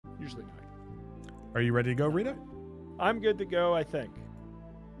usually annoying. Are you ready to go, Rita? I'm good to go, I think.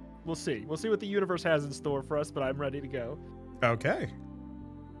 We'll see. We'll see what the universe has in store for us, but I'm ready to go. Okay.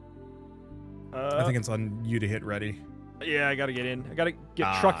 I think it's on you to hit ready. Yeah, I gotta get in. I gotta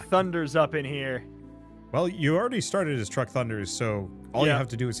get Truck Thunders up in here. Well, you already started as Truck Thunders, so all you have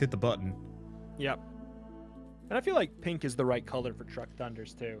to do is hit the button. Yep. And I feel like pink is the right color for Truck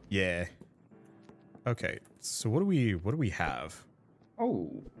Thunders too. Yeah. Okay. So what do we have?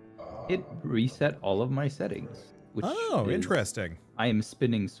 Oh, it reset all of my settings. Which interesting. I am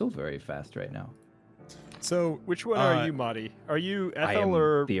spinning so very fast right now. So which one are you, Marty? Are you Ethel I am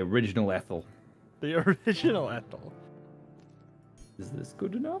or the original Ethel? The original Ethel. Is this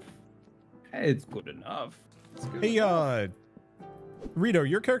good enough? It's good enough. It's good hey, enough. Rito,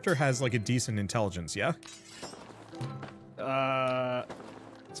 your character has like a decent intelligence, yeah?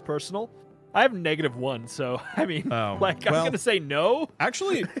 It's personal. I have -1, so I mean, I'm gonna say no.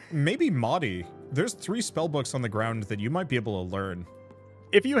 Actually, maybe Madi. There's 3 spell books on the ground that you might be able to learn.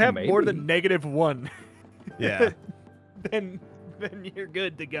 If you have more than -1, yeah, then you're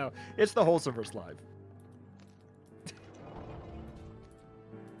good to go. It's the Wholesomeverse live.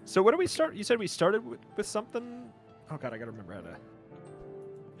 So what do we start? You said we started with something. Oh god, I gotta remember how to.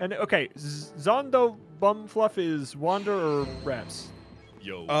 And okay, Zondo Bumfluff is Wander or Raps?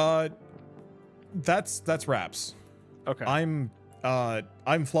 Yo. That's Raps. Okay. I'm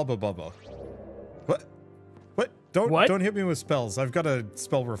Flubba Bubba. What? Don't hit me with spells. I've got a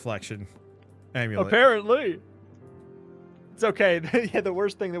spell reflection amulet. Apparently. It's okay. Yeah, the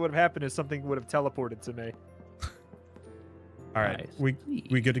worst thing that would have happened is something would have teleported to me. All right, we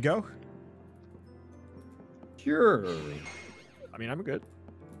good to go? Sure. I mean, I'm good.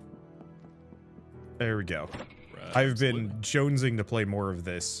 There we go. Right, I've been jonesing to play more of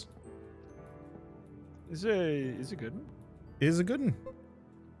this. Is it good? Is a good one.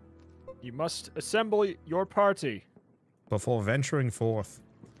 You must assemble your party Before venturing forth.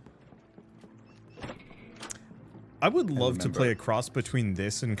 I would love to play a cross between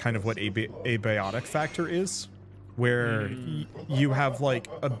this and kind of what Abiotic Factor is, where you have like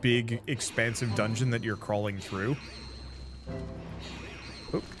a big expansive dungeon that you're crawling through.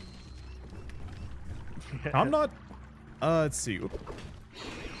 Oop. I'm not, let's see. Oop.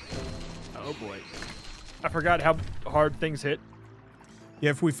 Oh boy. I forgot how hard things hit. Yeah,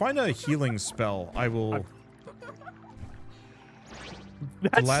 if we find a healing spell, I will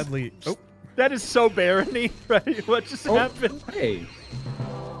gladly... Oh. That is so Barony, right? What just happened? Hey.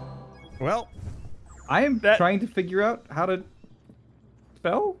 Well, I am trying to figure out how to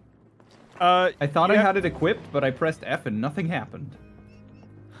spell. I thought I had it equipped, but I pressed F and nothing happened.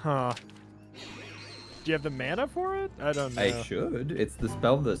 Huh. Do you have the mana for it? I don't know. I should. It's the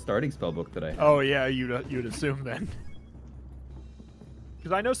starting spell book that I have. Oh yeah, you'd assume then.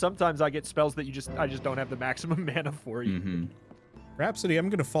 Because I know sometimes I get spells that I just don't have the maximum mana for you. Mm-hmm. Rhapsody, I'm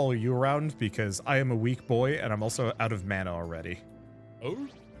going to follow you around because I am a weak boy and I'm also out of mana already. Oh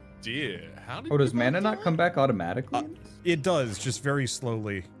dear. How did does mana not come back automatically? It does, just very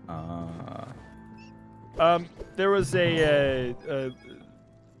slowly. There was a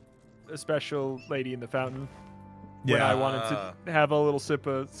special lady in the fountain when I wanted to have a little sip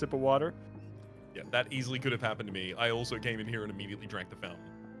of water. Yeah, that easily could have happened to me. I also came in here and immediately drank the fountain.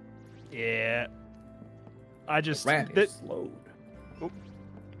 Yeah. I just... Rat is slowed. Oop.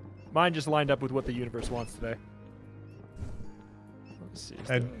 Mine just lined up with what the universe wants today. Let's see.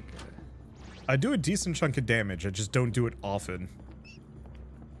 I do a decent chunk of damage. I just don't do it often.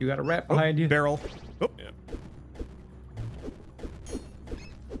 You got a rat behind you. Barrel. Oh. Yeah.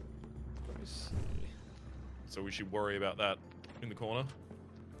 So we should worry about that in the corner?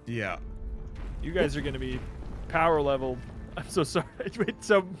 Yeah. You guys are going to be power level. I'm so sorry. Wait,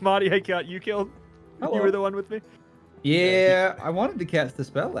 so Marty, I got you killed? Hello. You were the one with me? Yeah, I wanted to cast the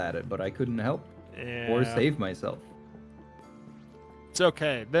spell at it, but I couldn't help or Yeah. save myself. It's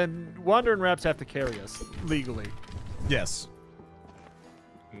okay. Then Wander and Raps have to carry us legally. Yes.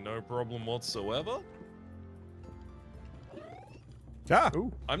 No problem whatsoever. Ah,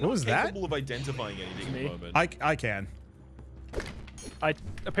 Ooh. I'm what not was that? capable of identifying anything at the moment. I can. I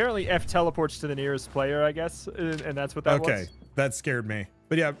apparently F teleports to the nearest player, I guess, and that's what that was. Okay, that scared me.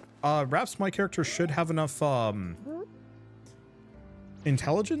 But yeah, Raps, my character should have enough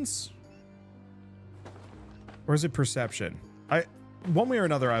intelligence, or is it perception? One way or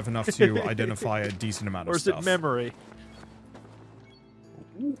another, I have enough to identify a decent amount of stuff. Or is it memory?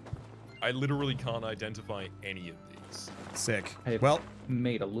 I literally can't identify any of these. Sick. I have Well,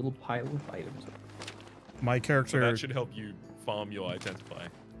 made a little pile of items. my So character... that should help you farm your identify.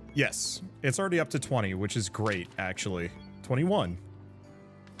 Yes, it's already up to 20, which is great, actually. 21.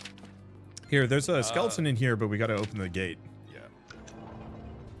 Here, there's a skeleton in here, but we got to open the gate. Yeah.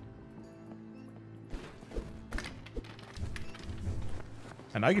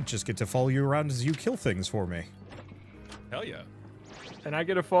 And I could just get to follow you around as you kill things for me. Hell yeah. And I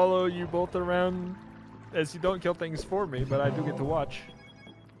get to follow you both around as you don't kill things for me, but I do get to watch.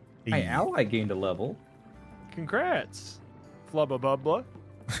 My ally gained a level. Congrats. Flubba bubba.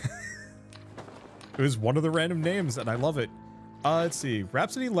 It was one of the random names, and I love it. Let's see.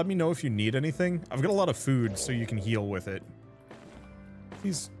 Rhapsody, let me know if you need anything. I've got a lot of food, so you can heal with it.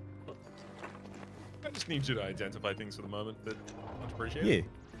 He's... I just need you to identify things for the moment, but much appreciated.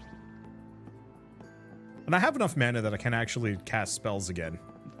 Yeah. And I have enough mana that I can actually cast spells again.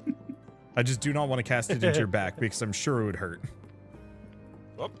 I just do not want to cast it into your back, because I'm sure it would hurt.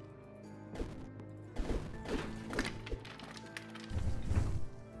 Oh.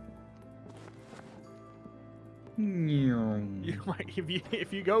 You might,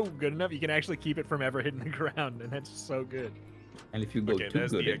 if you go good enough, you can actually keep it from ever hitting the ground, and that's so good. And if you go too good,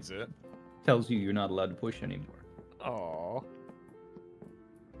 the exit. Tells you you're not allowed to push anymore. Aww.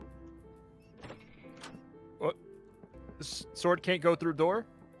 What? This sword can't go through door?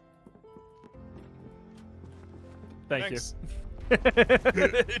 Thank you.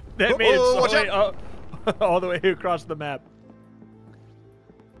 That made it all the way across the map.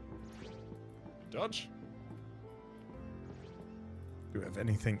 Dodge. Do we have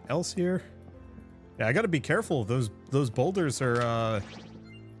anything else here? Yeah, I gotta be careful. Those boulders are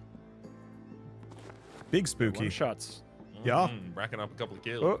big spooky. One shots. Yeah. Racking up a couple of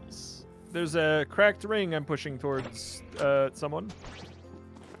kills. Oh, there's a cracked ring I'm pushing towards someone.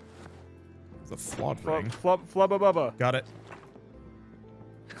 It's a flawed ring. Flubba bubba. Got it.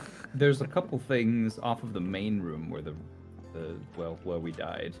 There's a couple things off of the main room where where we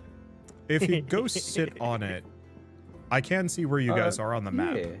died. If you go sit on it, I can see where you guys are on the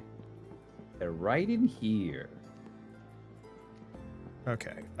map. Yeah. They're right in here.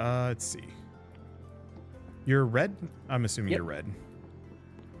 Okay, let's see. You're red? I'm assuming you're red.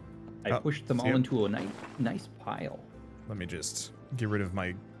 I pushed them all into a nice pile. Let me just get rid of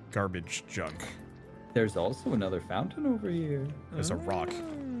my garbage junk. There's also another fountain over here. There's a rock.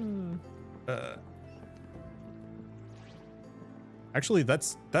 Actually,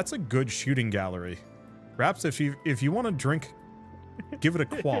 that's a good shooting gallery. Perhaps if you want to drink, give it a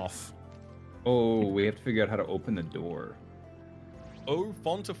quaff. Oh, we have to figure out how to open the door. Oh,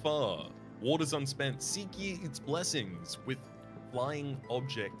 Fontafar, waters unspent, seek ye its blessings with flying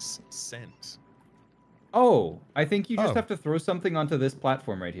objects sent. Oh, I think you just have to throw something onto this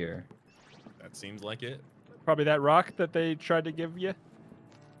platform right here. That seems like it. Probably that rock that they tried to give you.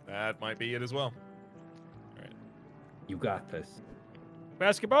 That might be it as well. All right. You got this.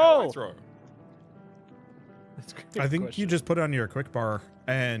 Basketball. Throw. I think you just put it on your quick bar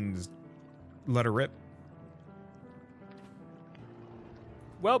and let her rip.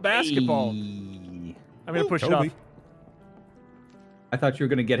 Well, basketball. Hey. I'm gonna push it off. I thought you were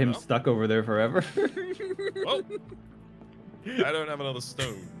gonna get him stuck over there forever. Well, I don't have another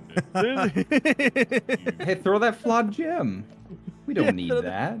stone. Hey, throw that flawed gem. We don't need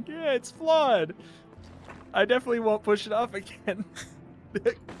that. Yeah, it's flawed. I definitely won't push it off again.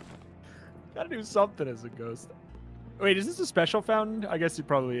 Gotta do something as a ghost. Wait, is this a special fountain? I guess it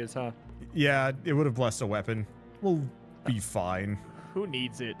probably is, huh? Yeah, it would have blessed a weapon. We'll be fine. Who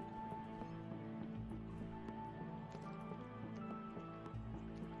needs it?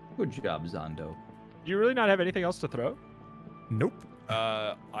 Good job, Zondo. Do you really not have anything else to throw? Nope.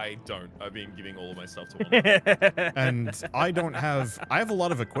 I don't. I've been giving all of my stuff to one. And I have a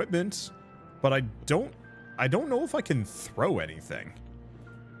lot of equipment, but I don't know if I can throw anything.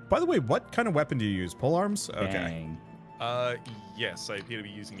 By the way, what kind of weapon do you use? Polearms? Okay. Dang. Yes, I appear to be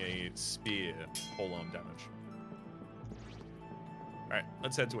using a spear polearm damage. Alright,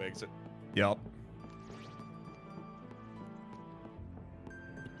 let's head to exit. Yep.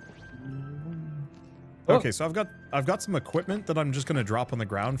 Okay, so I've got some equipment that I'm just gonna drop on the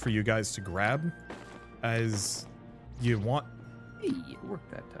ground for you guys to grab as you want. Hey, it worked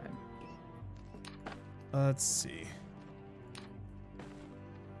that time. Let's see.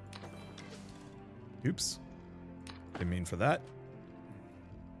 Oops. Didn't mean for that.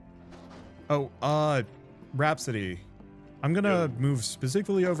 Oh, Rhapsody. I'm gonna move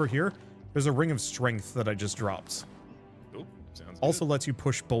specifically over here. There's a ring of strength that I just dropped. Oh, sounds Also good. lets you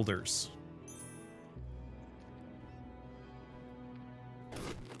push boulders.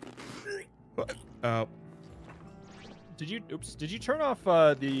 Did you turn off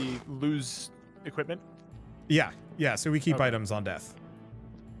the lose equipment? Yeah, so we keep items on death.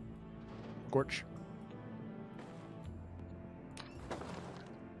 Gorch.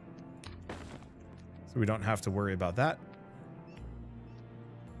 So we don't have to worry about that.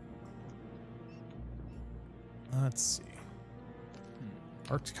 Let's see.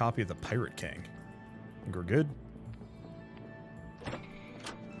 Marked copy of the Pirate King. Think we're good?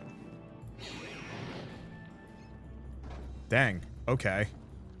 Dang. Okay.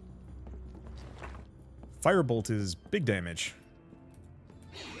 Firebolt is big damage.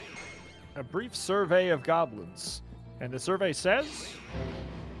 A brief survey of goblins. And the survey says...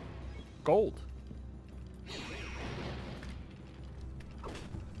 gold.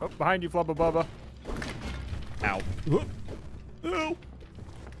 Oh, behind you, Flubba Bubba. Ow. Ow.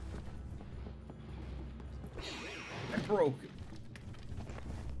 I broke.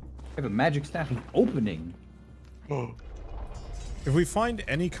 I have a magic staff of opening. If we find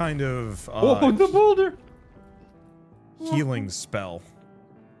any kind of Oh, the boulder! healing spell,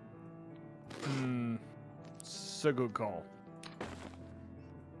 It's a good call.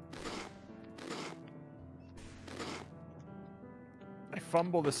 I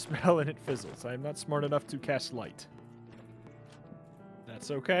fumble the spell and it fizzles. I am not smart enough to cast light.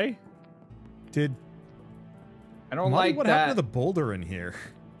 That's okay. did I don't Monty, like what that. happened to the boulder in here?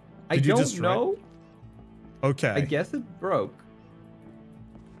 I Did you don't destroy it? know. Okay. I guess it broke.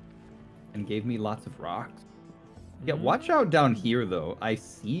 And gave me lots of rocks. Yeah, watch out down here, though. I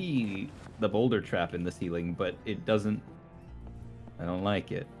see the boulder trap in the ceiling, but it doesn't... I don't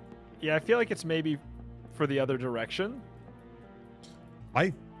like it. Yeah, I feel like it's maybe for the other direction.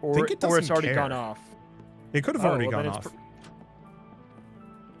 I think it doesn't or it's already care. gone off. It could have Oh, already well, gone then it's off.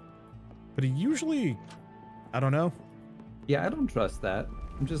 But he usually, I don't know. Yeah, I don't trust that.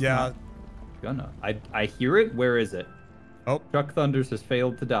 I'm just Yeah. not gonna. I hear it. Where is it? Oh. Chuck Thunders has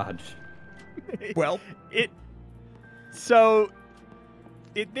failed to dodge. Well, So,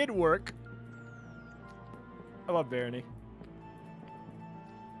 it did work. I love Barony.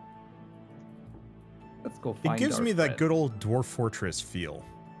 Let's go it find gives our me that friend. good old Dwarf Fortress feel.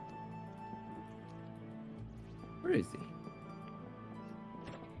 Where is he?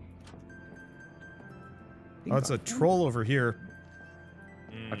 Oh, it's a troll over here.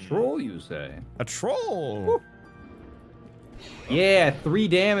 A troll, you say? A troll! Yeah, 3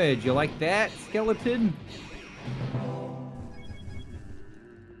 damage. You like that, skeleton?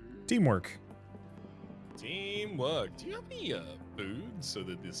 Teamwork. Teamwork. Do you have any food so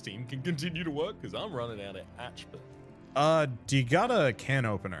that this team can continue to work? Because I'm running out of hatchment. Do you got a can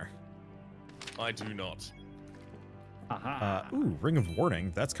opener? I do not. Aha. Ooh, Ring of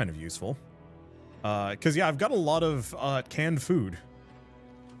Warning. That's kind of useful. Because, yeah, I've got a lot of canned food.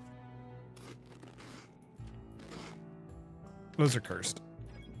 Those are cursed.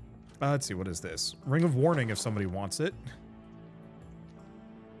 Let's see, what is this? Ring of Warning if somebody wants it.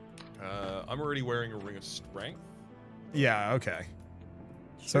 I'm already wearing a ring of strength. Yeah, okay.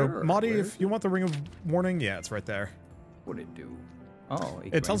 Sure, So, Madi, where if is you want the Ring of Warning, yeah, it's right there. What'd it do? Oh,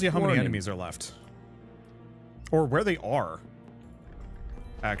 It tells you how many enemies are left. Or where they are,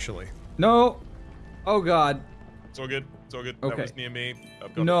 actually. No. Oh, God. It's all good. It's all good. Okay. That was near me.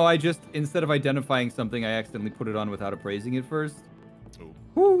 I've got No, I just, instead of identifying something, I accidentally put it on without appraising it first. it. Oh.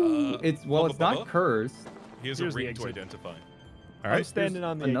 Woo! It's, well, Bubba it's not Bubba? cursed. Here's Here's a the ring to exit. identify. All I'm right. standing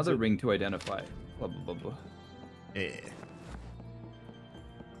on the Another exit. ring to identify. Blah, blah, blah, blah. Yeah.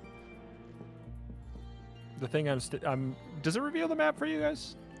 The thing I'm does it reveal the map for you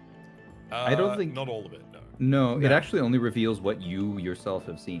guys? I don't think- Not all of it, no. No, it No. actually only reveals what you yourself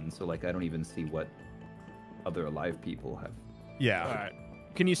have seen. So, like, I don't even see what other alive people have. Yeah. All right.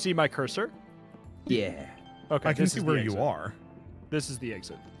 Can you see my cursor? Yeah. Okay. I can this see is where the you exit. are. This is the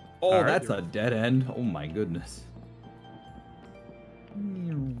exit. Oh, All right. that's a dead end. Oh, my goodness.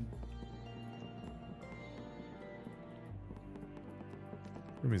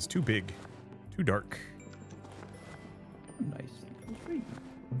 Room is too big. Too dark. Nice.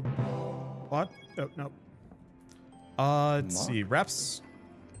 What? Oh, no. Let's see. Wraps.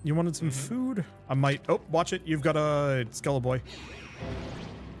 You wanted some food? I might. Oh, watch it. You've got a Skeleton Boy.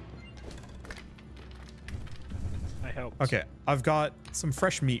 I helped. Okay. I've got some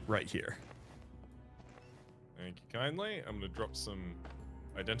fresh meat right here. Thank you kindly. I'm going to drop some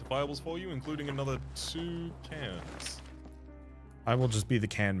identifiables for you, including another 2 cans. I will just be the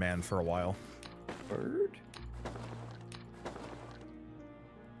can man for a while. Bird?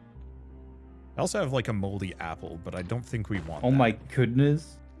 I also have like a moldy apple, but I don't think we want Oh that. my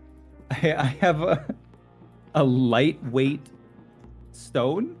goodness. I have a lightweight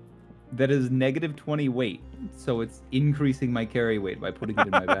stone that is -20 weight. So it's increasing my carry weight by putting it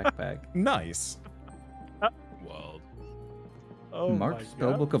in my backpack. Nice. Wild. Oh Marked my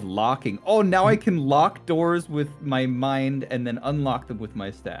God. spellbook of locking. Oh, now I can lock doors with my mind and then unlock them with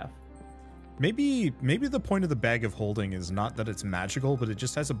my staff. Maybe the point of the bag of holding is not that it's magical, but it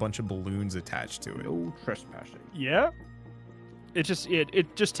just has a bunch of balloons attached to it. No trespassing. Yeah. It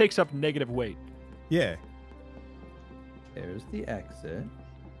just takes up negative weight. Yeah. There's the exit.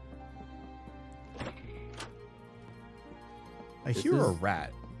 I This hear a is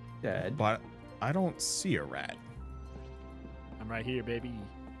rat, Dead. but I don't see a rat. I'm right here, baby.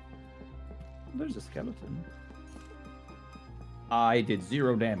 There's a skeleton. I did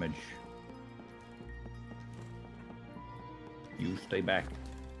 0 damage. You stay back.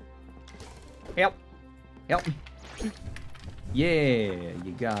 Help! Help! Yeah,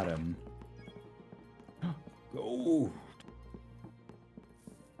 you got him. Go!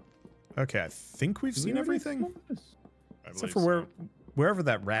 Okay, I think we've seen everything. I Except believe for so. wherever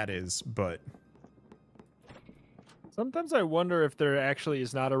that rat is, but Sometimes I wonder if there actually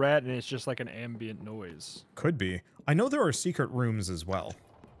is not a rat and it's just like an ambient noise. could be. I know there are secret rooms as well.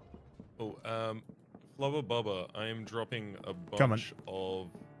 Oh, Flubba Bubba, I am dropping a Coming. bunch of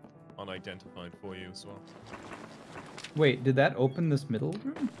unidentified for you as well. Wait, did that open this middle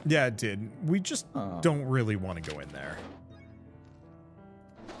room? Yeah, it did. We just Oh. don't really want to go in there.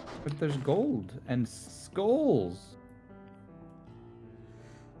 But there's gold and skulls.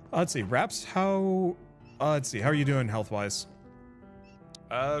 Let's see, Raps, how... let's see, how are you doing health-wise?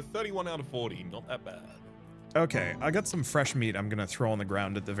 31 out of 40, not that bad. Okay, I got some fresh meat I'm going to throw on the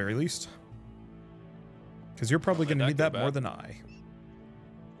ground at the very least. Because you're probably Let going to that need go that more back. than I.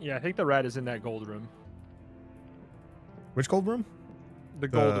 Yeah, I think the rat is in that gold room. Which gold room? The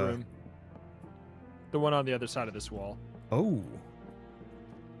gold room. The one on the other side of this wall. Oh.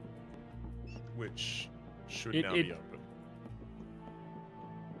 Which should It- now it- be open.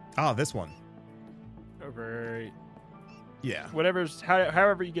 Ah, this one. Over. Yeah.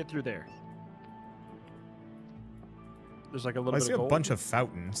 However you get through there. There's like a little I bit see of a gold. bunch of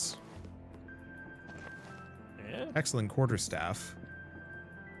fountains. Yeah. Excellent quarterstaff.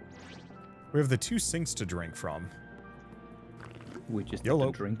 We have the 2 sinks to drink from. We just YOLO.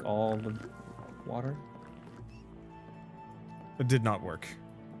 have to drink all the water. It did not work.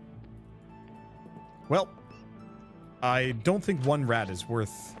 Well, I don't think one rat is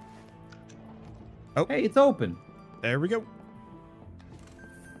worth... Oh, Hey, it's open. there we go.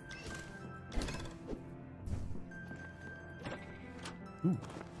 Ooh,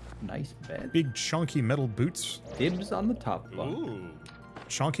 Nice bed. big chunky metal boots. Dibs on the top bunk. Ooh.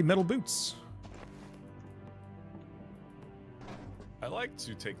 Chunky metal boots. I like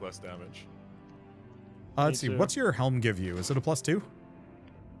to take less damage. Let's Me see, too. what's your helm give you? Is it a +2?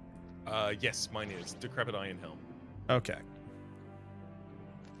 Yes, mine is. Decrepit Iron Helm. Okay.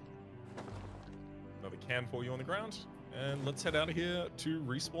 Another can for you on the ground. And let's head out of here to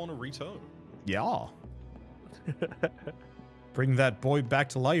respawn a Rito. Yeah. Bring that boy back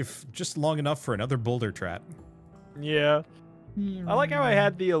to life just long enough for another boulder trap. Yeah. I like how I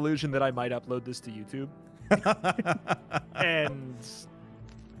had the illusion that I might upload this to YouTube. And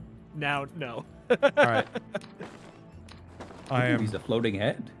now, no. All right. I Ooh, am he's a floating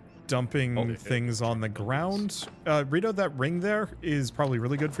head. dumping Oh, things on the ground. Rito, that ring there is probably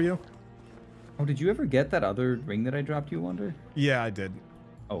really good for you. Oh, did you ever get that other ring that I dropped you under? Yeah, I did.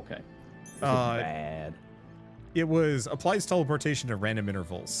 Okay. This is Uh, bad. It was applies teleportation at random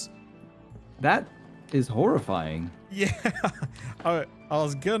intervals. That is horrifying. Yeah, I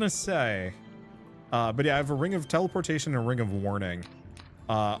was gonna say, but yeah, I have a ring of teleportation and a ring of warning.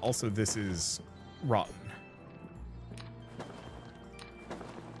 Also, this is rotten.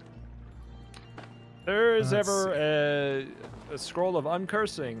 There's Let's ever a scroll of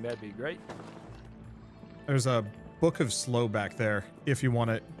uncursing, that'd be great. There's a book of slow back there if you want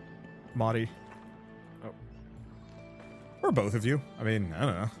it, Marty. Oh. Or both of you. I mean, I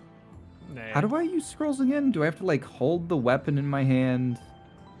don't know. Nah. How do I use scrolls again? Do I have to like hold the weapon in my hand?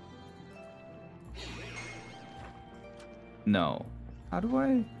 No. How do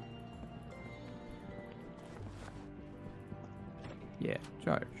I? Yeah,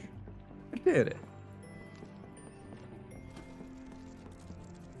 charge. I did it.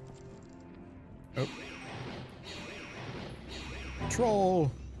 Oh.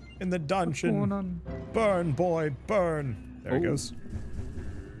 Troll in the What's going dungeon. on? Burn, boy, burn. There he Oh. goes.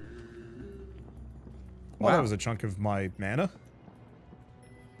 Well, that Wow. was a chunk of my mana.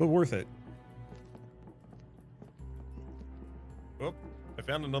 But worth it. Oh, I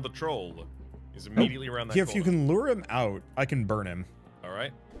found another troll. He's immediately around that Yeah, if corner. you can lure him out, I can burn him. All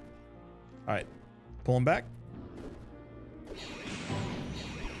right. All right. Pull him back.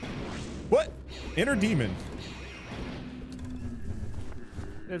 What? Inner demon.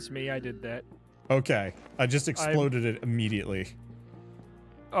 It's me, I did that. Okay. I just exploded it immediately.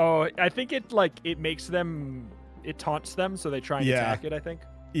 Oh, I think it makes them, it taunts them, so they try and attack it. I think.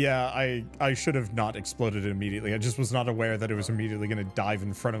 Yeah, I should have not exploded it immediately. I just was not aware that it was immediately going to dive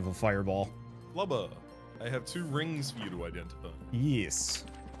in front of a fireball. Flubber, I have 2 rings for you to identify. Yes.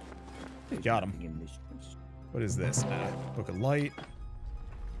 Got him. What is this? Book of Light.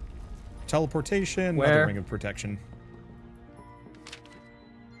 Teleportation. Where? Another Ring of Protection.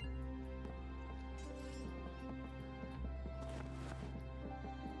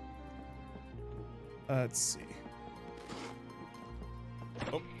 Let's see.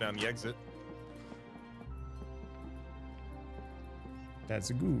 Oh, found the exit.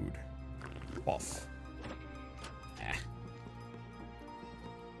 That's good. Off.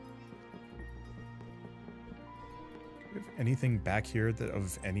 Do you have anything back here that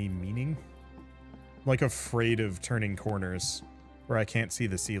of any meaning? I'm like afraid of turning corners where I can't see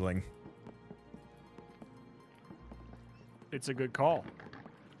the ceiling. It's a good call.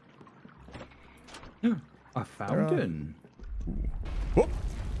 A fountain. Whoop!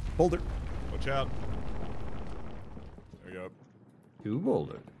 Boulder. Watch out. There we go. 2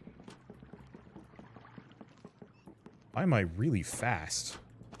 boulders. Why am I really fast?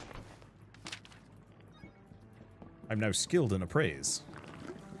 I'm now skilled in appraise.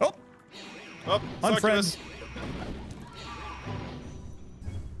 Oh! Oh, Unfriend. succubus.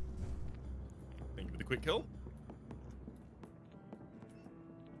 Thank you for the quick kill.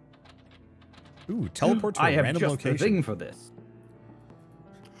 Ooh, teleport to I a have random just location. the thing for this.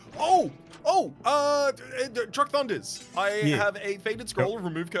 Truck Thunders. I Yeah. have a faded scroll of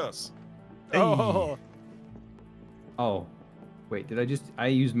remove curse. Hey. Oh, Oh, wait, I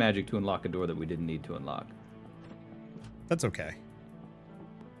used magic to unlock a door that we didn't need to unlock. That's okay.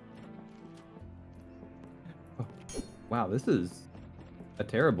 Wow, this is a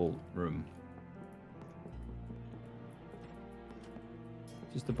terrible room.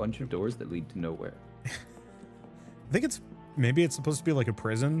 Just a bunch of doors that lead to nowhere. I think maybe it's supposed to be like a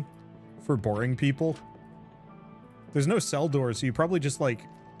prison for boring people. There's no cell doors, so you probably just like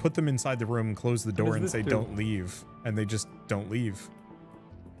put them inside the room, close the door, does and this say do? don't leave, and they just don't leave.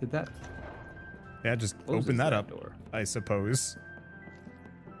 Did that Yeah, just closes open that up, door? I suppose.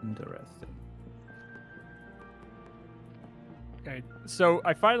 Interesting. okay. So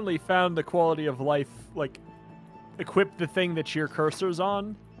I finally found the quality of life. Like, equip the thing that your cursor's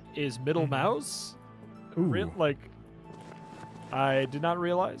on is middle mouse. Ooh. Like, I did not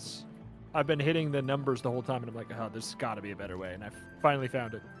realize. I've been hitting the numbers the whole time, and I'm like, oh, there's got to be a better way, and I finally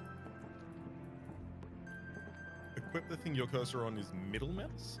found it. Equip the thing your cursor on is middle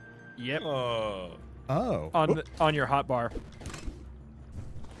mouse? Yep. Oh. On your hotbar.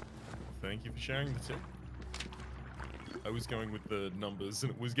 Thank you for sharing the tip. I was going with the numbers,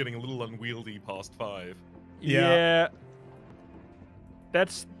 and it was getting a little unwieldy past 5. Yeah.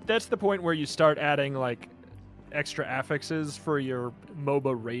 That's the point where you start adding like extra affixes for your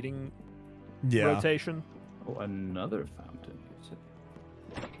MOBA rating Yeah. rotation. Oh, another fountain. You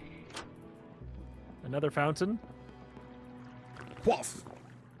said. Another fountain. Woof.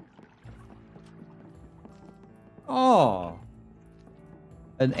 Oh,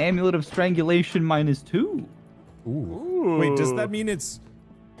 an amulet of strangulation -2. Ooh. Wait, does Ooh. that mean it's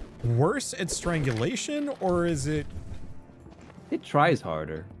worse at strangulation, or is it... It tries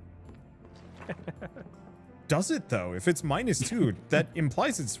harder. Does it, though? If it's -2, that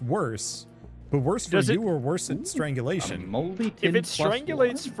implies it's worse. But worse for Does it- you or worse at A strangulation? moldy tin If it plus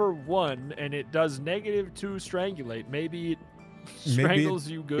strangulates 1? for 1 and it does -2 strangulate, maybe it Maybe strangles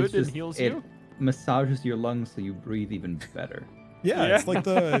you good It's and just- heals it you. massages your lungs so you breathe even better. Yeah, Yeah. it's like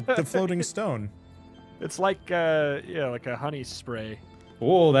the floating stone. It's like like a honey spray.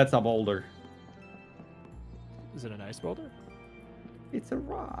 Oh, that's a boulder. Is it an ice boulder? It's a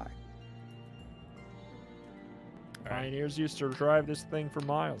rock. Pioneers used to drive this thing for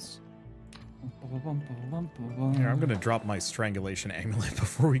miles. Here, I'm gonna drop my strangulation amulet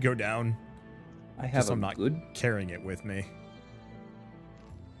before we go down. I have Just a I'm not good. carrying it with me.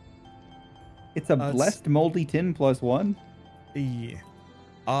 It's a it's- blessed moldy tin +1.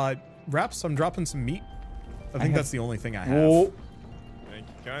 Wraps, I'm dropping some meat. I think have- that's the only thing I have. Oh, Thank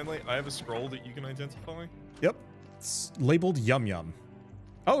you kindly. I have a scroll that you can identify. Yep. It's labeled Yum Yum.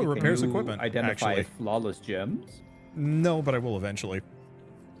 Oh, it repairs can you equipment, Identify actually. flawless gems. No, but I will eventually.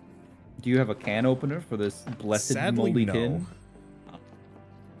 Do you have a can opener for this blessed Sadly, moldy no. tin?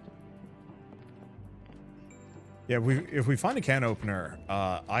 Yeah, if we find a can opener,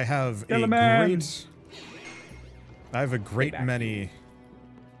 I have Skeleman! a great back. many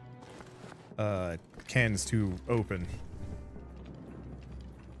cans to open.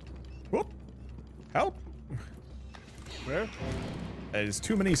 Whoop! Help! Where? There's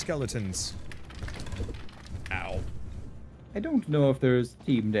too many skeletons. Ow. I don't know if there's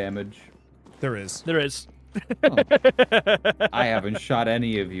team damage. There is. There is. Oh. I haven't shot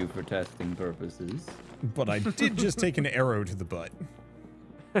any of you for testing purposes. But I did just take an arrow to the butt.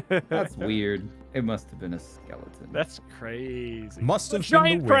 That's weird. It must have been a skeleton. That's crazy. Must have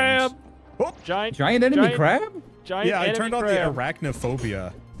giant been the crab. wind. Oh, Giant enemy crab? Giant yeah, I enemy turned on crab. the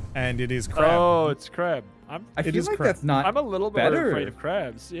arachnophobia, and it is crab. Oh, it's crab. I feel like crab. that's not I'm a little bit better. afraid of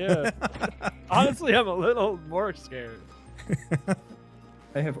crabs. Yeah. Honestly, I'm a little more scared.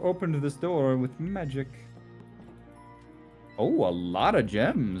 I have opened this door with magic. Oh, a lot of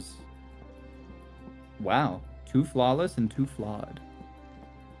gems. Wow. 2 flawless and 2 flawed.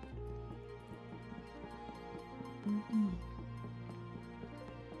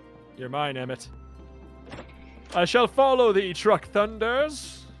 You're mine, Emmett. I shall follow thee, truck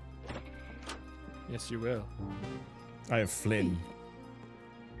thunders. Yes, you will. I have Flynn.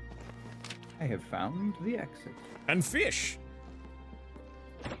 I have found the exit. And fish!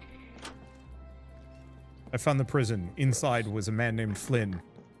 I found the prison. Inside was a man named Flynn.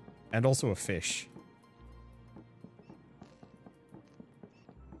 And also a fish.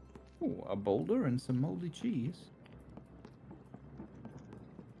 Oh, a boulder and some moldy cheese.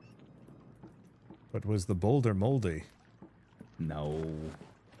 But was the boulder moldy? No.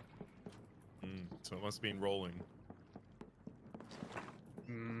 So it must have been rolling.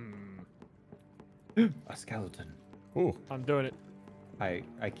 A skeleton. Oh, I'm doing it. I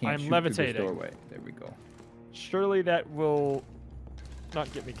can't I'm shoot through this levitating. doorway. There we go. Surely that will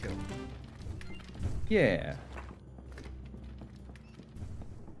not get me killed. Yeah.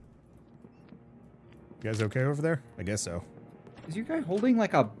 you guys okay over there? I guess so. Is your guy holding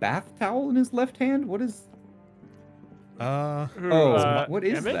like a bath towel in his left hand? What is... Uh, Oh, what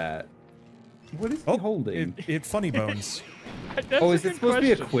is Emmett? that? What is he holding? it funny bones. That's Oh, a is it good supposed to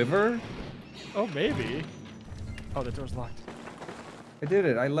be a question. quiver? Oh, maybe. Oh, the door's locked. I did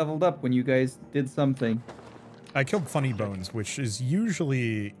it. I leveled up when you guys did something. I killed funny bones, which is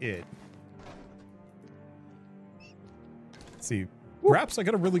usually it. Let's see. Perhaps I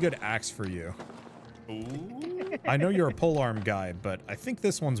got a really good axe for you. Ooh. I know you're a polearm guy, but I think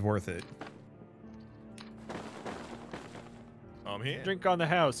this one's worth it. I'm here. Drink on the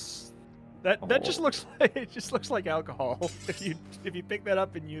house. That just looks like it just looks like alcohol. If you pick that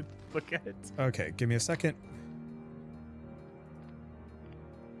up and you look at it. Okay, give me a second.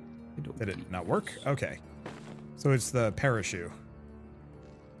 I don't Did need it not work? those. Okay. So it's the parachute.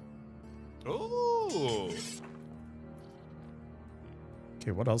 Ooh.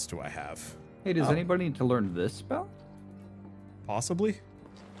 Okay, what else do I have? Hey, does anybody need to learn this spell? Possibly?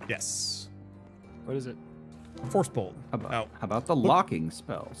 Yes. What is it? Force bolt. How about the locking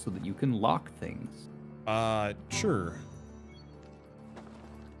spell so that you can lock things? Sure.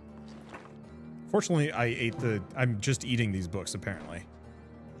 Fortunately, I'm just eating these books, apparently.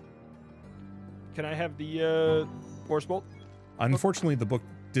 Can I have the force bolt? Unfortunately, the book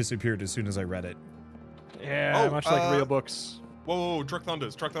disappeared as soon as I read it. Yeah, Oh, much like real books. Whoa, Truck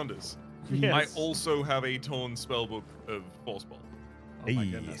Thunders, Truck Thunders. Yes. I also have a torn spellbook of Force Bolt. Oh my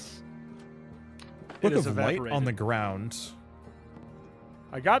Hey. goodness. Book It is of Light on evaporated. the ground.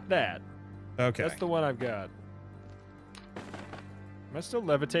 I got that. Okay. That's the one I've got. Am I still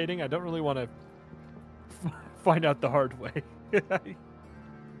levitating? I don't really want to find out the hard way.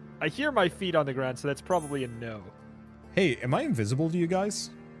 I hear my feet on the ground, so that's probably a no. Hey, am I invisible to you guys?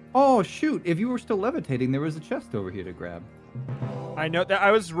 Oh, shoot. If you were still levitating, there was a chest over here to grab. I know that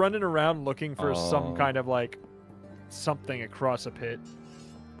I was running around looking for some Oh. kind of like something across a pit.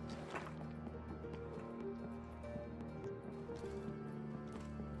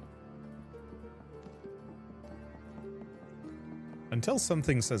 Until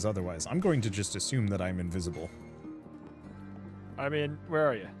something says otherwise, I'm going to just assume that I'm invisible. I mean, where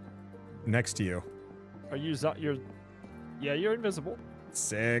are you? Next to you. Are you? You're invisible.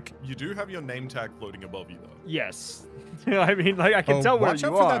 Sick. You do have your name tag floating above you, though. Yes. I mean, like I can Oh, tell where watch you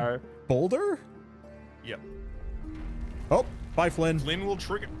out for that are. boulder? Yep. Oh, bye, Flynn. Flynn will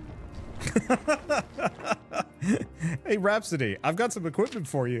trigger. Hey, Rhapsody, I've got some equipment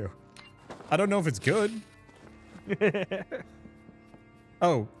for you. I don't know if it's good.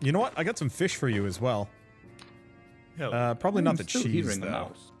 Oh, you know what? I got some fish for you as well. Hell. Probably not I'm the still cheese, hearing the though.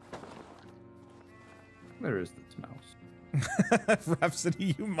 mouse. Where is this mouse?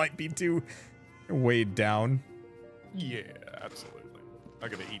 Rhapsody, you might be too weighed down. Yeah, absolutely. I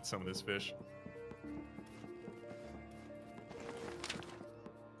gotta eat some of this fish.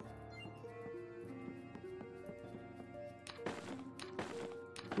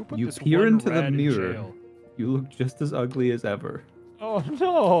 Who put You this peer one into the rat in mirror. jail? You look just as ugly as ever. Oh Oh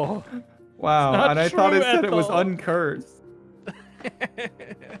no! Wow, not and I thought it true, said it was Ethel. uncursed.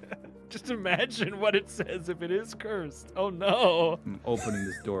 Just imagine what it says if it is cursed. Oh no! I'm opening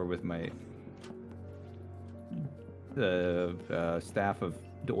this door with my staff of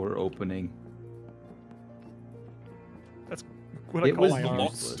door opening. That's what I It call was my The the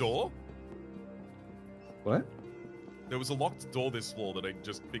arms. locked door? What? There was a locked door this floor that I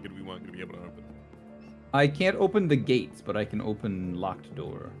just figured we weren't going to be able to open. I can't open the gates, but I can open locked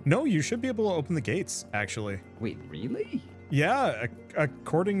door. No, you should be able to open the gates, actually. Wait, really? Yeah,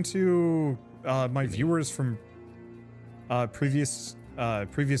 according to my viewers from previous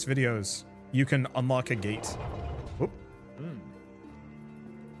videos, you can unlock a gate. Whoop. Mm.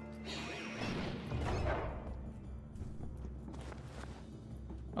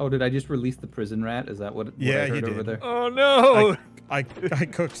 Oh, did I just release the prison rat? Is that what Yeah, I heard you over did. there? Oh no! I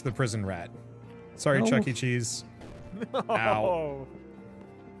cooked the prison rat. Sorry, No. Chuck E. Cheese. No. Ow.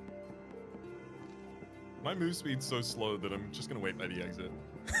 My move speed's so slow that I'm just going to wait by the exit.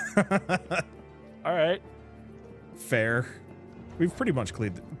 All right. Fair. We've pretty much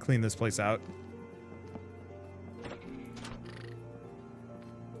cleaned this place out.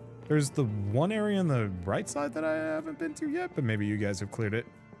 There's the one area on the right side that I haven't been to yet, but maybe you guys have cleared it.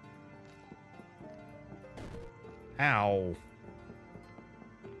 Ow.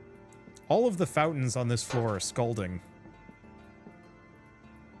 All of the fountains on this floor are scalding.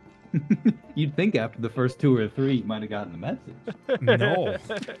 You'd think after the first 2 or 3 you might have gotten the message. No.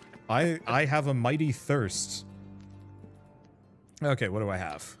 I have a mighty thirst. Okay, what do I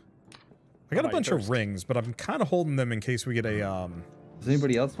have? I got a Mighty bunch thirst. of rings, but I'm kind of holding them in case we get a Does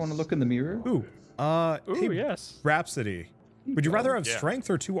anybody else want to look in the mirror? Ooh. Ooh, Hey, yes. Rhapsody. Would you rather have Yeah. strength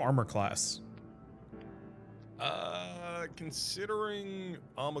or 2 armor class? Considering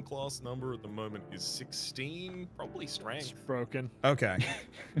armor class number at the moment is 16, probably It's strength. broken. Okay.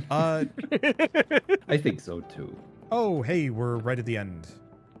 I think so too. Oh, hey, we're right at the end.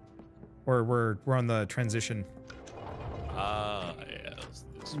 Or we're on the transition. Ah, yes,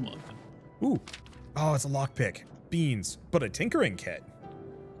 this one. Ooh. Oh, it's a lockpick. Beans. But a tinkering kit.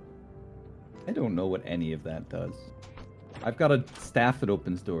 I don't know what any of that does. I've got a staff that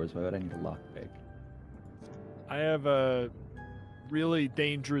opens doors. Why would I need a lockpick? I have a really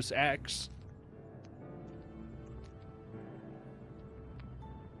dangerous axe.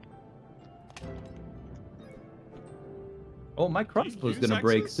 Oh, my crossbow's use gonna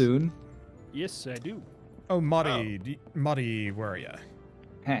break axes? soon. Yes, I do. Oh, Muddy. Muddy, where are you?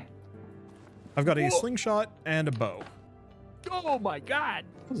 Heh. I've got a Whoa. slingshot and a bow. Oh my god!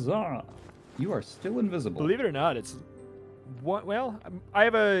 Huzzah. You are still invisible. Believe it or not, it's what? Well, I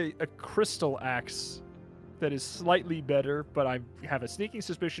have a crystal axe that is slightly better, but I have a sneaking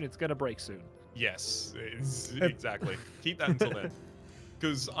suspicion it's gonna break soon. Yes, exactly. Keep that until then.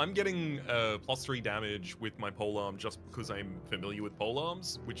 Because I'm getting +3 damage with my polearm just because I'm familiar with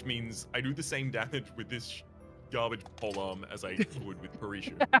polearms, which means I do the same damage with this garbage polearm as I would with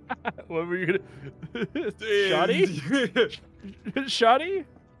Parisha. What were you gonna? Shoddy? Shoddy?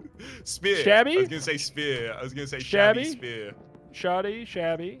 Spear. Shabby? I was gonna say spear. I was gonna say Shabby? shabby spear. Shoddy?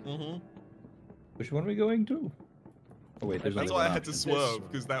 Shabby? Mm-hmm. Which one are we going to? Oh wait, there's That's only why I one had to option.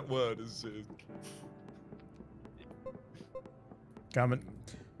 swerve because that word is. Comment.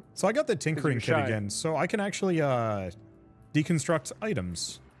 So I got the tinkering you're kit shy. again, so I can actually deconstruct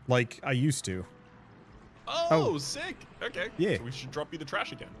items like I used to. Oh, sick. Okay. Yeah. So we should drop you the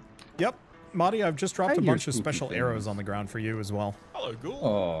trash again. Yep. Marty, I've just dropped I a hear bunch of spooky special things. arrows on the ground for you as well. Hello, ghoul.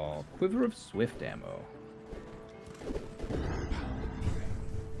 Oh, quiver of swift ammo.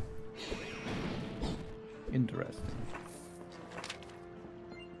 Interesting.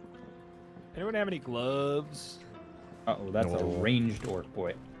 Anyone have any gloves? Uh-oh, that's a No. ranged orc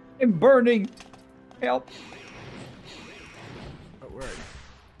boy. I'm burning! Help! Oh, where are you?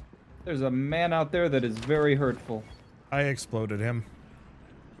 There's a man out there that is very hurtful. I exploded him.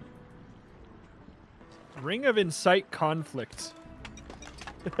 Ring of Incite Conflict.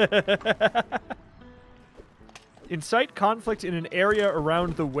 Incite conflict in an area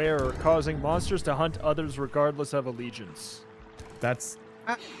around the wearer, causing monsters to hunt others regardless of allegiance. That's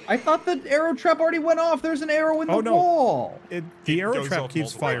I thought the arrow trap already went off. There's an arrow in the Oh, no. wall. it. The It arrow goes trap off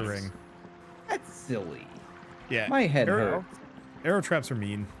keeps multiple ways. firing. That's silly. Yeah. My head arrow, hurts. arrow traps are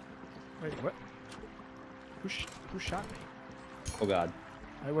mean. Wait, what? Who shot me? Oh god.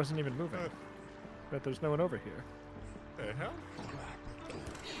 I wasn't even moving. But there's no one over here. The hell?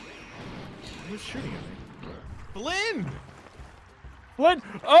 Who's shooting at me? Flynn! Flynn!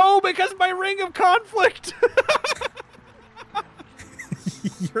 Oh, because my ring of conflict!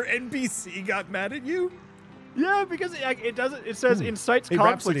 Your NPC got mad at you? Yeah, because it doesn't. It says incites Hey,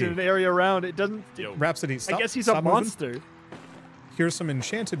 conflict Rhapsody. in an area around. It doesn't. Yo. Rhapsody, stop. I guess he's a stop moving. monster. Here's some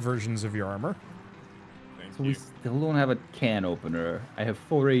enchanted versions of your armor. Thank So you. we still don't have a can opener. I have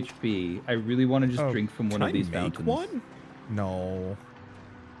 4 HP. I really want to just Oh, drink from one can of these I make fountains. one? No.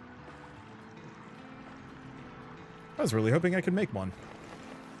 I was really hoping I could make one.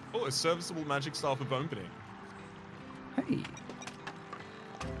 Oh, a serviceable magic staff of opening. Hey.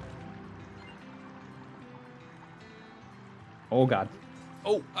 Oh god.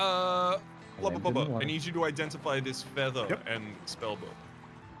 Oh, blah, blah, Land blah, in the blah. I water. need you to identify this feather Yep. and spell book.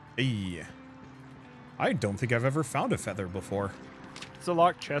 Hey. I don't think I've ever found a feather before. It's a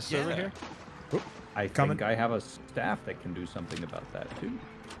locked chest over Yeah. here. I Coming. think I have a staff that can do something about that too.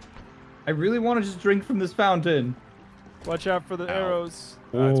 I really want to just drink from this fountain. Watch out for the Ow. arrows.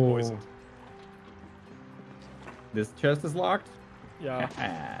 That's Oh. poisoned. This chest is locked?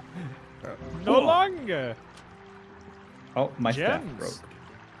 Yeah. oh, No longer. my staff Gems.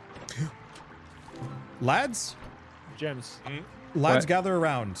 broke. Lads? Gems. Lads, What? gather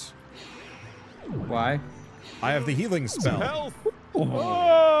around. Why? I have the healing Some spell. health! Oh,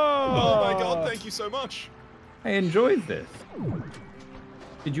 Oh my god, thank you so much. I enjoyed this.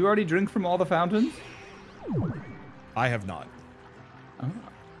 Did you already drink from all the fountains? I have not.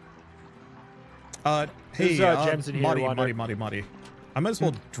 Oh. Hey, There's, gems in here, Marty, Wander. Marty. I might as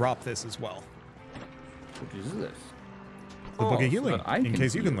well drop this as well. What is this? The Book Oh, of Healing, so I in can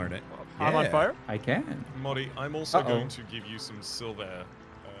case you can heal. learn it. I'm on Yeah. fire. I can. Modi, I'm also Uh-oh. going to give you some silver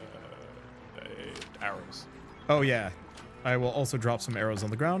arrows. Oh, yeah. I will also drop some arrows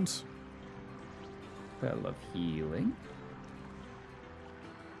on the ground. Spell of healing.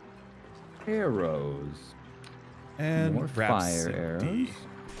 Arrows. And More fire Rhapsody. arrows.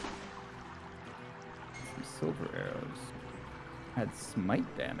 Some silver arrows. Had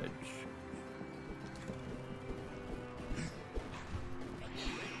smite damage.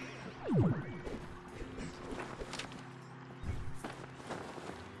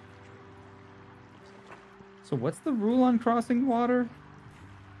 So what's the rule on crossing water?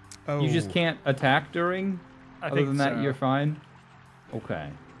 Oh, You just can't attack during? I Other think than that, so. you're fine? Okay.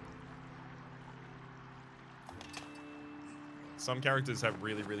 Some characters have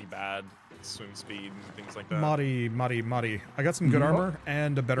really, really bad swim speed and things like that. Marty. I got some good armor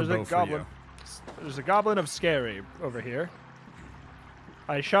and a better There's bow a for goblin. you. There's a goblin of scary over here.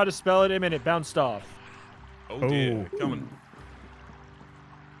 I shot a spell at him and it bounced off. Oh dear, Oh. coming.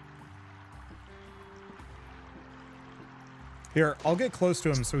 Here, I'll get close to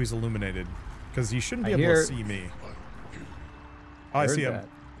him so he's illuminated. Because he shouldn't be I able hear- to see me. Oh, I Heard see him. that.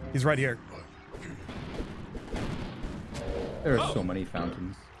 He's right here. There are so many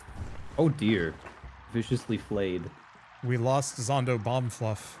fountains. Oh dear. Viciously flayed. We lost Zondo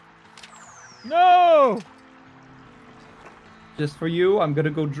Bombfluff. No! Just for you, I'm gonna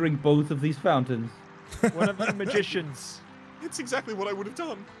go drink both of these fountains. One of you magicians. It's exactly what I would have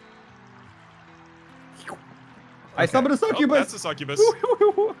done. I summoned a Oh, succubus! that's a succubus.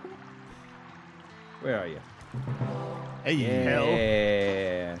 Where are you? Hey.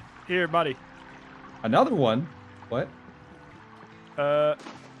 Yeah. Here, buddy. Another one? What? Fountain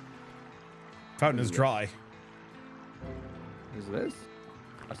is dry. Is this?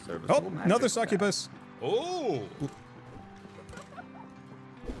 A serviceable Oh, magic another staff. succubus. Oh,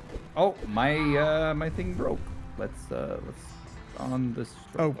 Oh, my thing broke. Let's on this.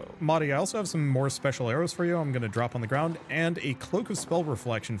 Oh, Marty, I also have some more special arrows for you. I'm going to drop on the ground, and a cloak of spell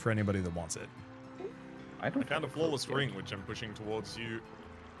reflection for anybody that wants it. I don't I found a have flawless cloak yet. ring, which I'm pushing towards you.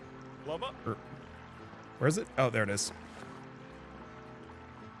 Lover? Where is it? Oh, there it is.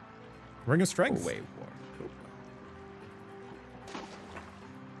 Ring of Strength. Oh, wait, war.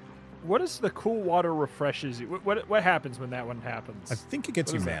 What is the cool water refreshes you? What happens when that one happens? I think it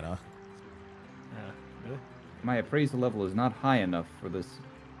gets What you is that? mana. Yeah, really? My appraisal level is not high enough for this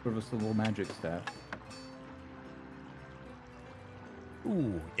serviceable magic staff.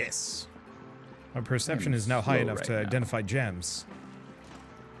 Ooh, yes. My perception I'm is now high slow enough right to now. identify gems.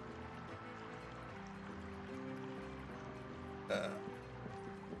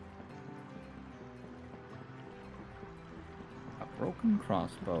 A broken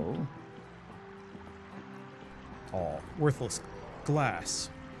crossbow. Oh, worthless glass.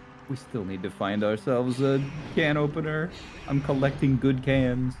 We still need to find ourselves a can opener. I'm collecting good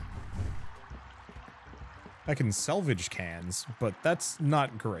cans. I can salvage cans, but that's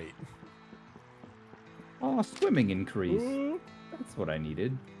not great. Oh, swimming increase. That's what I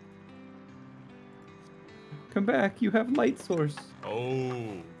needed. Come back, you have light source.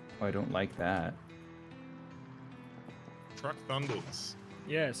 Oh, Oh, I don't like that. Truck Thunders.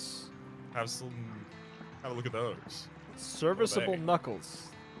 Yes. Have some Have a look at those. Serviceable Oh, they? knuckles.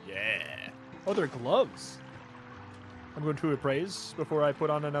 Yeah. Oh, they're gloves. I'm going to appraise before I put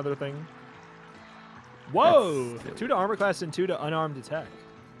on another thing. Whoa! 2 to armor class and 2 to unarmed attack.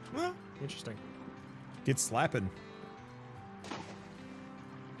 Well, Interesting. Get slapping.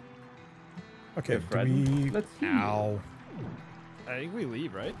 Okay, Hey, do Fred, we... let's see. Ow. I think we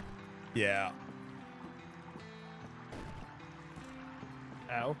leave, right? Yeah.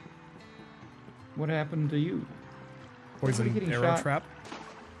 Ow. What happened to you? Poison getting arrow shot? trap.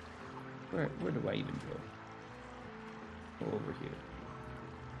 Where do I even go? Go over here.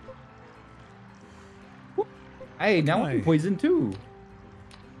 Whoop. Hey, now I'm Hi. poisoned too.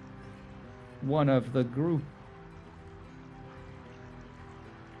 One of the group.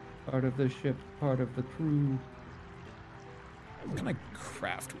 Part of the ship, part of the crew. What can I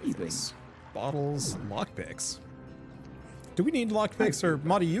craft with this? Bottles, lockpicks. Do we need lockpicks, or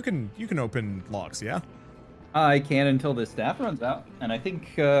Marty? You can open locks, yeah? I can until the staff runs out, and I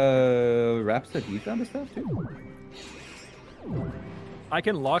think Rap said he found a staff too. I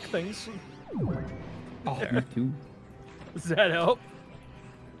can lock things. Oh, me too. Does that help?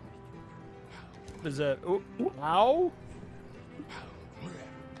 Does that... Oh, ow?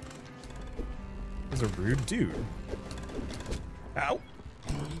 He's a rude dude. Ow.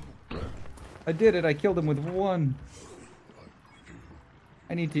 I did it. I killed him with one.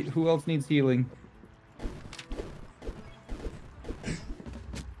 I need to. Who else needs healing?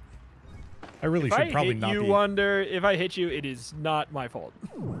 I really If should I probably hit not you, be. Wonder, if I hit you, it is not my fault.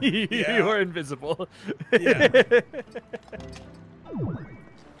 Yeah. You are invisible. Yeah. There.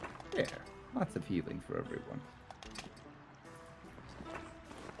 Lots of healing for everyone.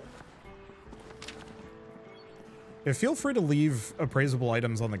 Yeah, feel free to leave appraisable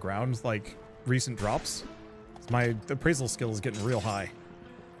items on the ground, like recent drops. My appraisal skill is getting real high.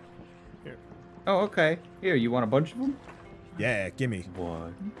 Here. Oh, okay. Here, you want a bunch of them? Yeah, gimme.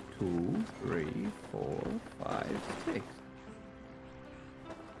 1, 2, 3, 4, 5, 6.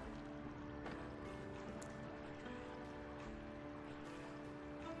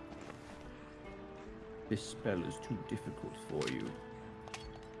 This spell is too difficult for you.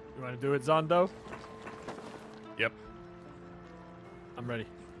 You want to do it, Zondo? yep. I'm ready.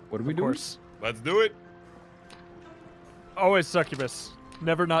 What are we Of doing? course. Let's do it. Always succubus.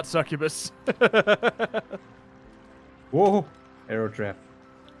 Never not succubus. Whoa! Arrow trap.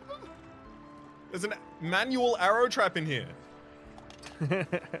 There's a manual arrow trap in here.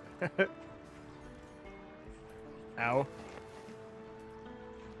 Ow.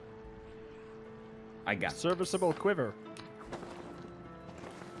 I got. Serviceable quiver.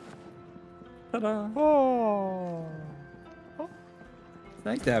 Ta-da! Oh. It's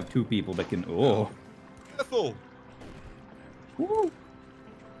nice to have two people that can. Oh. Ethel. Woo!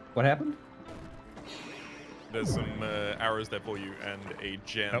 What happened? There's some arrows there for you and a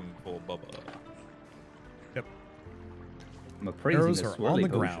gem for Bubba. Yep. I'm appraising Arrows a are on swirly the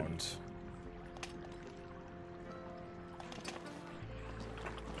potion. ground.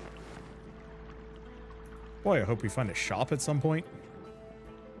 Boy, I hope we find a shop at some point.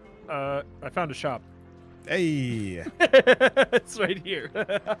 I found a shop. Hey! It's right here.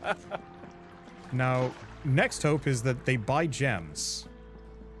 Now, next hope is that they buy gems.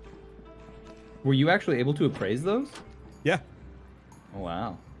 Were you actually able to appraise those? Yeah. Oh,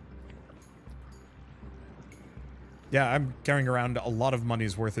 wow. Yeah, I'm carrying around a lot of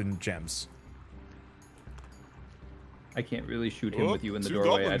money's worth in gems. I can't really shoot him Oh, with you in the two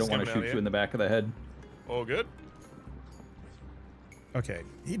doorway. I goblins don't want to coming out shoot you here. in the back of the head. All good? Okay,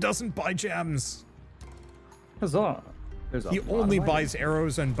 he doesn't buy gems. Huzzah! There's a He lot only of buys items.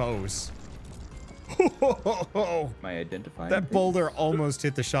 arrows and bows. My identifying. That thing? boulder almost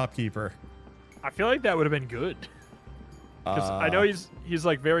hit the shopkeeper. I feel like that would have been good. Because I know he's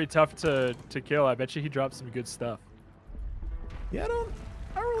like very tough to kill. I bet you he dropped some good stuff. Yeah, I don't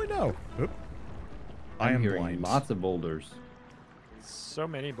really know. Oop. I I'm am hearing blind. lots of boulders. So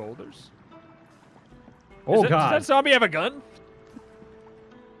many boulders. Oh Does god! that zombie have a gun?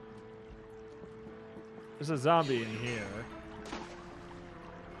 There's a zombie in here.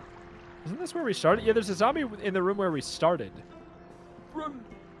 Isn't this where we started? Yeah, there's a zombie in the room where we started. Run!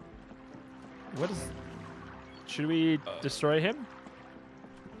 What is... Should we destroy him?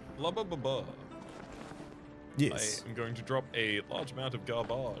 Blah, blah, blah, blah. Yes. I am going to drop a large amount of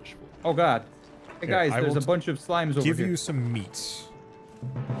garbage. Oh god! Hey Here, guys, I there's will a bunch of slimes over Give here. you some meat.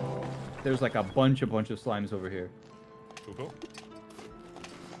 There's like a bunch of slimes over here. Cool, cool.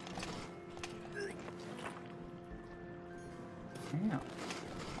 Yeah.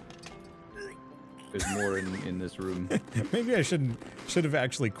 There's more in this room. Maybe I should have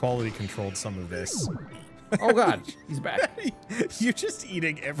actually quality controlled some of this. Oh god, he's back. You're just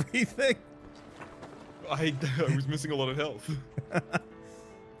eating everything. I was missing a lot of health. Is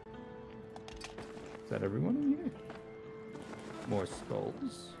that everyone in here? More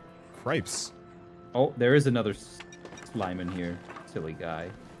skulls. Cripes. Oh, there is another slime in here. Silly guy.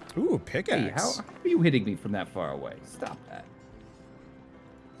 Ooh, Hey, pickaxe. how are you hitting me from that far away? Stop that.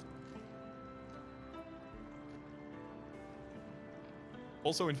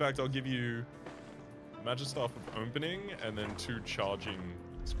 Also, in fact, I'll give you Magistaff of Opening and then 2 charging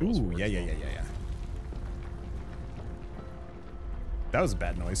spells. Ooh, for it yeah, as yeah, well. yeah, yeah, yeah. That was a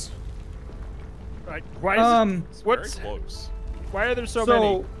bad noise. Right. Why is it, It's what's very close. why are there so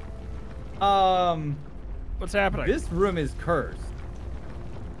many? What's happening? This room is cursed.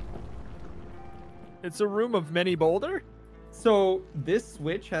 It's a room of many boulder? So this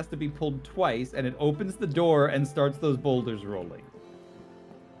switch has to be pulled twice, and it opens the door and starts those boulders rolling.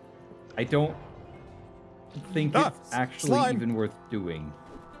 I don't think Ah, it's actually slime. even worth doing.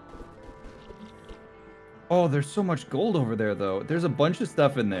 Oh, there's so much gold over there, though. There's a bunch of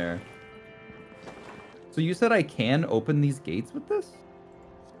stuff in there. So you said I can open these gates with this?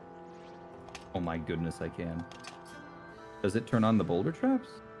 Oh my goodness, I can. Does it turn on the boulder traps?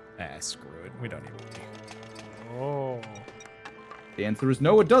 Ah, screw it. We don't need to. Oh. The answer is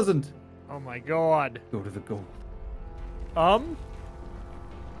no, it doesn't. Oh my god. Go to the gold.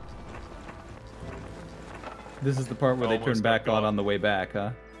 This is the part where they turn Almost back got on the way back,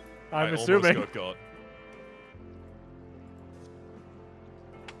 huh? I'm I assuming. almost got.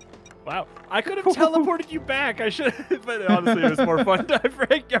 Wow. I could have teleported you back. I should but honestly it was more fun.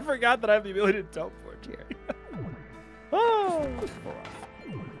 I forgot that I have the ability to teleport here. Oh.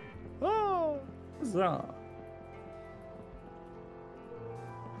 Oh. Huzzah.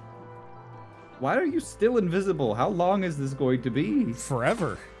 Why are you still invisible? How long is this going to be?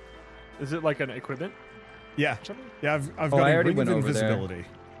 Forever. Is it like an equipment? Yeah. Something? Yeah, I've Oh, got I a already ring of went over there. invisibility.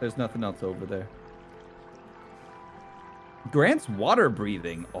 There's nothing else over there. Grants water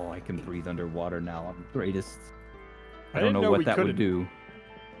breathing. Oh, I can breathe underwater now. I'm the greatest. I don't didn't know know what we that would couldn't. do.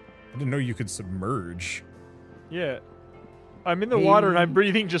 I didn't know you could submerge. Yeah. I'm in the water and I'm Hey.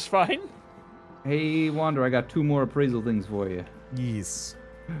 breathing just fine. Hey, Wander, I got 2 more appraisal things for you. Yes.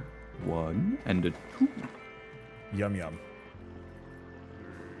 1 and a 2. Yum yum.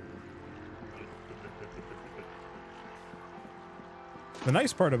 The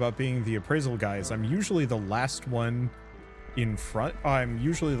nice part about being the appraisal guy is I'm usually the last one in front. I'm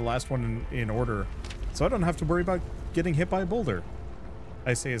usually the last one in order, so I don't have to worry about getting hit by a boulder.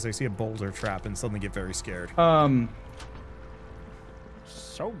 I say as I see a boulder trap and suddenly get very scared.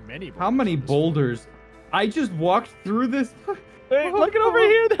 So many boulders. How many boulders? I just walked through this. Hey, look at over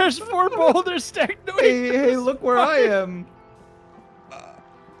here. There's 4 boulders stacked. No, Hey, look where I am.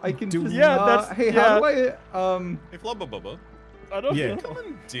 I can Do just. Yeah, that's- Hey, yeah. how do I? Hey, Flubba Bubba. I don't Yeah. know. Come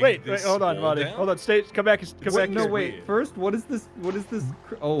and dig Wait, this hold on, wall Marty. down. Hold on, stay. Come back. Come Wait, back. no, here. wait. Weird. First, what is this? What is this?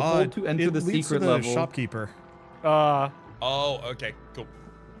 Oh, hold to enter it the leads secret to the level. shopkeeper. Oh, okay, cool.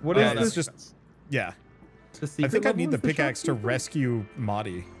 What Yeah, is it's this? just yeah. The I secret think I level need is the pickaxe to shopkeeper? rescue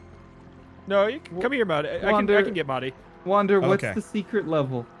Madi. No, you can, come here, Marty. I Wander- can get Marty. Wander, what's Okay. the secret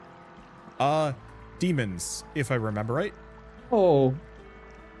level? Demons, if I remember right. Oh,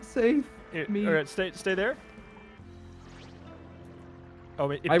 save Here, me. all right, stay there. Oh,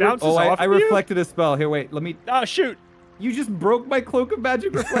 wait, it I bounces off I of you? reflected a spell. Here, wait. Let me. Oh, shoot. You just broke my cloak of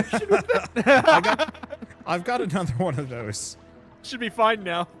magic reflection with it. I've got another one of those. Should be fine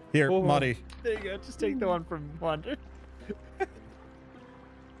now. Here, Oh. Madi. There you go. Just take the one from Wander.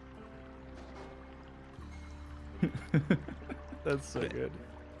 That's so good.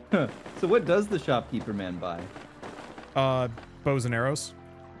 So what does the shopkeeper man buy? Bows and arrows.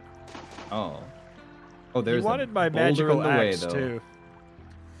 Oh. Oh, He there's wanted a my boulder magical in the way, axe, though. too.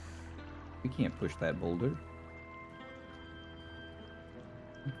 We can't push that boulder.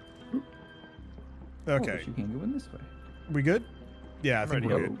 Oh, Okay, but you can go in this way. we good? Yeah, I think ready.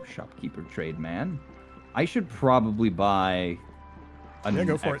 we're Go, good. shopkeeper trade man. I should probably buy an Yeah,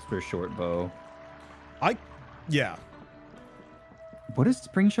 go for it. extra short bow. Yeah. What does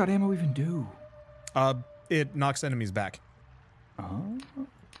spring shot ammo even do? It knocks enemies back. Oh.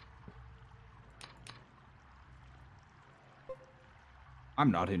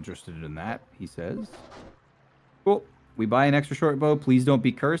 I'm not interested in that, he says. Cool. We buy an extra short bow. Please don't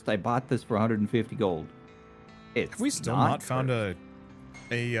be cursed. I bought this for 150 gold. It's Have we still not found cursed.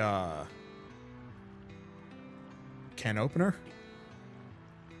 a can opener?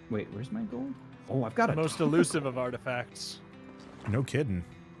 Wait, where's my gold? Oh, I've got The a most ton of elusive gold. of artifacts. No kidding.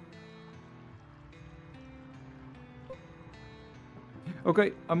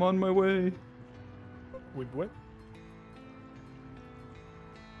 Okay, I'm on my way. Wimp whip.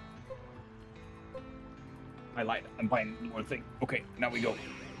 I lied. I'm buying more thing. Okay, now we go.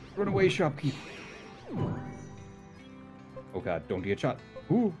 Run away, shopkeep. Oh god, don't get shot.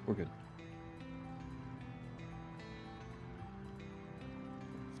 Ooh, we're good.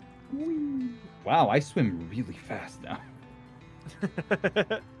 Whee. Wow, I swim really fast now.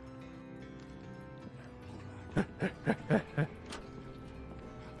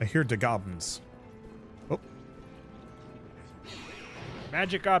 I hear the goblins. Oh,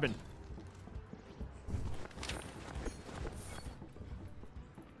 Magic goblin.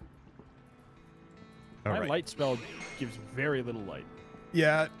 all My right. light spell gives very little light.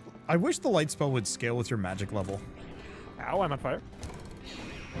 Yeah, I wish the light spell would scale with your magic level. Ow, I'm on fire.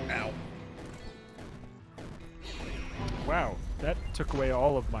 Ow. Wow, that took away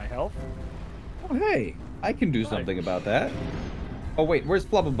all of my health. Oh, hey, I can do Hi. something about that. Oh, wait, where's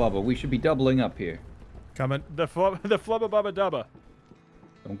Flubba Bubba? We should be doubling up here. Coming. The flubba bubba dubba.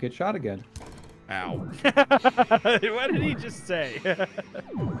 Don't get shot again. Ow. What did he just say?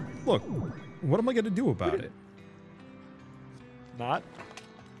 Look, what am I going to do about it? Not.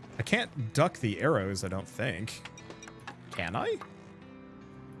 I can't duck the arrows, I don't think. Can I?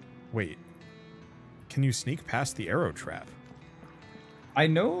 Wait. Can you sneak past the arrow trap? I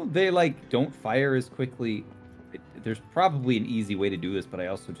know they, like, don't fire as quickly. There's probably an easy way to do this, but I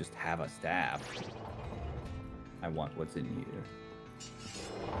also just have a staff. I want what's in here.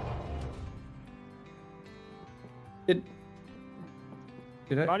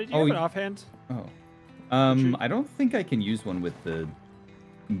 Did I? Bonnie, do you have an offhand? Oh. Should- I don't think I can use one with the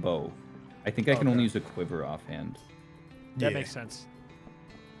bow. I think I can Okay. only use a quiver offhand. That Yeah. makes sense.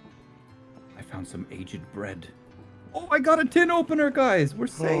 I found some aged bread. Oh, I got a tin opener, guys. We're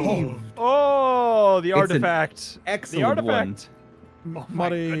saved. Oh, the It's an artifact. excellent the one. artifact. Oh my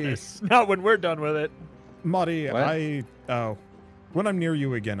Muddy. goodness. Not when we're done with it. Marty, What? when I'm near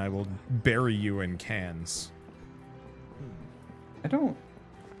you again, I will bury you in cans. I don't.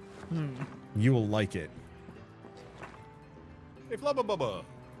 You will like it. Hey, Flubba Bubba.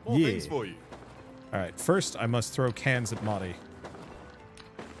 More Yeah. things for you. All right, first I must throw cans at Marty.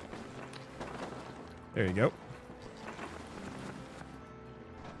 There you go.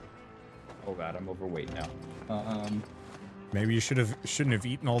 Oh god, I'm overweight now. Maybe you shouldn't have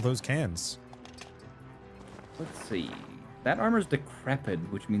eaten all those cans. Let's see. That armor's decrepit,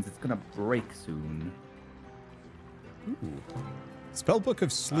 which means it's gonna break soon. Spellbook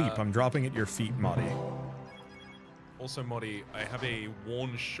of Sleep. I'm dropping at your feet, Marty. Also, Modi, I have a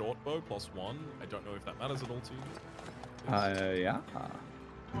worn short bow +1. I don't know if that matters at all to you. Yeah.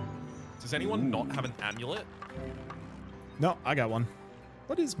 Does anyone not have an amulet? No, I got one.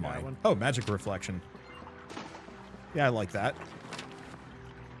 What is Got mine? one. Oh, magic reflection. Yeah, I like that.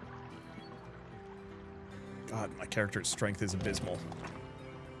 God, my character's strength is abysmal.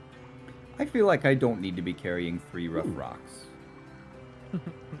 I feel like I don't need to be carrying 3 rough rocks.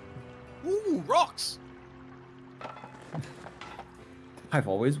 Ooh, rocks! I've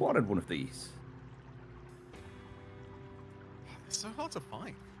always wanted one of these. It's so hard to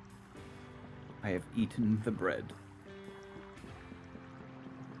find. I have eaten the bread.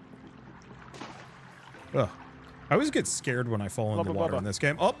 Ugh. I always get scared when I fall in the Blubba water blubba. in this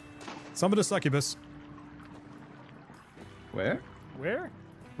game. Oh, summon a succubus. Where? Where?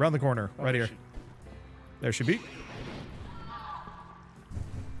 Around the corner, Oh, right here. shoot. There she be.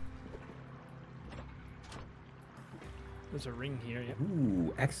 There's a ring here. Yeah.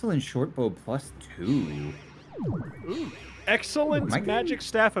 Ooh, excellent short bow +2. Ooh. Excellent My magic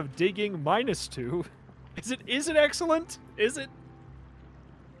staff of digging -2. Is it excellent? Is it?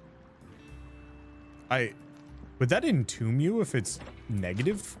 Would that entomb you if it's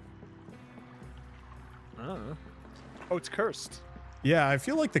negative? Oh, it's cursed. Yeah, I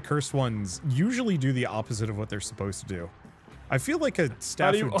feel like the cursed ones usually do the opposite of what they're supposed to do. I feel like a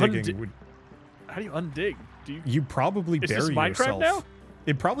staff you of digging would. How do you undig? Do you? You probably Is bury this Minecraft yourself. now?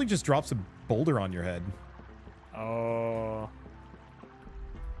 It probably just drops a boulder on your head. Oh.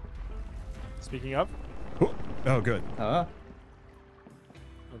 Speaking of. Oh, good. Huh?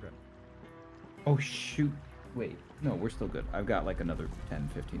 Okay. Oh, shoot. Wait. No, we're still good. I've got like another 10,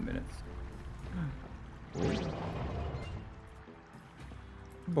 15 minutes.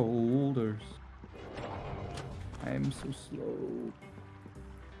 Boulders. I am so slow.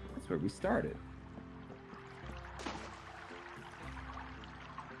 That's where we started.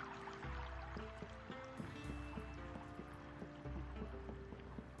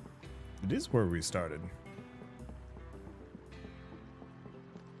 It is where we started.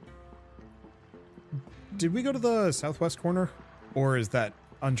 Did we go to the southwest corner? Or is that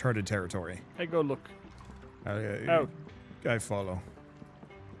uncharted territory? Hey, go look. Oh. I follow.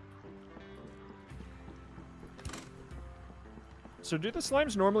 So do the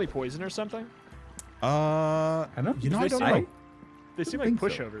slimes normally poison or something? I don't you know, They I don't seem know. like, they seem like think so.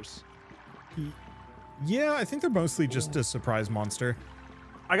 pushovers. Yeah, I think they're mostly just a surprise monster.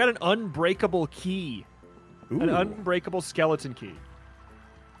 I got an unbreakable key. An Ooh, unbreakable skeleton key.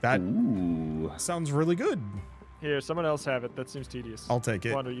 that Ooh. sounds really good. Here, someone else have it. That seems tedious. I'll take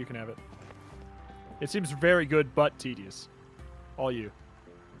it. Wander, you can have it. It seems very good, but tedious. All you.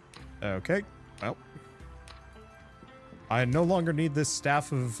 Okay, well. I no longer need this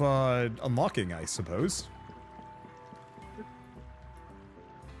staff of unlocking, I suppose.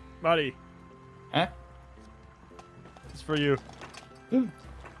 Buddy, Huh? it's for you.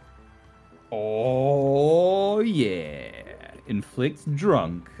 Oh, yeah. Inflicts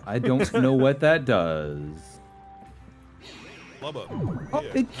drunk. I don't know what that does. Lubba. Oh,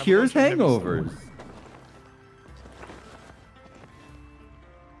 Here, it have a cures bunch of heavy hangovers.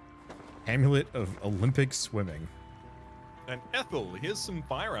 Amulet of Olympic Swimming. And Ethel, here's some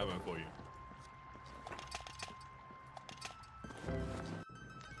fire ammo for you.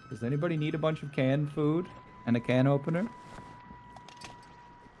 Does anybody need a bunch of canned food and a can opener?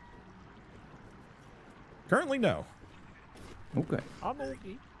 Currently, no. Okay. I'm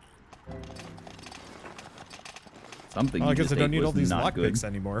okay. Something. Well, I you guess just I don't ate need all was these not good. lockpicks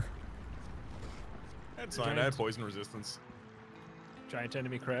anymore. That's fine, I have poison resistance. Giant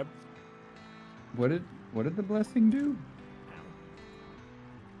enemy crab. What did the blessing do?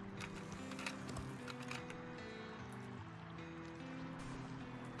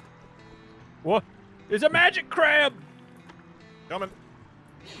 What? It's a magic crab! Coming.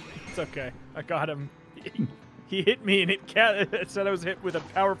 It's okay. I got him. He hit me and it said I was hit with a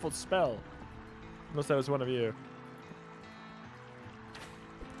powerful spell. Unless that was one of you.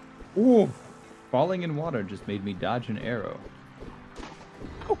 Ooh. Falling in water just made me dodge an arrow.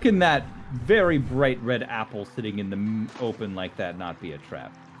 How can that very bright red apple sitting in the open like that not be a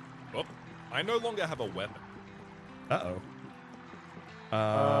trap? Well, I no longer have a weapon. Uh-oh.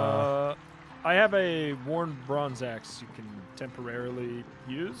 I have a worn bronze axe you can temporarily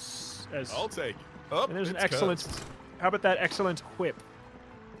use as. I'll take it. Oh, And there's an it's excellent. cursed. How about that excellent whip?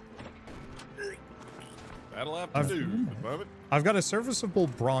 That'll have to I've- do for the moment. I've got a serviceable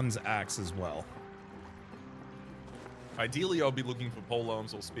bronze axe as well. Ideally, I'll be looking for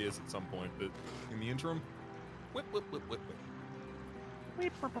polearms or spears at some point, but in the interim, whip, whip, whip, whip, whip.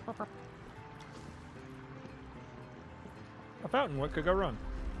 A fountain. What could go wrong?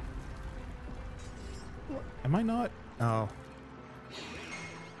 Am I not? Oh.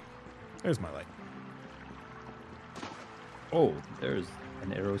 There's my light. Oh, there's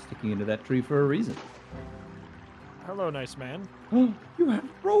an arrow sticking into that tree for a reason. Hello, nice man. Oh, you have a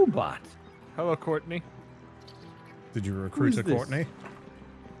robot. Hello, Courtney. Did you recruit Who's a this? Courtney?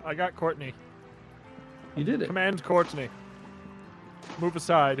 I got Courtney. You did it. Command Courtney. Move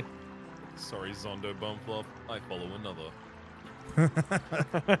aside. Sorry, Zondo Bumfluff. I follow another.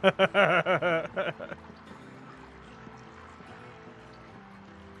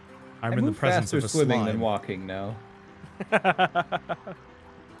 I'm I in the move presence faster of a swimming slime. than walking now.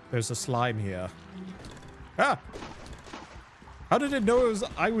 There's a slime here. Ah! How did it know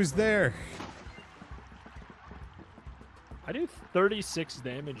I was there? I do 36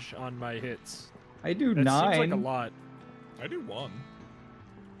 damage on my hits. I do That 9. seems like a lot. I do one.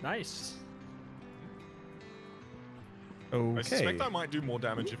 Nice. Okay. I suspect I might do more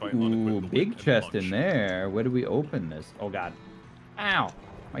damage if I Ooh, unequip the big whip and chest in punch. there. Where do we open this? Oh god. Ow!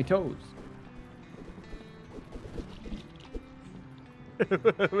 My toes.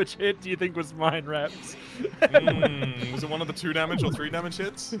 Which hit do you think was mine, Raps? Was it one of the 2 damage or 3 damage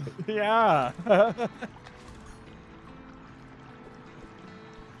hits? Yeah.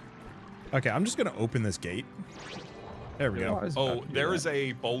 Okay, I'm just gonna open this gate. There we I go. was about Oh, to do there that. is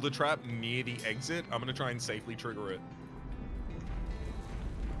a boulder trap near the exit. I'm gonna try and safely trigger it.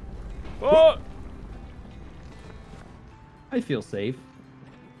 Oh! I feel safe.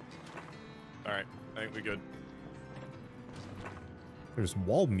 Alright, I think we're good. There's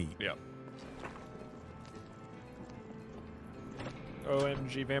wall meat. Yeah.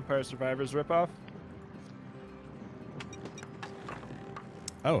 OMG Vampire Survivors ripoff.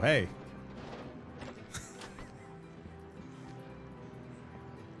 Oh, hey.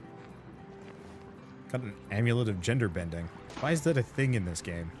 Got an amulet of gender bending. Why is that a thing in this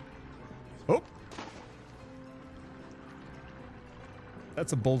game? Oh!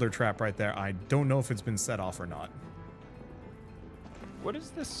 That's a boulder trap right there. I don't know if it's been set off or not. What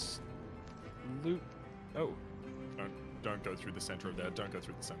is this loot? Oh. Don't go through the center of that. Don't go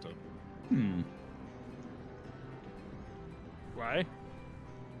through the center. Hmm. Why?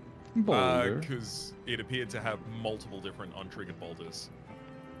 Boulder. Because it appeared to have multiple different untriggered boulders.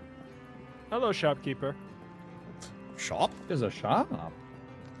 Hello, shopkeeper. Shop? There's a shop.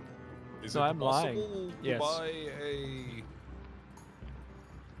 Is No, it I'm lying. possible to Yes. buy a...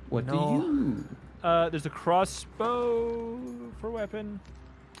 What No. do you? There's a crossbow for weapon.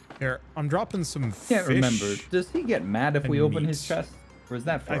 Here, I'm dropping some Can't fish. remember. Does he get mad if we and open his meat. chest, or is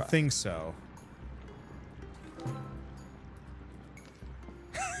that for I us? think so.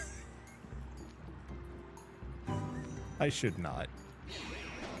 I should not.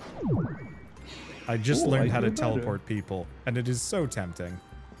 I just Ooh, learned I how to feel better. teleport people, and it is so tempting.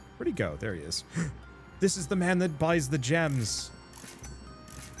 Where'd he go? There he is. This is the man that buys the gems.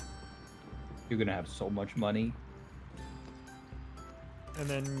 You're gonna have so much money. And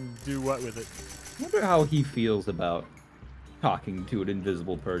then do what with it? I wonder how he feels about talking to an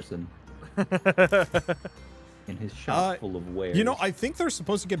invisible person in his shop full of wares. You know, I think they're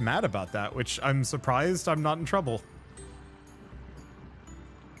supposed to get mad about that, which I'm surprised I'm not in trouble.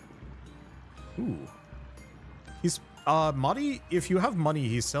 Ooh. He's, Madi, if you have money,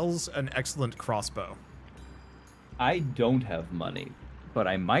 he sells an excellent crossbow. I don't have money, but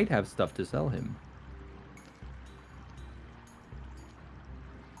I might have stuff to sell him.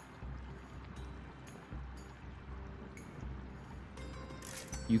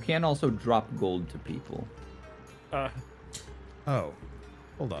 You can also drop gold to people. Oh,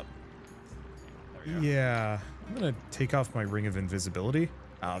 hold up. There we go. Yeah, I'm gonna take off my ring of invisibility.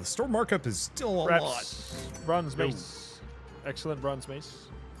 The store markup is still a lot. Perhaps bronze mace. Excellent bronze mace.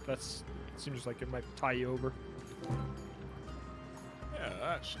 That's. It seems like it might tie you over. Yeah,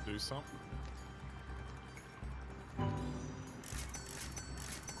 that should do something.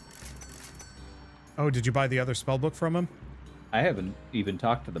 Oh, did you buy the other spellbook from him? I haven't even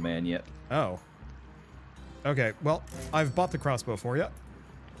talked to the man yet. Oh. Okay, well, I've bought the crossbow for you.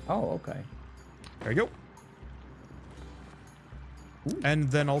 Oh, okay. There you go. And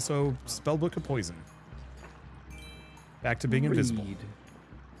then also spellbook of poison. Back to being invisible. Read.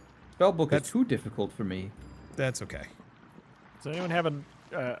 Spellbook That's- is too difficult for me. That's okay. Does anyone have an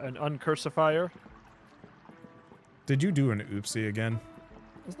uncursifier? Did you do an oopsie again?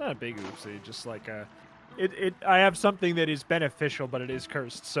 It's not a big oopsie, just like a. I have something that is beneficial, but it is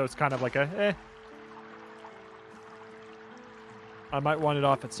cursed, so it's kind of like a eh. I might want it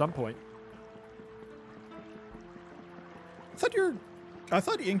off at some point. I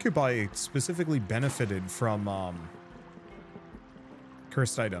thought Incubi specifically benefited from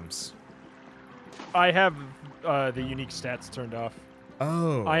cursed items. I have the unique stats turned off.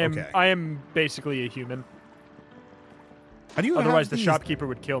 Oh, I am okay. I am basically a human. How do you Otherwise, have the these- shopkeeper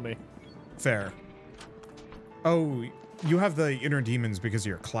would kill me. Fair. Oh, you have the inner demons because of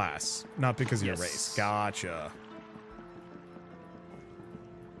your class, not because of your Yes. race. Gotcha.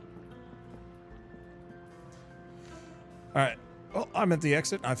 All right. Well, I'm at the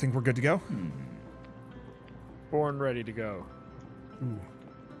exit. I think we're good to go. Born ready to go. Ooh.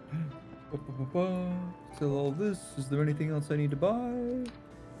 Sell all this. Is there anything else I need to buy?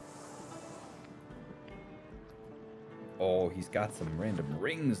 Oh, he's got some random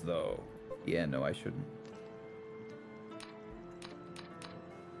rings, though. Yeah, no, I shouldn't.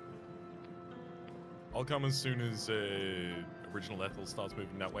 I'll come as soon as original Ethel starts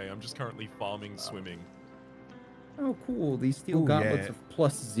moving that way. I'm just currently farming swimming. Oh, cool. These steel Ooh, gauntlets yeah.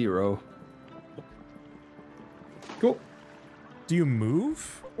 of +0. Cool. Do you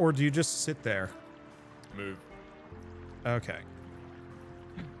move or do you just sit there? Move. Okay.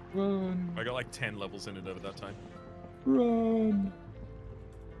 Run, I got like 10 levels in it over that time. run.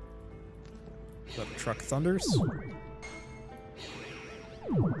 The truck thunders. What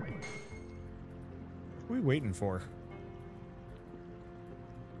are we waiting for?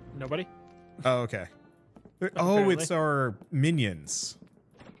 Nobody? Oh, okay. Oh, Apparently. it's our minions.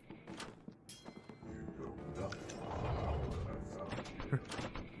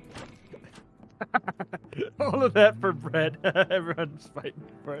 All of that for bread. Everyone's fighting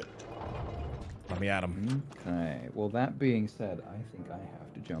for it. Let me at him. Okay. Well, that being said, I think I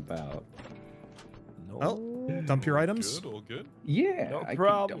have to jump out. Oh, dump your items. Good, all good. Yeah, No I can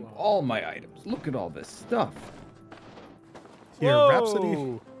problem. dump all my items. Look at all this stuff. Here, Rhapsody.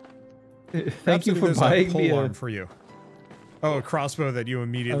 Whoa! Thank you Rhapsody, for there's buying a me pole a, arm for you. Oh, a crossbow that you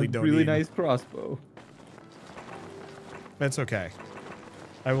immediately don't really need. nice crossbow. That's okay.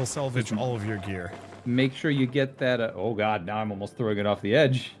 I will salvage all of your gear. Make sure you get that. Oh God, now I'm almost throwing it off the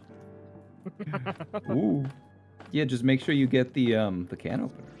edge. Ooh. Yeah, just make sure you get the can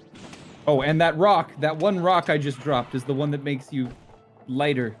opener. Oh, and that rock, that one rock I just dropped is the one that makes you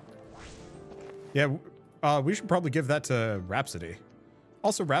lighter. Yeah, We should probably give that to Rhapsody.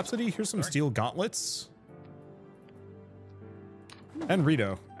 Also, Rhapsody, here's some steel gauntlets. And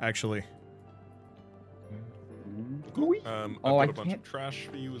Rito, actually. I've got a bunch of trash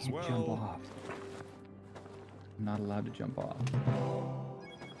for you as well. Jump off. I'm not allowed to jump off.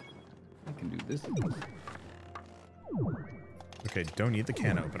 I can do this. Okay, don't need the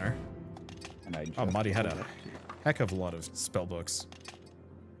can opener. And I Oh, Madi had a heck of a lot of spell books.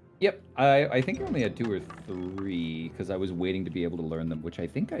 Yep, I think I only had 2 or 3 because I was waiting to be able to learn them, which I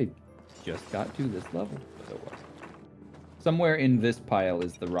think I just got to this level. So it was. Somewhere in this pile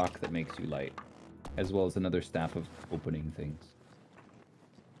is the rock that makes you light, as well as another staff of opening things.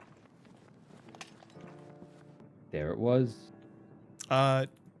 There it was.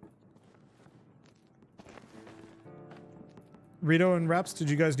 Rito and Raps, did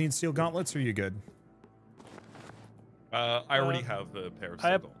you guys need steel gauntlets or are you good? I already have a pair of I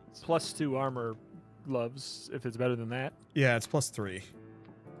have gauntlets. +2 armor gloves, if it's better than that. Yeah, it's +3.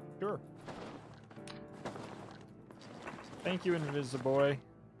 Sure. Thank you, Invisiboy.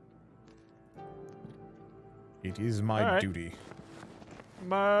 It is my duty.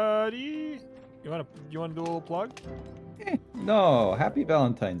 Muddy, you wanna do a little plug? No, happy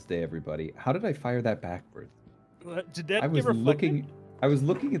Valentine's Day, everybody. How did I fire that backwards? Did that I was get reflected?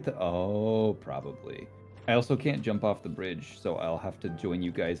 looking at the. Oh, probably. I also can't jump off the bridge, so I'll have to join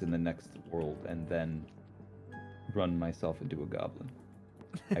you guys in the next world and then run myself into a goblin.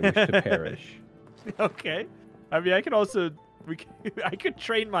 I wish to perish. Okay. I mean, I could also I could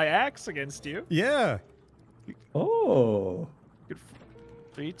train my axe against you. Yeah. Oh.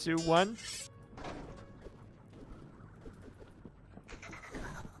 3, 2, 1.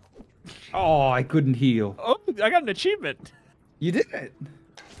 Oh, I couldn't heal. Oh, I got an achievement. You did it.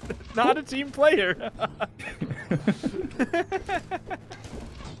 Not a team player.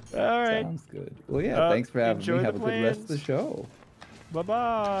 All right. Sounds good. Well, yeah. Thanks for having me. Have a good rest of the show.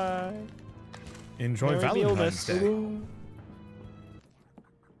 Bye-bye. Enjoy Valentine's Day.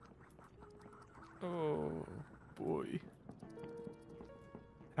 Oh boy.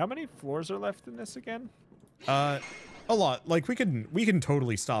 How many floors are left in this again? A lot. Like we can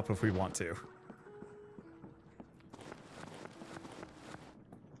totally stop if we want to.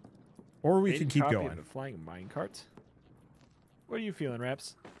 Or we can keep going. The flying minecart. What are you feeling,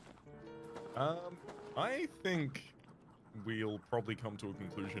 Raps? I think we'll probably come to a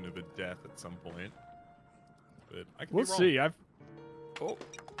conclusion of a death at some point. But I can We'll be wrong. see.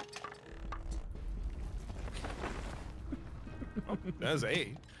 Oh, there's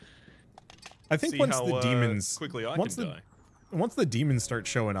A. I think See once how, the demons quickly I once can the die. once the demons start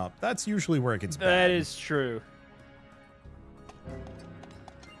showing up, that's usually where it gets bad. That is true.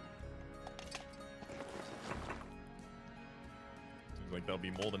 Seems like they'll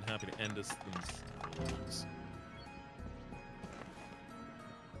be more than happy to end us themselves.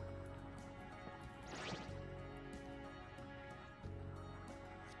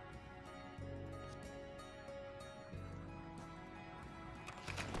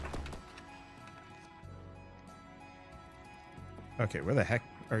 Okay, where the heck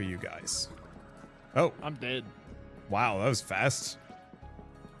are you guys? Oh, I'm dead. wow, that was fast.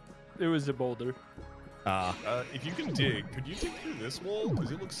 It was a boulder. If you can dig, could you dig through this wall?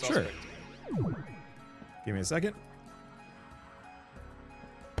 Because it looks Sure. suspect to me. Give me a second.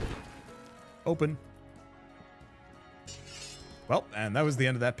 Open. Well, and that was the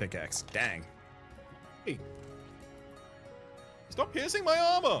end of that pickaxe. Dang. Hey. Stop piercing my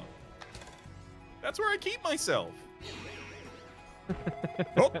armor! That's where I keep myself!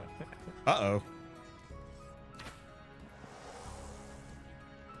 Oh. Uh-oh.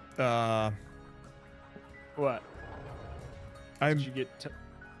 What? I'm Did you get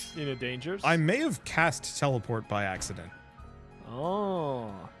into dangers? I may have cast teleport by accident.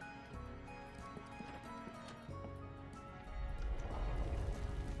 Oh.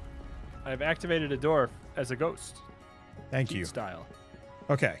 I've activated a door as a ghost. Thank Cheat you. Style.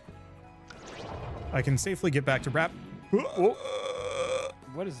 Okay. I can safely get back to Rap. Oh.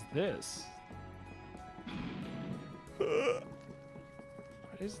 What is this? What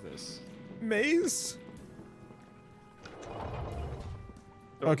is this? Maze?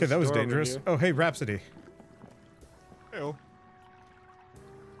 Oh, Okay, there's that a was door over dangerous. here. Oh, hey, Rhapsody. Ew.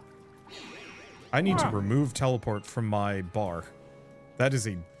 I need to remove teleport from my bar. That is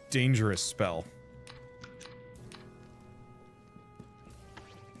a dangerous spell.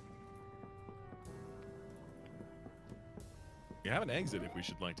 You have an exit if we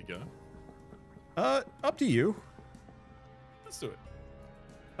should like to go. Up to you. Let's do it.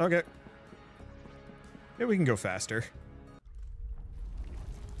 Okay. Yeah, we can go faster.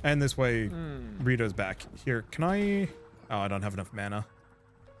 And this way, Rito's back. Here, can I... Oh, I don't have enough mana.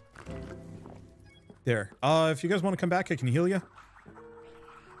 There. If you guys want to come back, I can heal you.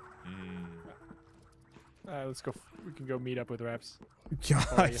 Let's go. We can go meet up with Reps.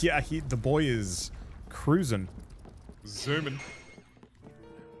 Yeah, yeah. The boy is cruising. Zooming.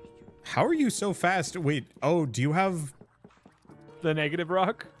 How are you so fast? Wait. Oh, do you have the negative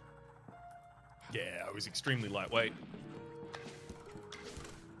rock? Yeah, I was extremely lightweight.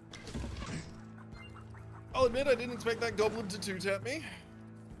 I'll admit I didn't expect that goblin to two-tap me.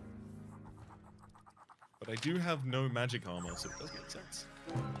 But I do have no magic armor, so it does make sense.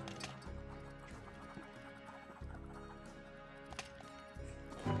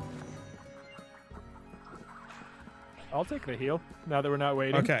 I'll take the heal now that we're not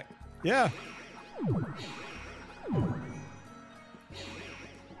waiting. Okay. Yeah.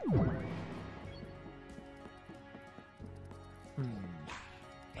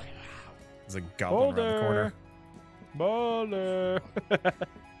 There's a goblin around the corner. Boulder. Are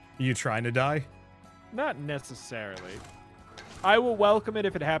you trying to die? Not necessarily. I will welcome it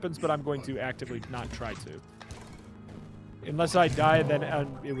if it happens, but I'm going to actively not try to. Unless I die, then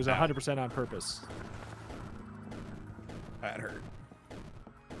it was 100% on purpose. That hurt.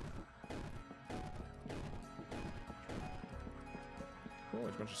 Oh,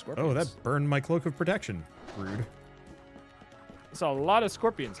 there's a bunch of scorpions. Oh, that burned my cloak of protection. Rude. It's a lot of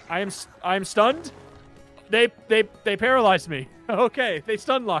scorpions. I am stunned. They paralyzed me. Okay, they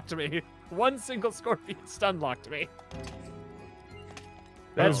stun locked me. One single scorpion stun locked me.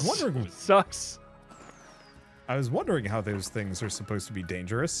 I was wondering. Sucks. I was wondering how those things are supposed to be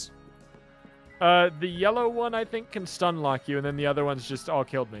dangerous. The yellow one I think can stun lock you, and then the other ones just all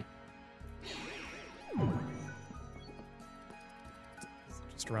killed me.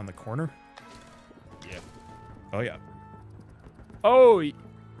 Just around the corner. Yeah. Oh yeah. Oh,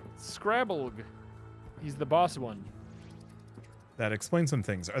 Scrabble. He's the boss one. That explains some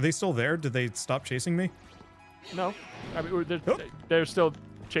things. Are they still there? Did they stop chasing me? No, I mean they're still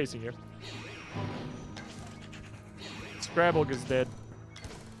chasing you. Scrabble is dead.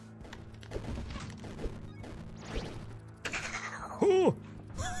 Ooh.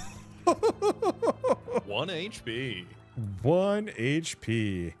 1 HP. 1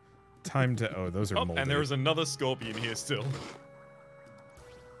 HP. Time to... Oh, those are moldy. And there is another scorpion here still.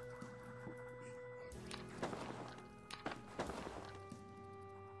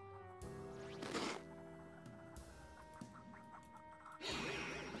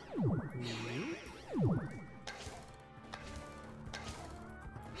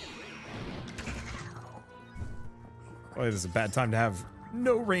 Oh, it is a bad time to have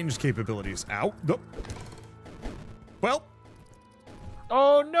no ranged capabilities. Ow. No. Well.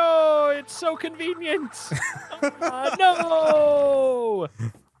 Oh no, it's so convenient. No.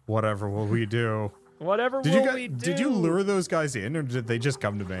 Whatever will we do? Whatever did will we do? Did you lure those guys in, or did they just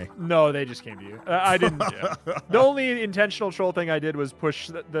come to me? No, they just came to you. I didn't. Yeah. The only intentional troll thing I did was push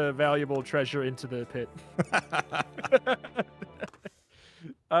the valuable treasure into the pit.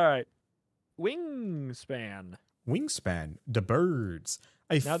 All right. Wingspan. Wingspan. The birds.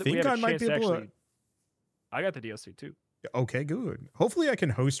 I Now that we think have I a might chance be to able to... actually... I got the DLC too. Okay, good. Hopefully I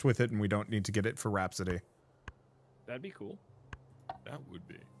can host with it and we don't need to get it for Rhapsody. That'd be cool. That would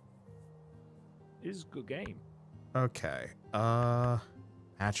be. Is a good game. Okay.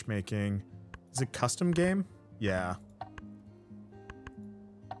 Matchmaking. Is it custom game? Yeah.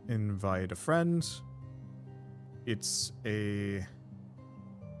 Invite a friend. It's a...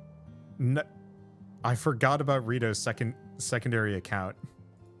 I forgot about Rito's secondary account.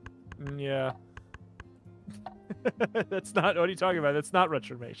 Yeah. That's not... What are you talking about? That's not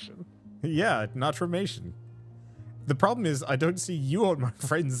Retromation. Yeah, not Retromation. The problem is I don't see you on my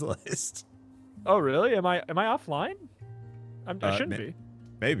friends list. Oh, really? Am I offline? I shouldn't be.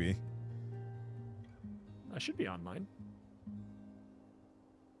 Maybe. I should be online.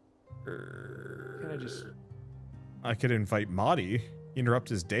 Can I just... I could invite Madi, interrupt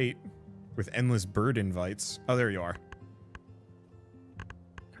his date with endless bird invites. Oh, there you are.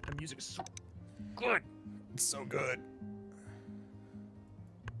 God, the music is so good. It's so good.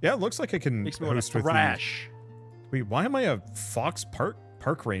 Yeah, it looks like I can Makes me want host to with you. thrash. Wait, why am I a fox park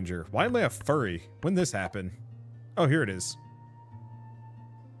ranger? Why am I a furry? When did this happen? Oh, here it is.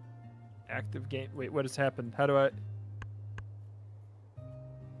 Active game. Wait, what has happened? How do I...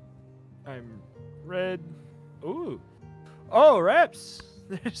 I'm red. Ooh. Oh, reps.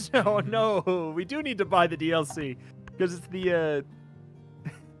 Oh, no. We do need to buy the DLC. Because it's the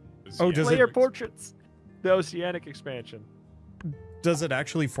Oh, does player it... portraits. The Oceanic expansion. Does it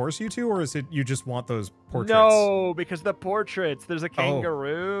actually force you to, or is it you just want those portraits? No, because the portraits. There's a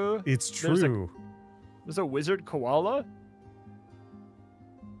kangaroo. It's true. There's a wizard koala.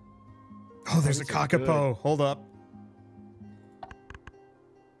 Oh, there's a Those are kakapo. Hold up.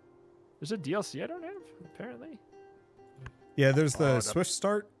 There's a DLC I don't have, apparently. Yeah, there's the Oh, Swift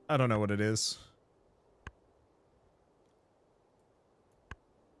Start. I don't know what it is.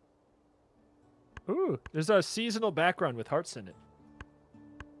 Ooh, there's a seasonal background with hearts in it.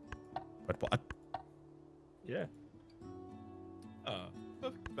 But what? Yeah.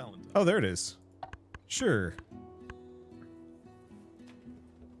 Valentine. Oh, there it is. Sure.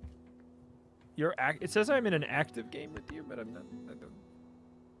 It says I'm in an active game with you, but I'm not. I don't.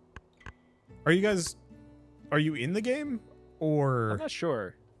 Are you guys... Are you in the game? Or... I'm not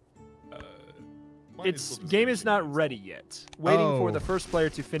sure. Mine Its still game just is not ready yet. Waiting for Oh. the first player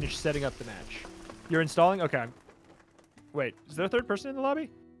to finish setting up the match. You're installing? Okay. Wait, is there a third person in the lobby?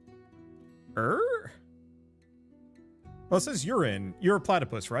 Well, it says you're in. You're a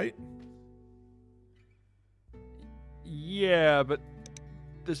platypus, right? Yeah, but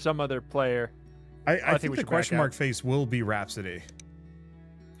there's some other player. I think think we the should back question out. mark face will be Rhapsody.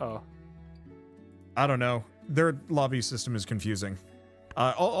 Oh. I don't know. Their lobby system is confusing.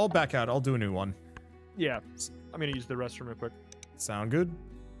 I'll back out. I'll do a new one. Yeah. I'm going to use the restroom real quick. Sound good?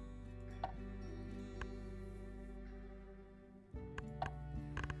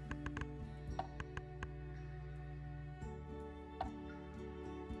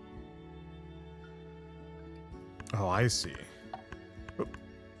 Oh, I see. Oop.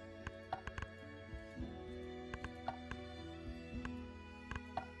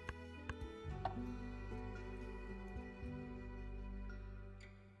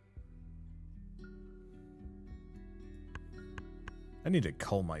 I need to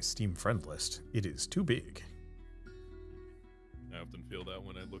cull my Steam friend list. It is too big. I often feel that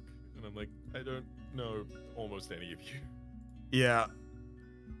when I look and I'm like, I don't know almost any of you. Yeah.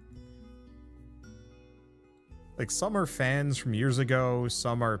 Like, some are fans from years ago,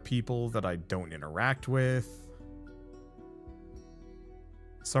 some are people that I don't interact with.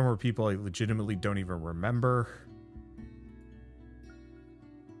 Some are people I legitimately don't even remember.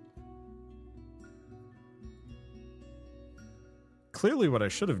 Clearly what I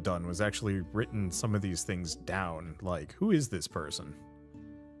should have done was actually written some of these things down. Like, who is this person?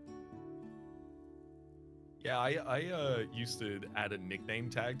 Yeah, I used to add a nickname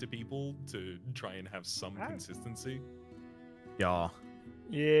tag to people to try and have some Ah. consistency. Yeah.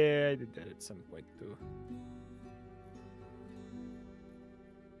 Yeah, I did that at some point too.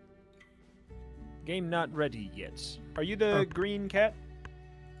 Game not ready yet. Are you the Oh. green cat?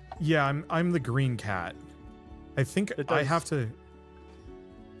 Yeah, I'm the green cat. I think That I does- have to...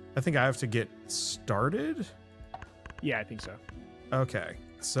 I think I have to get started? Yeah, I think so. Okay,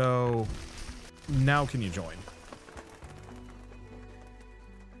 so... Now can you join?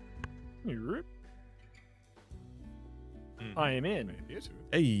 Yep. Mhm. I am in. Maybe it.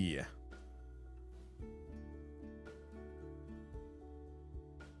 Hey.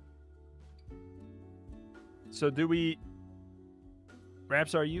 So do we...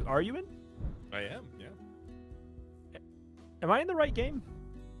 Raps, are you in? I am, yeah. Am I in the right game?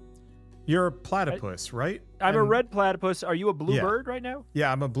 You're a platypus, right? I'm a And- red platypus. Are you a blue Yeah. bird right now?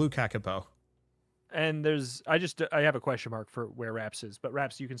 Yeah, I'm a blue kakapo. And I have a question mark for where Raps is, but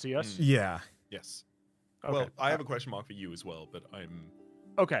Raps, you can see us? Yeah. Yes. Okay. Well, I have a question mark for you as well, but I'm...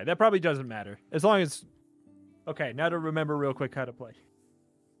 Okay, that probably doesn't matter. As long as... Okay, now to remember real quick how to play.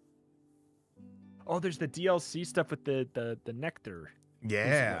 Oh, there's the DLC stuff with the nectar.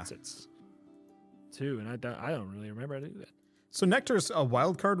 Yeah. Solicits, too, and I don't really remember how to do that. So Nectar's a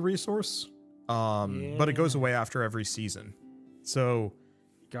wildcard resource, but it goes Yeah. away after every season. So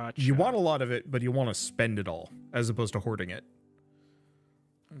Gotcha. you want a lot of it, but you want to spend it all, as opposed to hoarding it.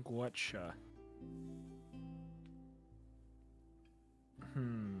 Gotcha.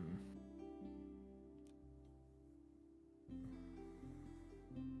 Hmm.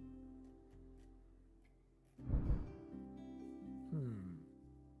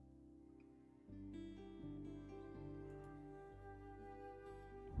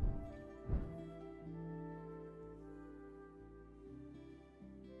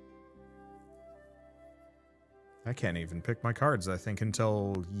 I can't even pick my cards, I think,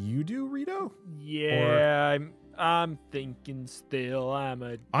 until you do, Rito? Yeah, I'm thinking still. I'm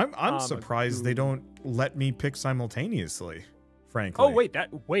I'm a surprised they dude. don't let me pick simultaneously, frankly. Oh wait,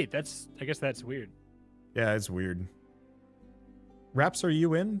 that's I guess that's weird. Yeah, it's weird. Raps, are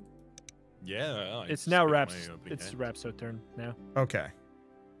you in? Yeah, I It's just now picked Raps. my opening It's hand. Rap's turn now. Okay.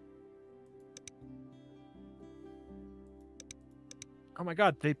 Oh my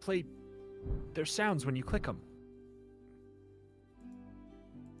god, they play their sounds when you click them.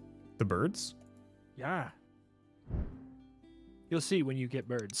 The birds? Yeah. You'll see when you get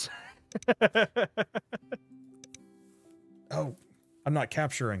birds. Oh, I'm not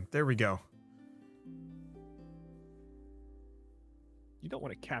capturing. There we go. You don't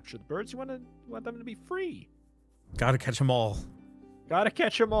want to capture the birds. You want them to be free. Gotta catch them all. Gotta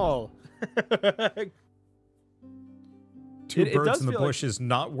catch them all. Two It birds does in the feel bush is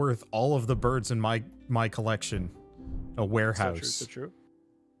not worth all of the birds in my collection. A warehouse. So true.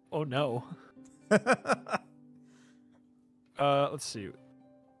 Oh no. Let's see.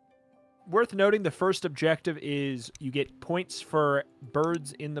 Worth noting, the first objective is you get points for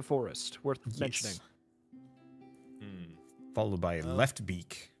birds in the forest. Worth mentioning. Followed by left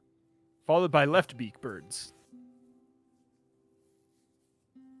beak. Followed by left beak birds.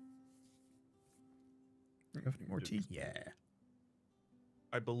 You have any more tea? Yeah.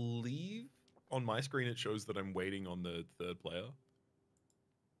 I believe on my screen it shows that I'm waiting on the third player.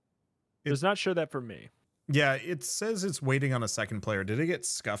 It does not show that for me. Yeah, it says it's waiting on a second player. Did it get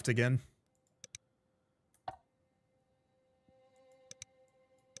scuffed again?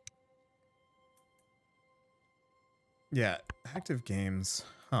 Yeah, active games.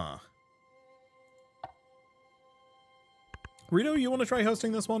 Huh. Rito, you want to try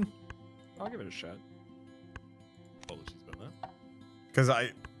hosting this one? I'll give it a shot. Apologies about that. Because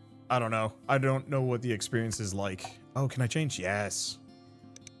I don't know. I don't know what the experience is like. Oh, can I change? Yes.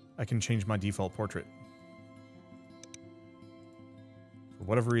 I can change my default portrait. For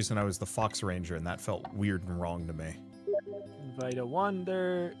whatever reason, I was the Fox Ranger, and that felt weird and wrong to me. Invite a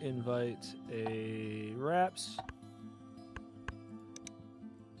Wander. Invite a Raps.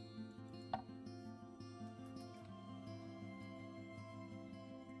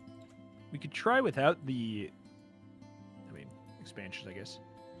 We could try without the, expansions, I guess.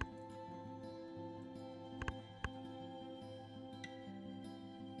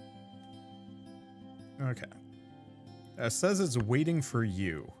 Okay. It says it's waiting for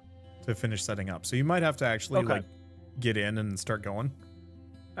you to finish setting up. So you might have to actually like get in and start going.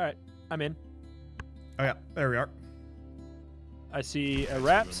 All right, I'm in. Oh yeah, there we are. I see a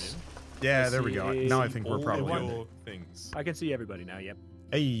Raps. Yeah, I there we see go. a- Now I think we're All probably of in. your things. I can see everybody now. Yep.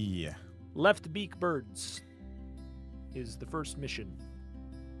 Hey. Left beak birds is the first mission.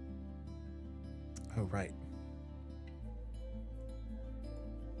 Oh right.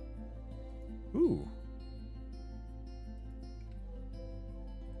 Ooh.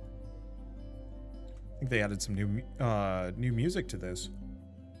 I think they added some new music to this.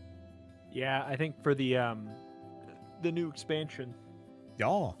 Yeah, I think for the new expansion.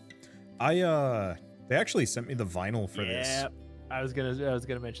 Yeah. They actually sent me the vinyl for this. Yeah, I was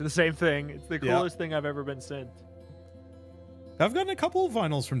gonna mention the same thing. It's the coolest thing I've ever been sent. I've gotten a couple of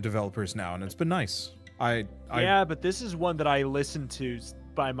vinyls from developers now, and it's been nice. Yeah, but this is one that I listened to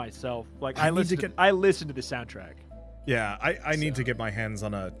by myself. Like I listened to the soundtrack. Yeah, I need to get my hands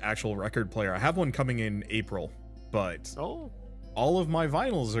on an actual record player. I have one coming in April, but all of my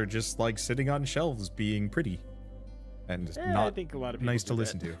vinyls are just like sitting on shelves being pretty and I think a lot of people nice to do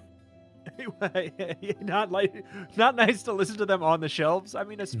listen to. Not nice to listen to them on the shelves. I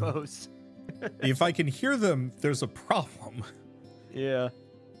mean, I suppose. If I can hear them, there's a problem. Yeah.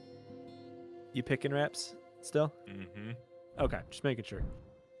 You picking Raps still? Mm-hmm. Okay, just making sure.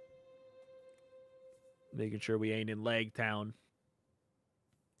 Making sure we ain't in Leg Town.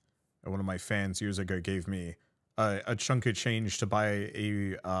 One of my fans years ago gave me a chunk of change to buy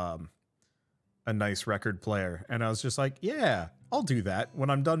a nice record player, and I was just like, yeah, I'll do that when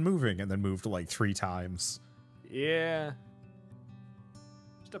I'm done moving, and then moved like 3 times. Yeah.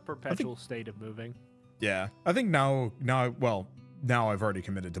 Just a perpetual state of moving. Yeah, I think now I've already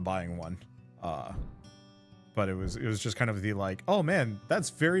committed to buying one. But it was just kind of the like, oh man, that's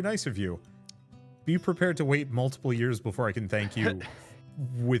very nice of you. Be prepared to wait multiple years before I can thank you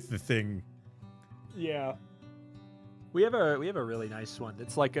with the thing. Yeah. We have a really nice one.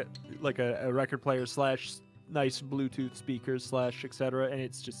 It's like a record player / nice Bluetooth speakers / etc. And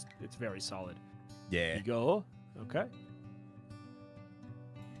it's very solid. Yeah. You go. Okay.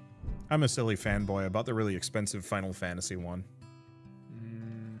 I'm a silly fanboy about the really expensive Final Fantasy one.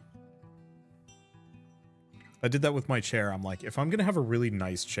 I did that with my chair. I'm like, if I'm going to have a really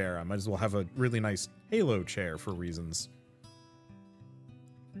nice chair, I might as well have a really nice Halo chair for reasons.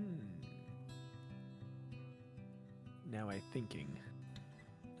 Now I'm thinking.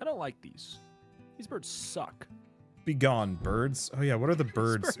 I don't like these. These birds suck. Be gone, birds. Oh yeah, what are the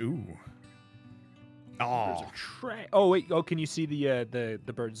birds? Ooh. Birds Oh. are trash. Oh wait. Oh, can you see the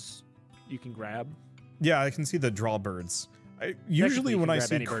birds you can grab? Yeah, I can see the draw birds. Usually when I grab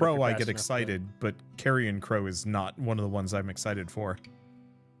see any bird if crow, you're I fast get enough, but- excited, but carrion crow is not one of the ones I'm excited for.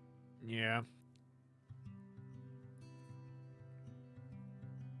 Yeah.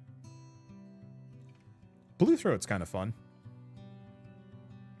 Blue throat's kind of fun.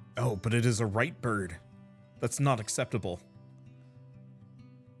 Oh, but it is a right bird. That's not acceptable.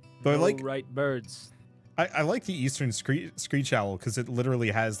 Though I No like right birds. I like the eastern screech owl because it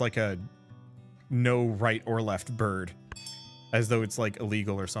literally has like a no right or left bird, as though it's like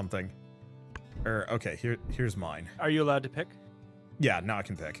illegal or something. Or okay, here's mine. Are you allowed to pick? Yeah, now I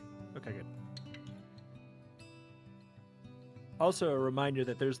can pick. Okay, good. Also, a reminder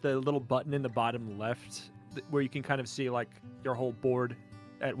that there's the little button in the bottom left where you can kind of see like your whole board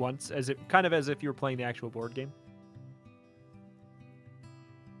at once, as if you were playing the actual board game.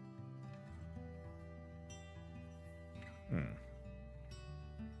 Hmm.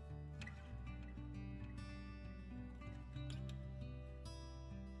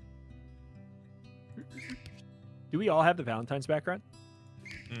 Do we all have the Valentine's background?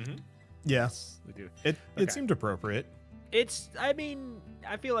 Mm-hmm. Yes, We do. it Okay. seemed appropriate. I mean,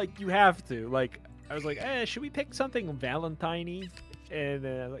 I feel like you have to. Like, I was like, should we pick something Valentine-y? And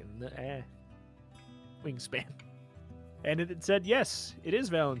I was like, Wingspan. And it said, yes, it is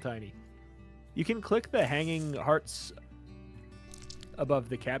Valentine-y. You can click the hanging hearts above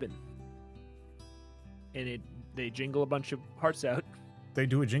the cabin. And they jingle a bunch of hearts out. They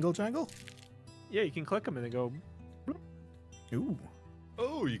do a jingle jangle? Yeah, you can click them and they go, Ooh.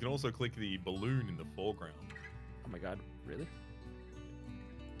 Oh, you can also click the balloon in the foreground. oh my god, really?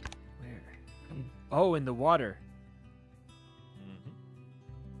 Where? Oh, in the water. Mm-hmm.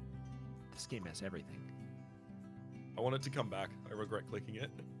 This game has everything. I want it to come back. I regret clicking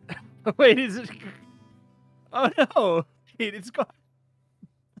it. Wait, is it? Oh no! Wait, it's gone.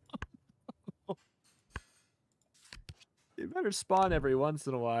 You better spawn every once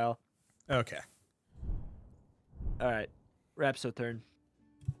in a while. Okay. All right, Rapso turn.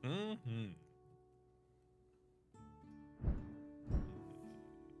 Mm-hmm.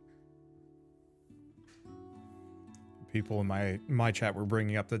 People in my chat were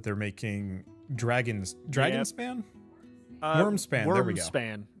bringing up that they're making Dragonspan? Wormspan, there we go.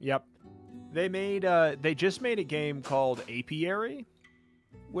 Wormspan. Yep. They just made a game called Apiary,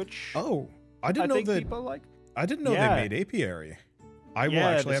 which Oh, I didn't I know think that. people like. I didn't know Yeah. they made apiary. I will Yeah,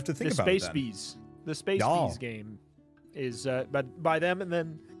 actually the- have to think the about Space it then. Bees. The Space Oh. Bees game is but by them, and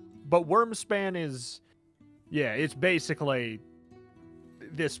then but Wormspan is it's basically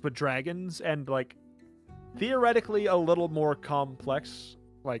this with dragons and like theoretically a little more complex,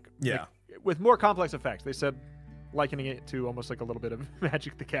 like with more complex effects. They said likening it to almost like a little bit of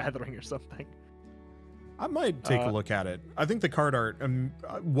Magic the Gathering or something. I might take a look at it. I think the card art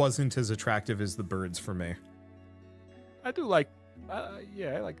wasn't as attractive as the birds for me. I do like, I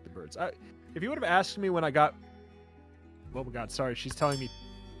like the birds. If you would have asked me when I got, oh my god, sorry, she's telling me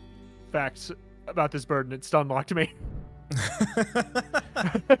facts about this bird and it stun-locked me.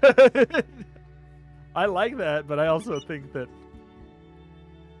 I like that, but I also think that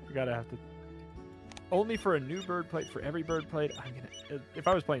we gotta have to. Only for a new bird plate, for every bird plate. If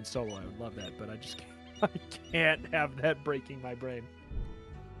I was playing solo, I would love that, but I just can't. I can't have that breaking my brain.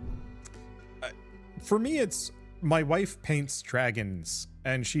 For me, it's my wife paints dragons,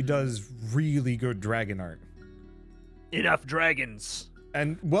 and she does really good dragon art. Enough dragons.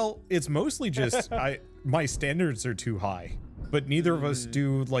 And well, it's mostly just my standards are too high, but neither of us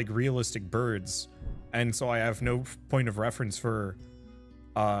do like realistic birds, and so I have no point of reference for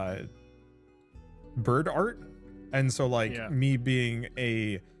bird art. And so like me being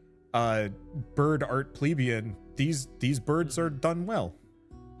a bird art plebeian, these birds are done well.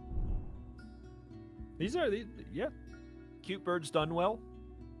 These cute birds done well.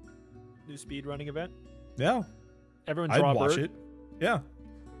 New speed running event. Yeah, Everyone draw I'd a watch bird. it. Yeah.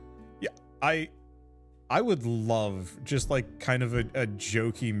 I would love just like kind of a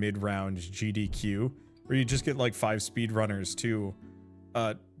jokey mid-round GDQ where you just get like 5 speedrunners to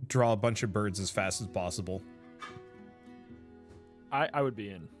draw a bunch of birds as fast as possible. I would be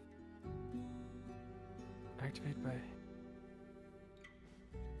in. Activate by.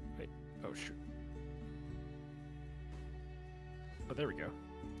 Wait. Oh shoot. Oh, there we go.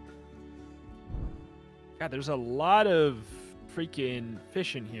 God, there's a lot of freaking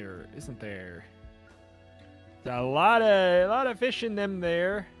fish in here, isn't there? There's a lot of fish in them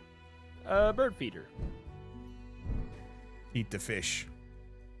there. Bird feeder. Eat the fish.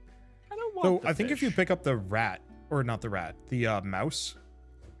 I don't want. So the I think if fish. you pick up the rat, or not the rat, the mouse,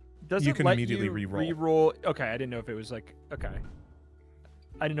 Does you it can let immediately you re-roll. re-roll? Okay, I didn't know if it was like okay.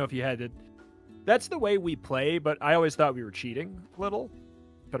 I didn't know if you had to That's the way we play, but I always thought we were cheating a little,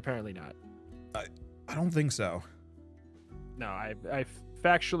 but apparently not. I don't think so. No, I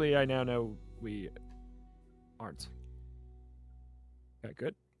factually, I now know we aren't. Okay,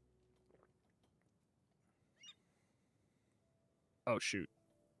 good. Oh, shoot.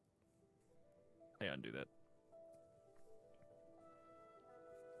 I undo that.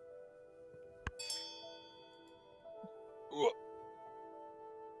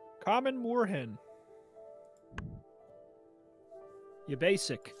 Common moorhen. You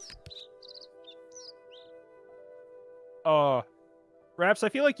basic. Raps, I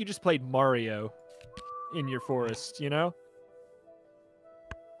feel like you just played Mario in your forest, you know?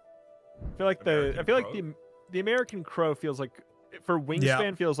 I feel like the American Crow feels like, for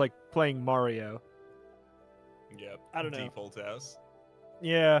Wingspan, feels like playing Mario. Yep. I don't know. Default house.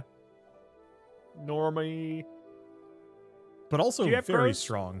 Yeah. Normie. But also Do you have very crows?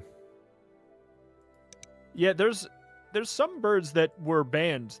 strong. Yeah, there's some birds that were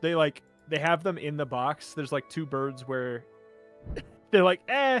banned. They have them in the box. There's like 2 birds where they're like,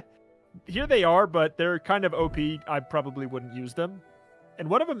 here they are, but they're kind of OP. I probably wouldn't use them. And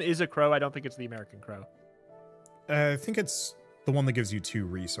one of them is a crow. I don't think it's the American crow. I think it's the one that gives you 2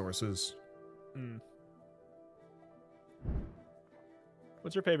 resources.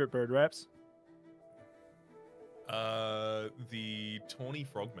 What's your favorite bird, Raps? The tawny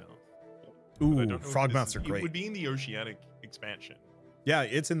frogmouth. Ooh, frogmouths are It great. would be in the oceanic expansion. Yeah,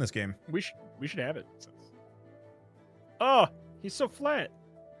 it's in this game. We should have it. Oh, he's so flat.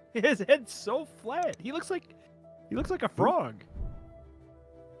 His head's so flat. He looks like a frog.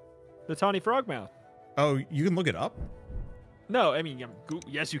 The tawny frogmouth. Oh, you can look it up? No, I mean,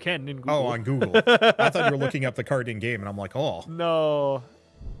 yes, you can in Google. Oh, on Google. I thought you were looking up the card in game, and I'm like, oh. No,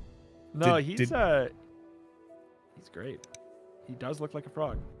 he's great. He does look like a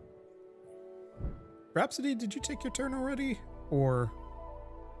frog. Rhapsody, did you take your turn already? Or...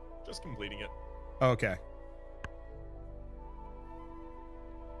 Just completing it. Okay.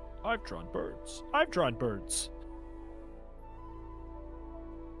 I've drawn birds. I've drawn birds.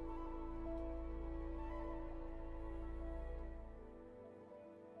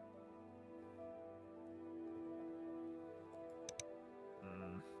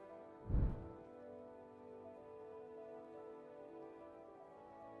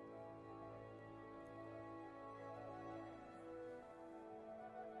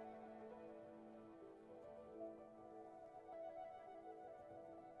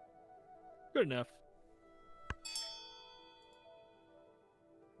 Good enough.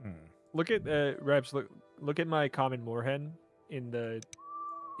 Look at Raps. Look at my common moorhen in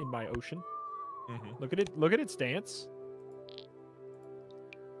my ocean. Look at it. Look at its stance.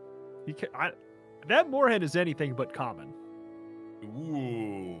 That moorhen is anything but common.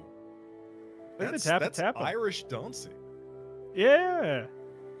 Ooh. Look at the tap. Irish dancing. Yeah.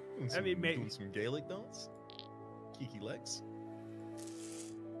 Doing some Gaelic dance. Kiki legs.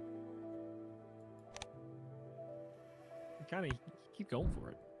 Kind of keep going for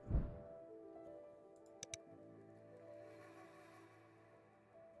it.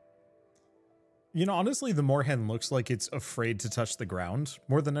 You know, honestly, the moorhen looks like it's afraid to touch the ground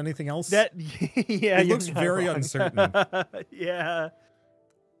more than anything else. Yeah, it looks very uncertain. Yeah,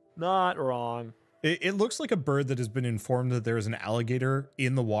 not wrong. It looks like a bird that has been informed that there is an alligator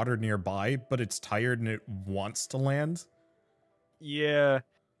in the water nearby, but it's tired and it wants to land. Yeah.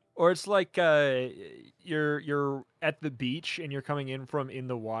 Or it's like you're at the beach and you're coming in from in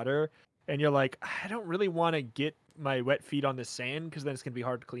the water and you're like, I don't really want to get my wet feet on the sand because then it's going to be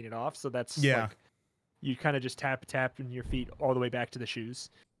hard to clean it off. So that's like, you kind of just tap in your feet all the way back to the shoes.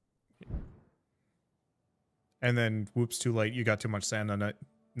 And then, whoops, too late. You got too much sand on it.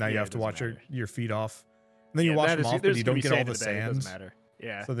 Now you have to wash your feet off. And then you wash them off, but you don't get all the sand. It doesn't matter.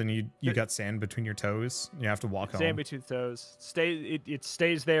 Yeah. So then you got sand between your toes. You have to walk home. Sand between toes. It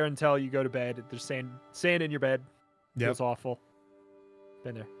stays there until you go to bed. There's sand in your bed. Yep. Feels awful.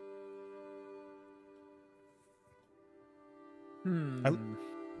 Been there.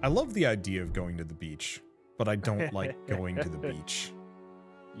 I love the idea of going to the beach, but I don't like going to the beach.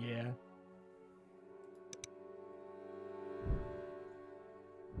 Yeah.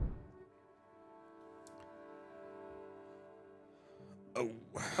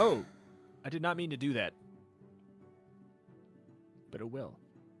 Oh, I did not mean to do that. But it will.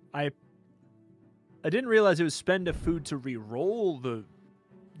 I didn't realize it was spend a food to re-roll the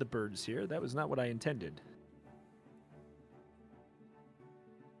birds here. That was not what I intended.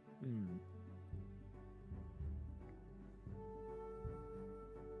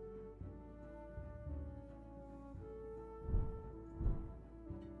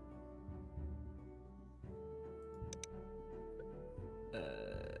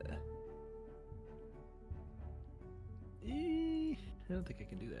 don't think I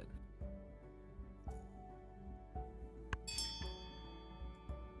can do that.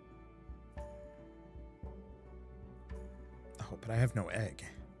 Oh, but I have no egg.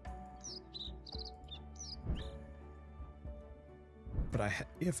 But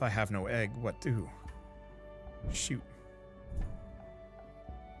if I have no egg, what do? Shoot.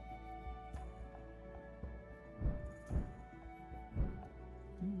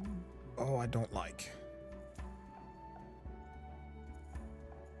 Oh, I don't like.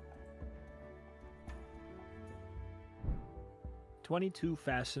 "22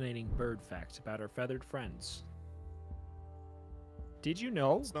 fascinating bird facts about our feathered friends." Did you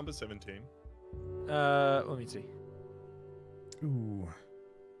know? It's number 17. Let me see. Ooh.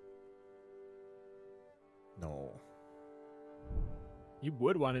 No. You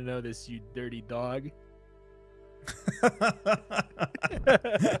would want to know this, you dirty dog. That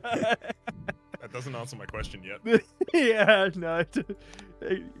doesn't answer my question yet. Yeah, no.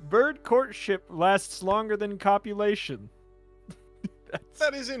 Bird courtship lasts longer than copulation.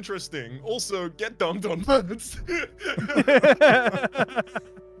 That is interesting. Also, get dumped on birds.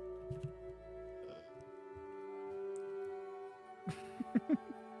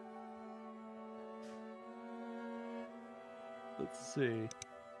 Let's see.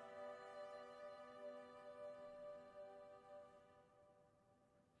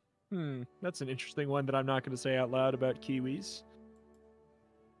 That's an interesting one that I'm not going to say out loud about kiwis.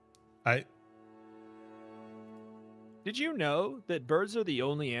 Did you know that birds are the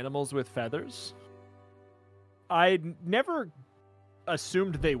only animals with feathers? I never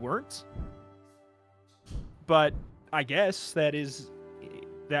assumed they weren't. But I guess that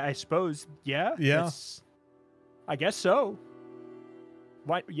I suppose, yeah. Yeah. I guess so.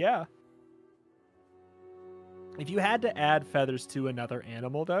 Why? Yeah. If you had to add feathers to another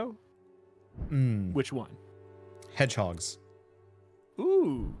animal, though, which one? Hedgehogs.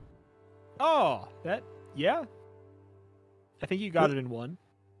 Ooh. Oh, yeah. I think you got it in one.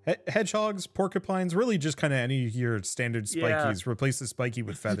 Hedgehogs, porcupines, really just kind of any of your standard spikies. Yeah. Replace the spiky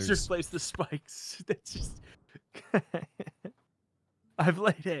with feathers. Just replace the spikes. That's just... I've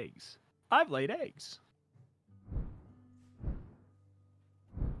laid eggs.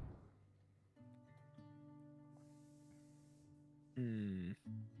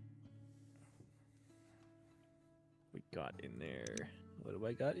 We got in there. What do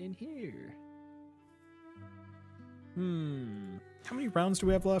I got in here? How many rounds do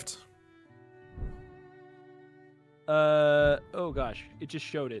we have left? Oh gosh, it just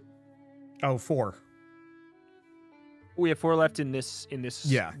showed it. Oh, 4. We have 4 left in this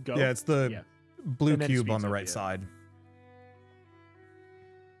Yeah. go? Yeah, it's the blue And then it cube on speeds the up, right yeah. side.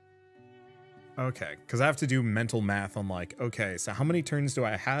 Okay, because I have to do mental math on like, okay, so how many turns do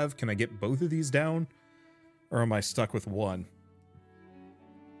I have? Can I get both of these down? Or am I stuck with one?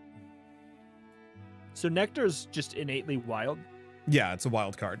 So Nectar's just innately wild. Yeah, it's a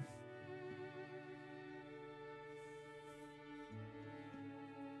wild card.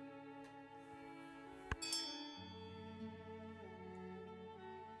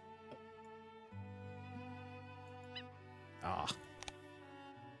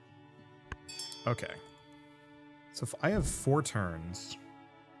 Okay. So if I have 4 turns,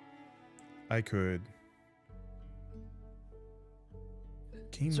 I could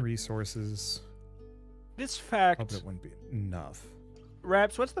gain resources. This Hope fact, it wouldn't be enough.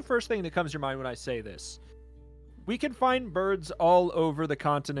 Raps, what's the first thing that comes to your mind when I say this? We can find birds all over the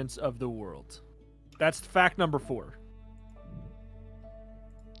continents of the world. That's fact number 4.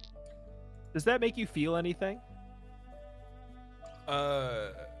 Does that make you feel anything?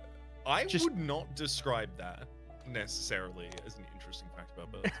 I would not describe that necessarily as an interesting fact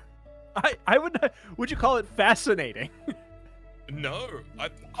about birds. I would you call it fascinating? No,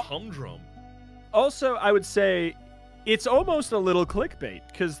 humdrum. Also, I would say it's almost a little clickbait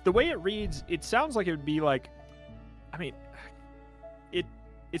because the way it reads, it sounds like it would be like, I mean,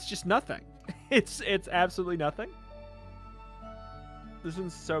 it's just nothing. It's absolutely nothing. This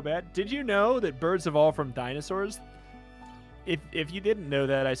one's so bad. Did you know that birds evolved from dinosaurs? If you didn't know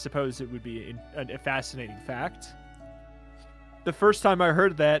that, I suppose it would be a fascinating fact. The first time I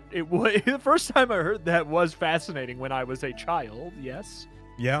heard that, was fascinating when I was a child. Yes.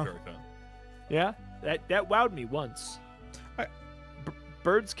 Yeah. Very fair. Yeah. That wowed me once.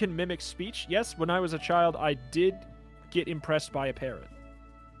 Birds can mimic speech. Yes. When I was a child, I did get impressed by a parrot.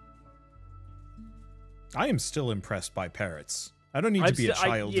 I am still impressed by parrots. I don't need to be a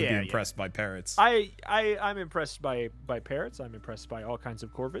child to be impressed by parrots. I'm impressed by parrots. I'm impressed by all kinds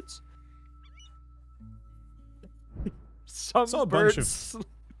of corvids. Some birds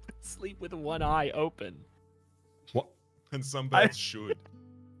sleep with one eye open. What? And some birds should.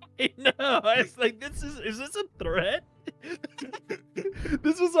 I know. I was like, is this a threat?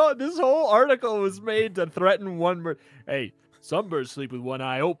 This whole article was made to threaten one bird. Hey, some birds sleep with one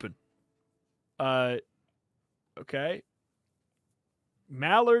eye open. Okay.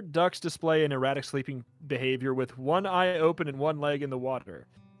 Mallard ducks display an erratic sleeping behavior with one eye open and one leg in the water.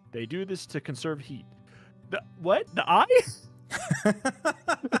 They do this to conserve heat. What? The eye?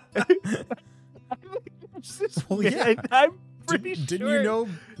 Well, yeah. I'm pretty sure. Didn't you know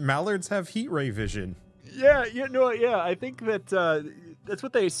mallards have heat ray vision? Yeah, I think that that's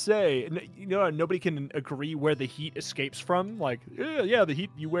what they say. Nobody can agree where the heat escapes from. Like, the heat,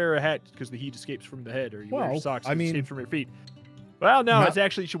 you wear a hat because the heat escapes from the head, or you wear socks because it escapes from your feet. Well, no, it's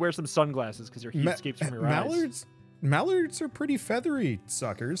actually you should wear some sunglasses because your heat escapes from your eyes. Mallards are pretty feathery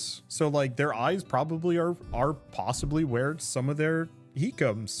suckers, so like their eyes probably are possibly where some of their heat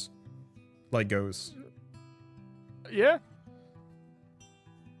comes, like goes. Yeah.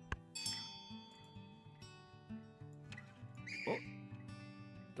 Oh.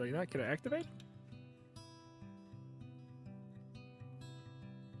 Do you not get to activate?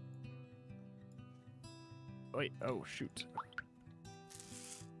 Wait. Oh shoot.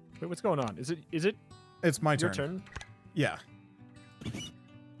 Wait, what's going on? Is it? It's my your turn. turn? Yeah.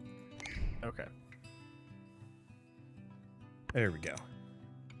 Okay. There we go.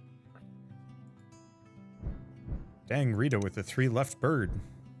 Dang, Rita with the 3 left bird.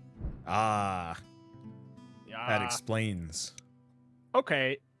 Ah. Yeah. That explains.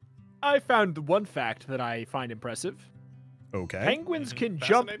 Okay. I found one fact that I find impressive. Okay. Penguins can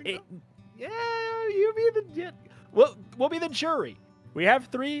jump. Fascinating, We'll be the jury. We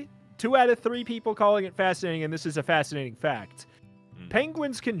have 2 out of 3 people calling it fascinating, and this is a fascinating fact.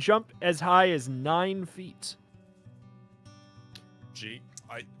 Penguins can jump as high as 9 feet.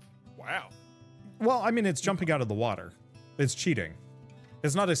 Wow. Well, I mean, it's jumping out of the water. It's cheating.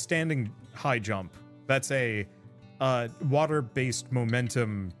 It's not a standing high jump. That's a water-based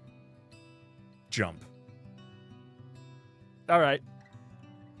momentum jump. All right.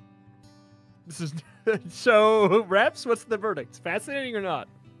 This is so. Reps, what's the verdict? Fascinating or not?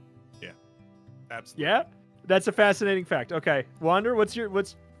 Absolutely. Yeah, that's a fascinating fact. Okay, Wander, what's?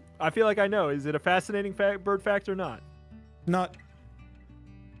 I feel like I know. Is it a fascinating bird fact or not? Not.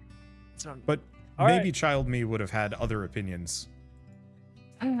 So, But all maybe right. Child Me would have had other opinions.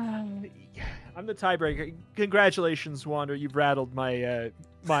 I'm the tiebreaker. Congratulations, Wander. You've rattled my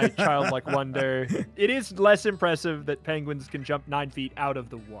my childlike wonder. It is less impressive that penguins can jump 9 feet out of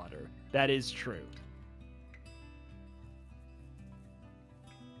the water. That is true.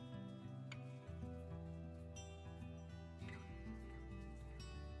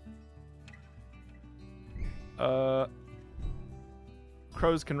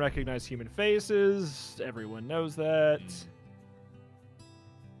 Crows can recognize human faces. Everyone knows that.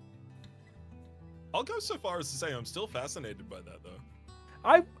 I'll go so far as to say I'm still fascinated by that, though.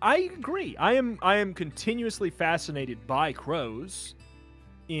 I agree. I am continuously fascinated by crows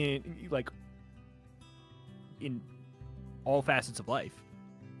in all facets of life.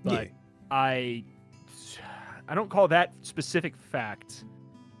 But Yeah. I don't call that specific fact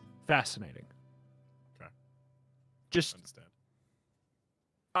fascinating. Okay. Just Understand.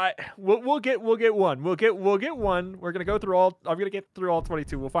 we'll get one. We'll get one. We're gonna go through all. I'm gonna get through all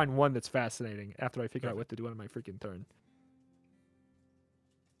 22. We'll find one that's fascinating after I figure out what to do on my freaking turn.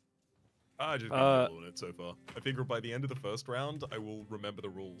 I just been following it so far. I figure by the end of the first round, I will remember the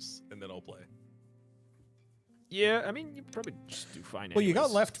rules and then I'll play. Yeah, I mean you probably just do fine. Well, you got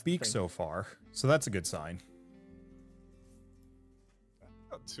anyways. left beak so far, so that's a good sign.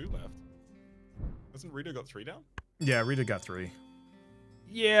 Got 2 left. Hasn't Rita got 3 down? Yeah, Rita got 3.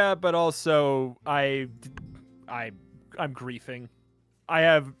 Yeah, but also I'm griefing. I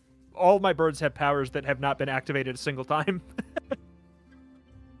have all my birds have powers that have not been activated a single time.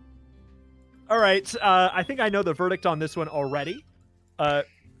 All right, I think I know the verdict on this one already.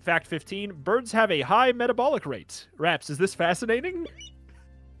 Fact 15: birds have a high metabolic rate. Raps, is this fascinating?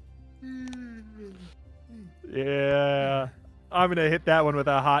 Yeah, I'm gonna hit that one with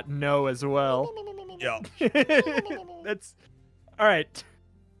a hot no as well. Yeah. That's all right.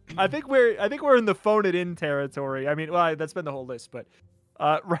 I think we're in the phone it in territory. I mean, well, that's been the whole list, but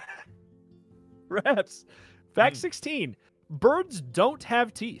Raps. Fact 16: birds don't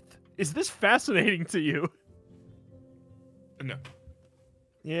have teeth. Is this fascinating to you? No.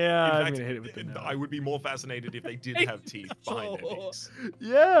 Yeah, In I'm fact, gonna hit it with the no. I would be more fascinated if they did have teeth behind their beaks.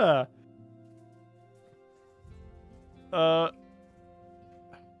 Yeah.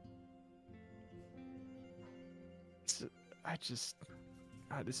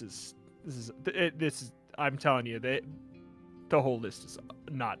 This is I'm telling you that the whole list is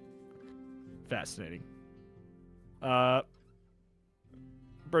not fascinating.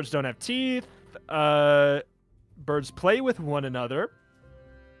 Birds don't have teeth. Birds play with one another.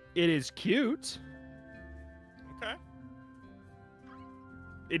 It is cute. Okay.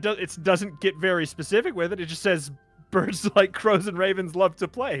 It doesn't get very specific with it. It just says birds like crows and ravens love to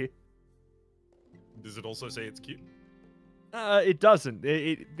play. Does it also say it's cute? It doesn't.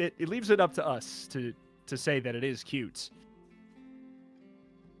 It leaves it up to us to say that it is cute.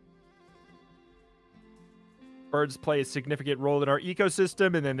 Birds play a significant role in our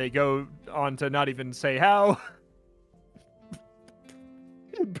ecosystem, and then they go on to not even say how.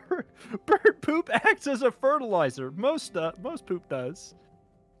 Bird poop acts as a fertilizer. Most poop does.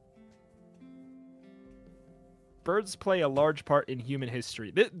 Birds play a large part in human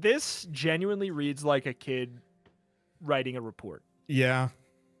history. This genuinely reads like a kid writing a report. Yeah.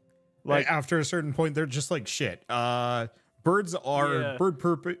 Like after a certain point, they're just like shit. Bird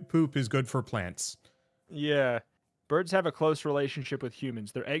poop is good for plants. Yeah. Birds have a close relationship with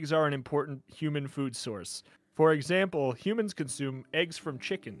humans. Their eggs are an important human food source. For example, humans consume eggs from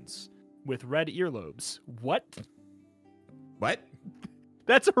chickens with red earlobes. What? What?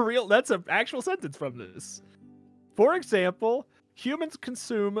 That's an actual sentence from this. For example, humans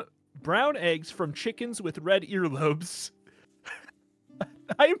consume brown eggs from chickens with red earlobes.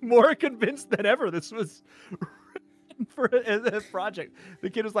 I'm more convinced than ever this was written for a project. The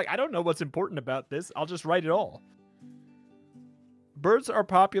kid was like, I don't know what's important about this. I'll just write it all. Birds are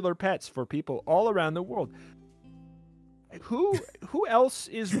popular pets for people all around the world. Who else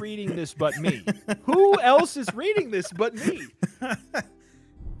is reading this but me? Who else is reading this but me?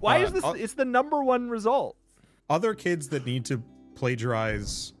 Why is this? It's the #1 result. Other kids that need to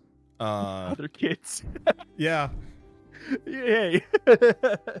plagiarize. Other kids. Yeah. Yay. I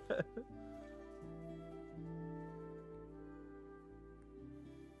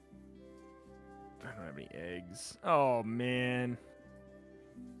don't have any eggs. Oh man.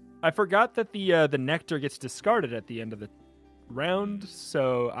 I forgot that the nectar gets discarded at the end of the round,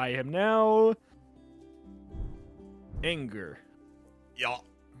 so I am now anger. Yeah.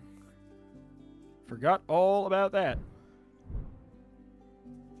 Forgot all about that.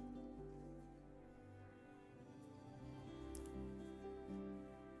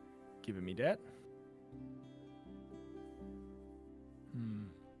 Giving me that.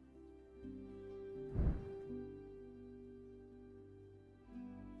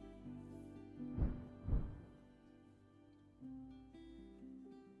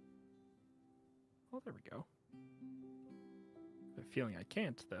 Oh, there we go. I have a feeling I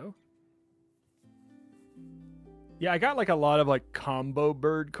can't, though. Yeah, I got like a lot of like combo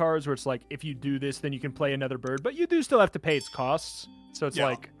bird cards where it's like, if you do this, then you can play another bird, but you do still have to pay its costs. So it's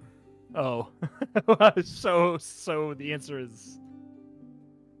like, oh. so the answer is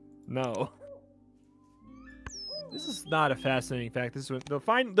no. This is not a fascinating fact. This is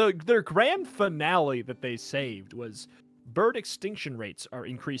their grand finale that they saved was bird extinction rates are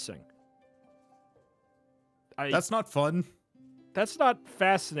increasing. That's not fun. That's not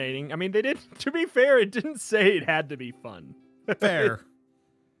fascinating. I mean, they didn't. To be fair, it didn't say it had to be fun. Fair.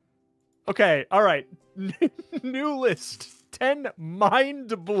 Okay, all right. New list. 10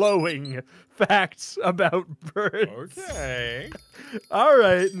 mind-blowing facts about birds. Okay. All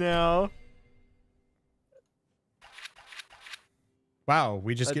right, now. Wow,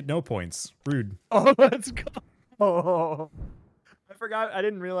 we just get no points. Rude. Oh, let's go. Oh. I forgot. I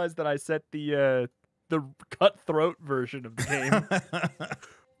didn't realize that I set the cutthroat version of the game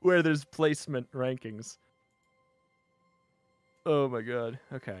where there's placement rankings. Oh my god.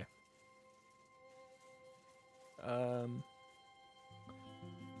 Okay.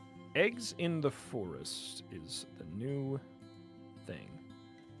 Eggs in the forest is the new thing.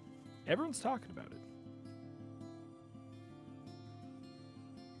 Everyone's talking about it.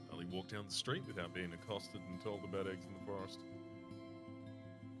 Only walk down the street without being accosted and told about eggs in the forest.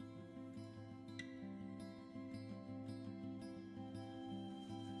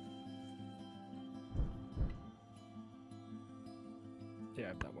 Yeah,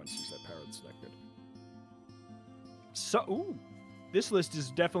 I've not once used that power. It's not good. So, ooh, this list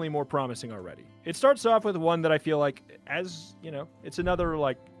is definitely more promising already. It starts off with one that I feel like, as, you know, it's another,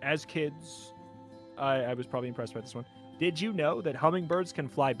 like, as kids, I was probably impressed by this one. Did you know that hummingbirds can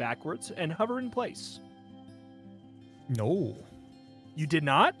fly backwards and hover in place? No. You did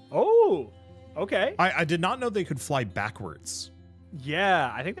not? Oh, okay. I did not know they could fly backwards.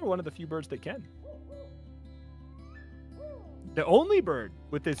 Yeah, I think they're one of the few birds that can. The only bird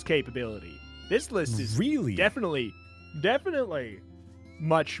with this capability. This list is really definitely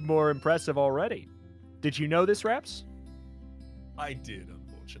much more impressive already. Did you know this, Raps? I did,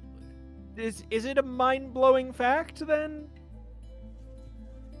 unfortunately. Is it a mind-blowing fact then?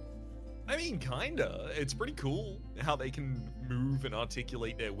 I mean, kinda. It's pretty cool how they can move and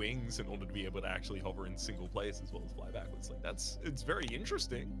articulate their wings in order to be able to actually hover in single place as well as fly backwards. Like it's very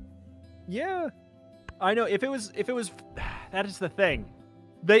interesting. Yeah. I know if it was that is the thing.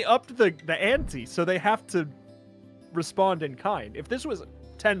 They upped the ante, so they have to respond in kind. If this was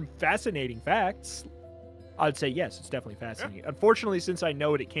 10 fascinating facts, I'd say yes, it's definitely fascinating. Yeah. Unfortunately, since I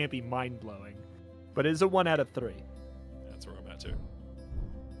know it can't be mind-blowing. But it is a 1 out of 3. That's where I'm at too.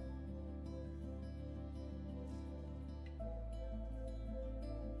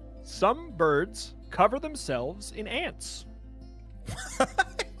 Some birds cover themselves in ants.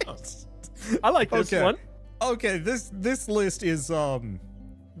 I like this one. Okay, this list is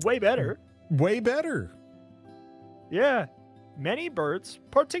way better. Way better. Yeah. Many birds,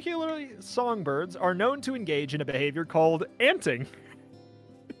 particularly songbirds, are known to engage in a behavior called anting.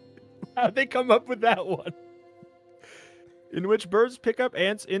 How'd they come up with that one? In which birds pick up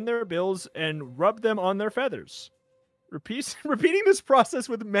ants in their bills and rub them on their feathers. Repeating this process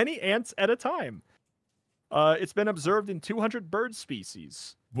with many ants at a time. It's been observed in 200 bird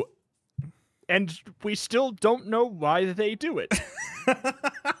species. What? And we still don't know why they do it.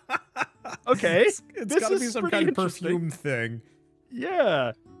 Okay. It's gotta be some kind of perfume thing.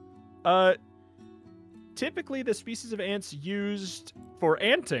 Yeah. Typically, the species of ants used for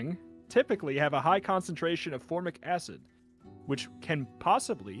anting typically have a high concentration of formic acid, which can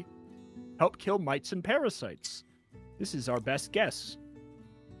possibly help kill mites and parasites. This is our best guess.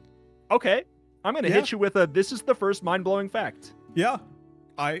 Okay, I'm going to hit you with a, this is the first mind-blowing fact. Yeah,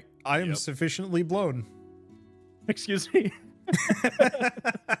 I am sufficiently blown. Excuse me.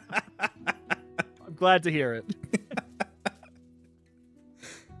 I'm glad to hear it.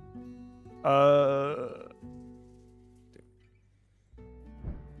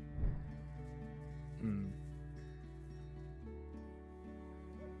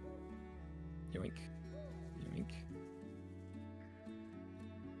 Yoink. Yoink.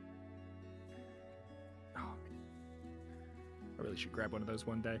 Oh, I really should grab one of those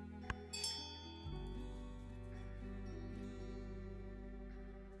one day.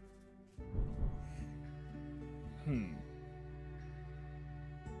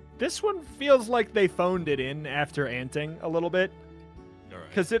 This one feels like they phoned it in after anting a little bit.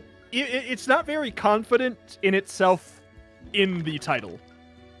 Because it's not very confident in itself in the title.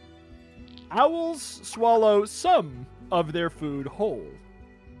 Owls swallow some of their food whole.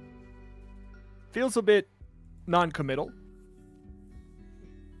 Feels a bit non-committal.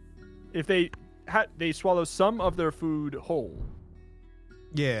 If they swallow some of their food whole.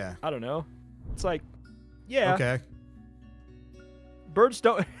 Yeah. I don't know. It's like, yeah. Okay. Birds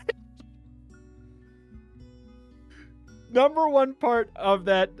don't... Number one part of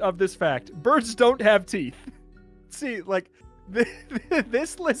this fact. Birds don't have teeth. See, like,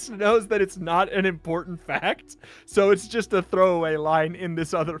 this list knows that it's not an important fact, so it's just a throwaway line in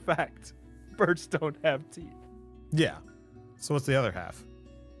this other fact. Birds don't have teeth. Yeah. So what's the other half?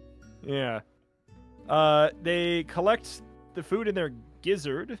 Yeah. They collect the food in their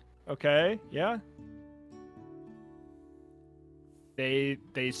gizzard. Okay, yeah. They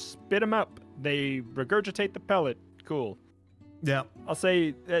spit them up. They regurgitate the pellet. Cool. Yeah. I'll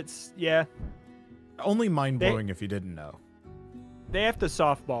say that's, yeah. Only mind-blowing if you didn't know. They have to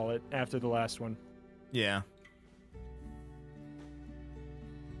softball it after the last one. Yeah.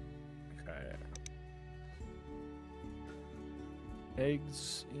 Okay.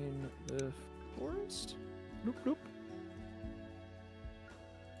 Eggs in the forest? Nope, nope.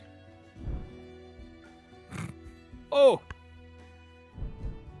 Oh!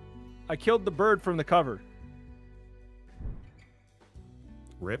 I killed the bird from the cover.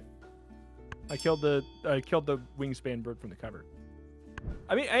 Rip. I killed the wingspan bird from the cover.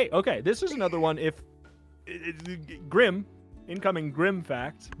 I mean, hey, okay, this is another one. If grim, incoming grim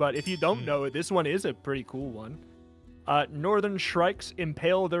fact, but if you don't know it, this one is a pretty cool one. Northern shrikes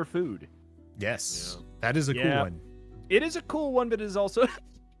impale their food. Yes, that is a cool one. It is a cool one, but it is also.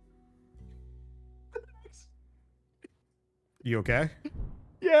 You okay?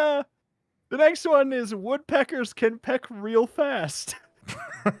 Yeah. The next one is woodpeckers can peck real fast.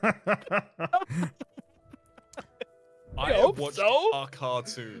 I have watched a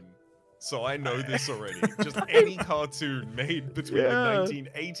cartoon, so I know this already. Just any cartoon made between the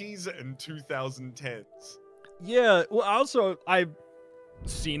 1980s and 2010s. Yeah, well, also, I've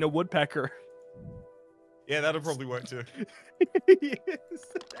seen a woodpecker. Yeah, that'll probably work too.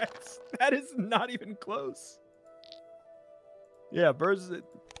 Yes, that is not even close. Yeah, birds,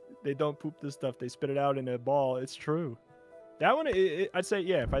 they don't poop this stuff. They spit it out in a ball. It's true. That one, I'd say,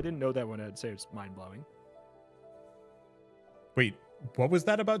 yeah, if I didn't know that one, I'd say it's mind-blowing. Wait, what was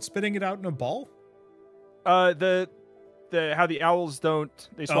that about spitting it out in a ball? How the owls don't,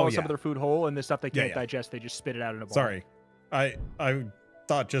 they swallow some yeah. of their food whole, and the stuff they Yeah, can't yeah. digest, they just spit it out in a ball. Sorry. I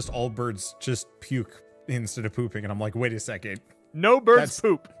thought just all birds just puke instead of pooping, and I'm like, wait a second. No birds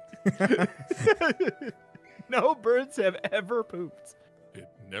poop. No birds have ever pooped. It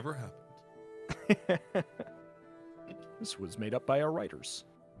never happened. This was made up by our writers.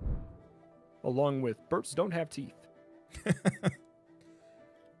 Along with birds don't have teeth.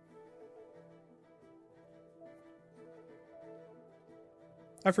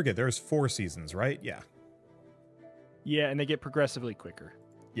 I forget, there's 4 seasons, right? Yeah. Yeah, and they get progressively quicker.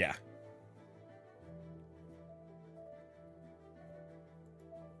 Yeah.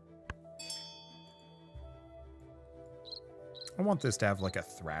 I want this to have like a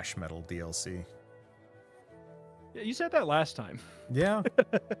thrash metal DLC. Yeah, you said that last time. Yeah.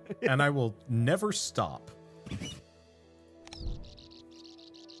 And I will never stop.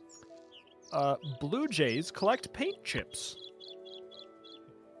 Blue jays collect paint chips.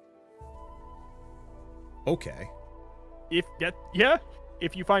 Okay. If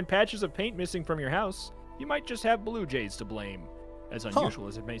you find patches of paint missing from your house, you might just have blue jays to blame. As unusual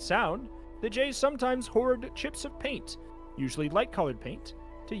as it may sound, the jays sometimes hoard chips of paint, usually light-colored paint,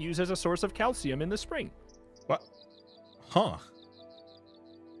 to use as a source of calcium in the spring. What? Huh.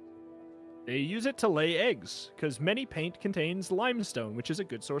 They use it to lay eggs, because many paint contains limestone, which is a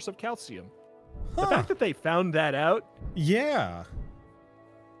good source of calcium. The fact that they found that out, Yeah.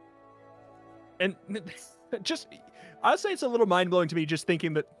 and just, I'll say it's a little mind-blowing to me just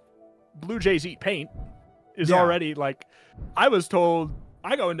thinking that blue jays eat paint is Yeah. already, like, I was told,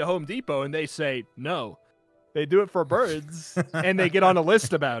 I go into Home Depot and they say, no, they do it for birds, and they get on a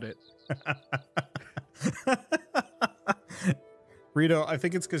list about it. Rito, I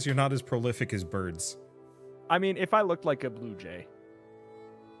think it's because you're not as prolific as birds. I mean, if I looked like a blue jay.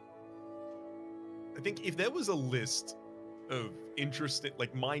 I think if there was a list of interesting,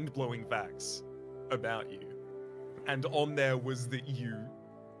 like mind-blowing facts about you, and on there was that you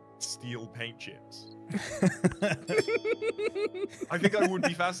steal paint chips, I think I would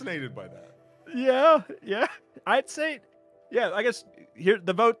be fascinated by that. Yeah. I'd say, yeah, I guess here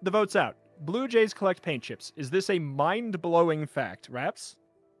the vote's out. Blue jays collect paint chips. Is this a mind-blowing fact, Raps?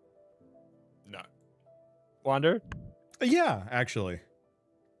 No. Wander? Yeah, actually.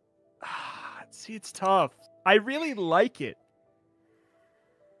 See, it's tough. I really like it.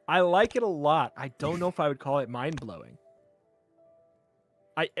 I like it a lot. I don't know if I would call it mind-blowing.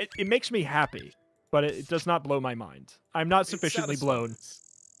 It makes me happy, but it does not blow my mind. I'm not sufficiently blown.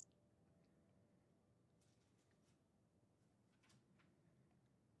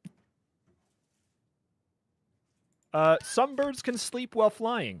 Some birds can sleep while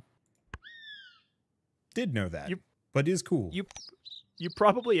flying. Did know that, You- but is cool. You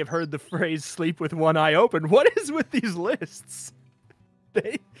probably have heard the phrase "sleep with one eye open." What is with these lists?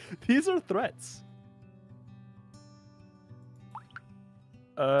 These are threats.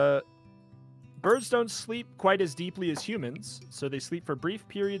 Birds don't sleep quite as deeply as humans, so they sleep for brief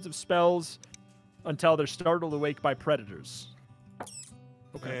periods of spells until they're startled awake by predators.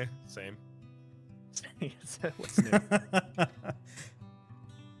 Okay. Same. What's new?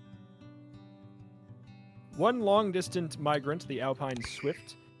 One long-distance migrant, the alpine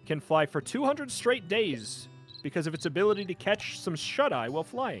swift, can fly for 200 straight days because of its ability to catch some shut-eye while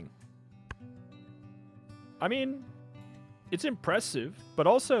flying. I mean, it's impressive, but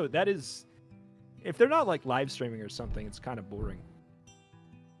also that is... If they're not, like, live streaming or something, it's kind of boring.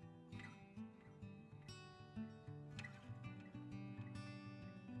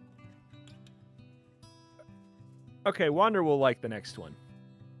 Okay, Wander will like the next one.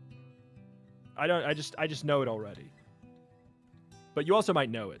 I just know it already. But you also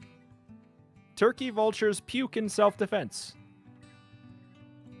might know it. Turkey vultures puke in self-defense.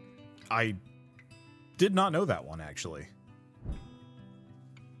 I did not know that one, actually.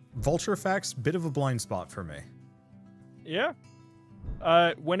 Vulture facts, bit of a blind spot for me. Yeah.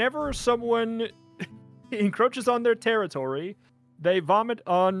 Whenever someone encroaches on their territory, they vomit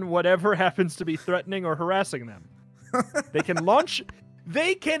on whatever happens to be threatening or harassing them. They can launch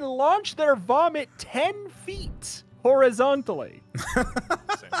their vomit 10 feet horizontally.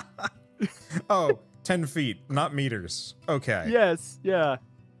 Oh, 10 feet, not meters. Okay. Yes, yeah.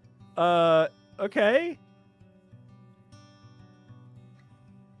 Okay.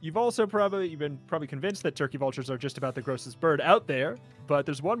 You've also been convinced that turkey vultures are just about the grossest bird out there, but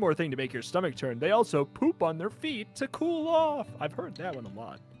there's one more thing to make your stomach turn. They also poop on their feet to cool off. I've heard that one a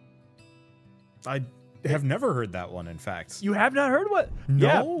lot. I have never heard that one, in fact. You have not heard what?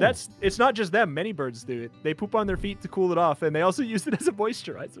 No. Yeah, it's not just them. Many birds do it. They poop on their feet to cool it off, and they also use it as a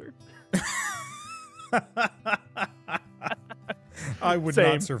moisturizer. I would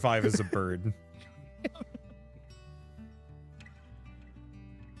Same. not survive as a bird.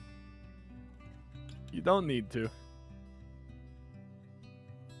 You don't need to.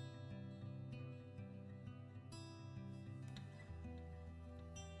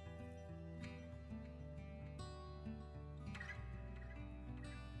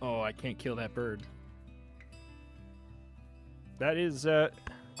 Oh, I can't kill that bird. That is, I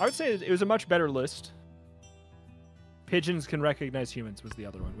would say it was a much better list. Pigeons can recognize humans was the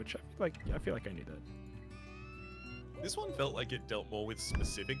other one, which I feel like I knew that. This one felt like it dealt more with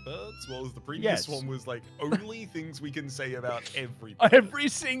specific birds, whereas the previous one was like only things we can say about every bird. Every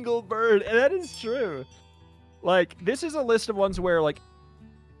single bird, and that is true. Like, this is a list of ones where, like,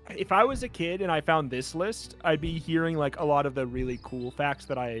 if I was a kid and I found this list, I'd be hearing like a lot of the really cool facts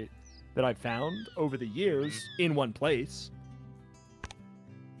that I found over the years in one place.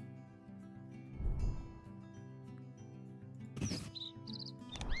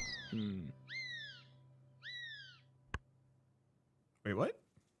 Wait, what?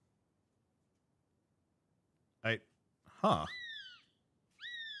 Huh.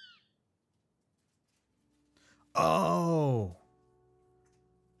 Oh.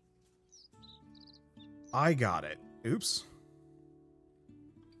 I got it. Oops.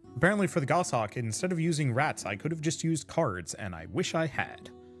 Apparently for the goshawk, instead of using rats, I could have just used cards, and I wish I had.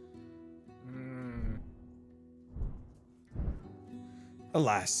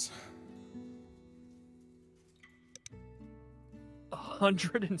 Alas.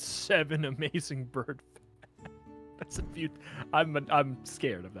 107 amazing bird. That's a few. I'm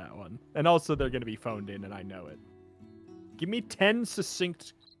scared of that one. And also they're going to be phoned in, and I know it. Give me 10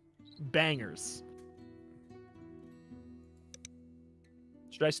 succinct bangers.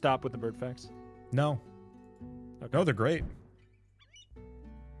 Should I stop with the bird facts? No. Okay. No, they're great.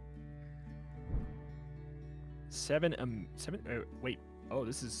 Wait. Oh,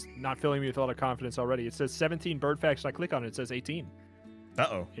 this is not filling me with a lot of confidence already. It says 17 bird facts, and I click on it. It says 18.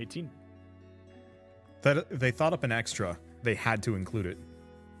 Uh-oh. 18. That they thought up an extra. They had to include it.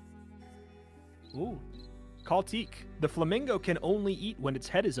 Ooh. Kaltique. The flamingo can only eat when its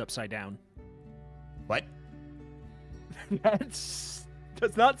head is upside down. What?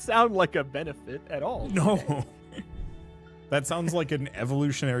 Does not sound like a benefit at all. No. That sounds like an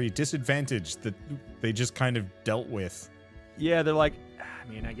evolutionary disadvantage that they just kind of dealt with. Yeah, they're like, I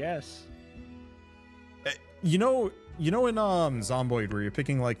mean, I guess. You know in Zomboid where you're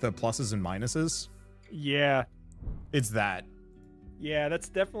picking like the pluses and minuses? Yeah. It's that. Yeah, that's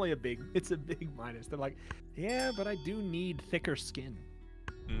definitely a big minus. They're like, yeah, but I do need thicker skin.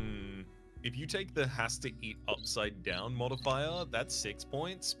 If you take the has to eat upside down modifier, that's 6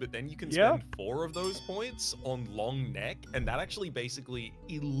 points, but then you can spend 4 of those points on long neck, and that actually basically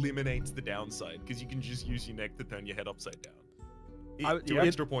eliminates the downside, because you can just use your neck to turn your head upside down. 2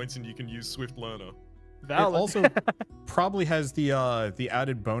 extra points, and you can use Swift Learner. Valid. It also probably has the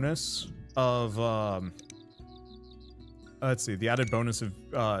added bonus of let's see, the added bonus of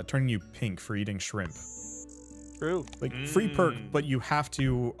turning you pink for eating shrimp. True. Like free perk, but you have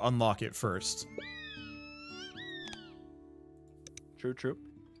to unlock it first. True.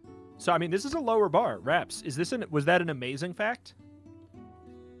 So I mean, this is a lower bar. Raps. Was that an amazing fact?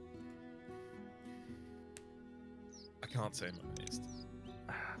 I can't say I'm amazed.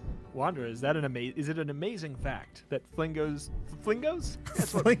 Wanderer, is it an amazing fact that flingos?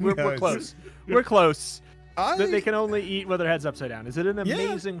 That's what, Flingos. We're close. We're close. That they I can only eat with their heads upside down. Is it an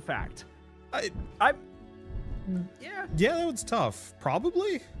amazing fact? Yeah. Yeah, that was tough.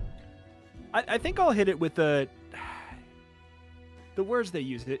 Probably. I think I'll hit it with the words they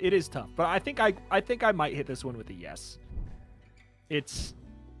used. It is tough, but I think I might hit this one with a yes.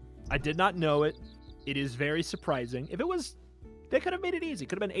 I did not know it. It is very surprising. If it was, they could have made it easy.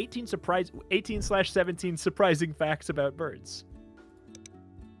 Could have been 18/17 surprising facts about birds.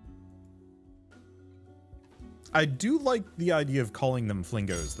 I do like the idea of calling them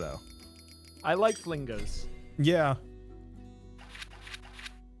flingos, though. I like flingos. Yeah.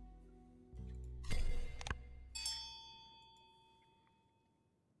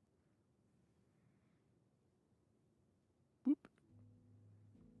 Boop.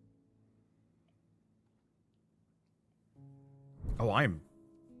 Oh, I'm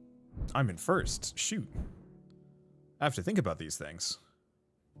in first. Shoot. I have to think about these things.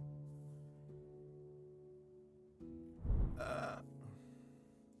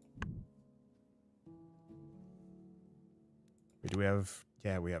 Wait, do we have...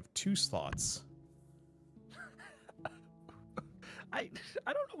 Yeah, we have 2 slots. I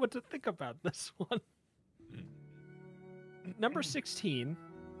don't know what to think about this one. Number 16.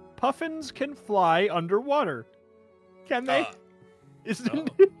 Puffins can fly underwater. Can they? No.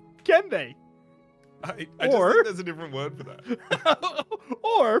 Can they? I just think there's a different word for that.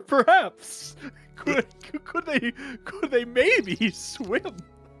 Or perhaps could they maybe swim?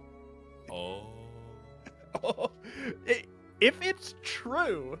 Oh. If it's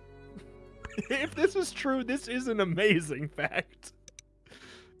true, if this is true, this is an amazing fact.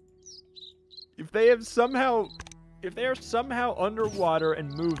 If they are somehow underwater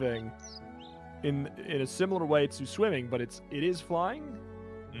and moving in a similar way to swimming, but it is flying,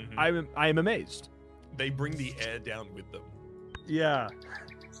 I am amazed. They bring the air down with them. Yeah.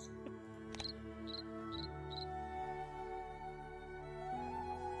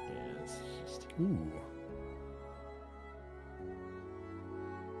 Ooh.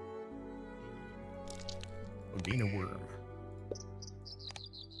 Odina worm.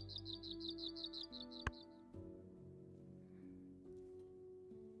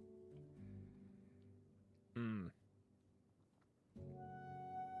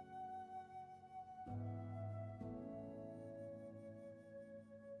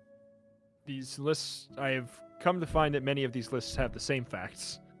 These lists, I have come to find that many of these lists have the same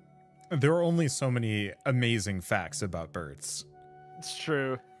facts. There are only so many amazing facts about birds. It's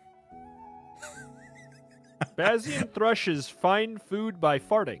true. Bazian thrushes find food by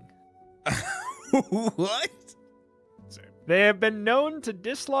farting. What? They have been known to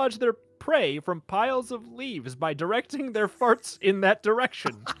dislodge their prey from piles of leaves by directing their farts in that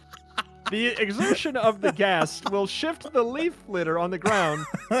direction. The exertion of the gas will shift the leaf litter on the ground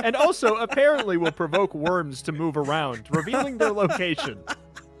and also apparently will provoke worms to move around, revealing their location.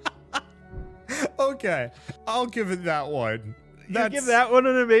 Okay, I'll give it that one. You give that one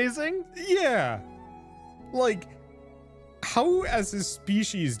an amazing? Yeah. Like, how as a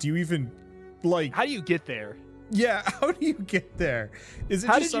species do you even, like... How do you get there? Yeah, how do you get there? Is it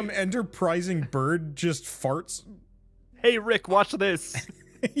How just did some enterprising bird just farts? Hey, Rick, watch this.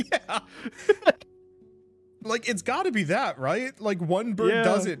 Yeah. Like, it's gotta be that, right? Like, one bird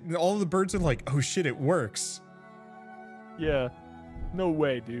does it, and all the birds are like, oh shit, it works. Yeah. No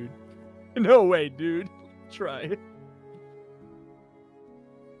way, dude. No way, dude. Try it.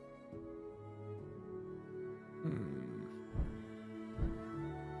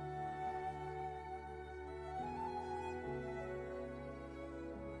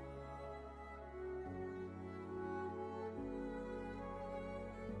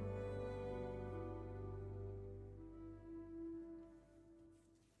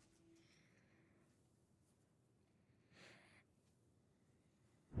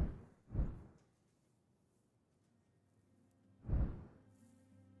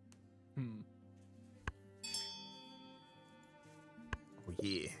 Oh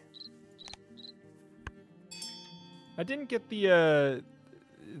yeah. I didn't get the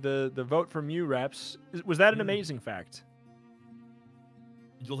vote from you, Raps. Was that an amazing fact?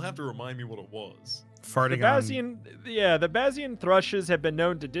 You'll have to remind me what it was. Farting the Bazian thrushes have been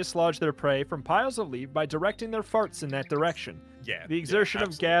known to dislodge their prey from piles of leaf by directing their farts in that direction. Yeah. The exertion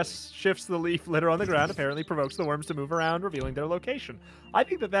of gas shifts the leaf litter on the ground, apparently provokes the worms to move around, revealing their location. I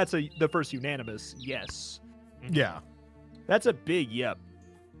think that's the first unanimous yes. Yeah. That's a big yep.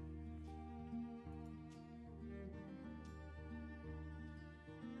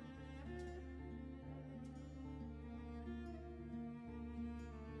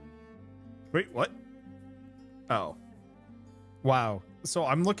 Wait, what? Oh. Wow. So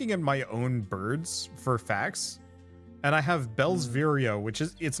I'm looking at my own birds for facts, and I have Bell's Vireo, which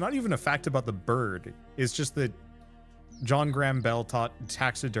is, it's not even a fact about the bird. It's just that John Graham Bell taught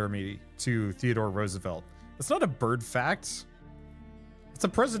taxidermy to Theodore Roosevelt. It's not a bird fact. It's a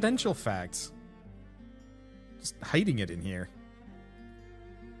presidential fact. Just hiding it in here.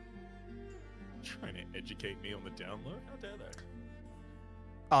 Trying to educate me on the download? How dare they?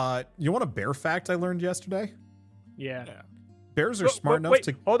 You want a bear fact I learned yesterday? Yeah. Bears are smart enough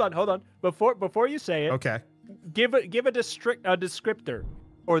to... Hold on. Before you say it, Okay. give a descriptor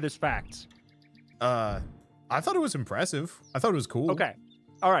or this fact. I thought it was impressive. I thought it was cool. Okay.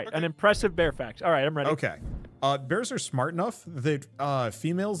 All right. An impressive bear fact. All right, I'm ready. Okay. Bears are smart enough that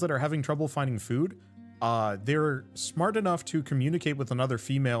females that are having trouble finding food, they're smart enough to communicate with another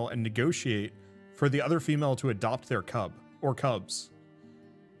female and negotiate for the other female to adopt their cub or cubs.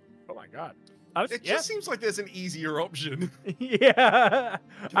 Oh my god. It just seems like there's an easier option. Yeah.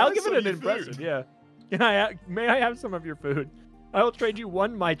 I'll give sell it an you impressive. food? Yeah. May I have some of your food? I will trade you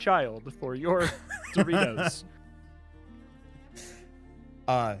one my child for your Doritos.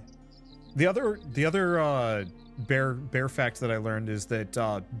 The other bear fact that I learned is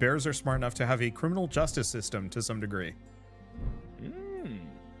that bears are smart enough to have a criminal justice system to some degree.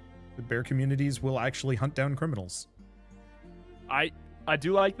 The bear communities will actually hunt down criminals. I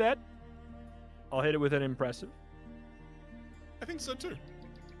do like that. I'll hit it with an impressive. I think so too.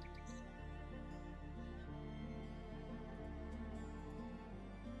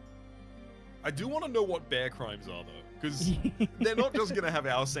 I do want to know what bear crimes are though, because they're not just gonna have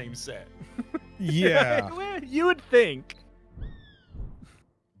our same set. Yeah. Well, you would think.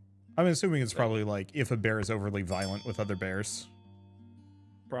 I'm assuming it's probably like if a bear is overly violent with other bears.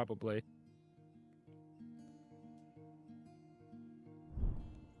 Probably.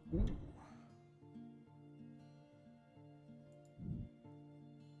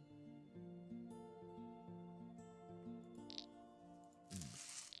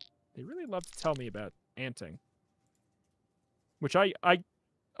 They really love to tell me about anting, which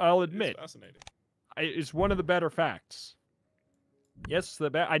I'll admit Fascinating. is one of the better facts. Yes,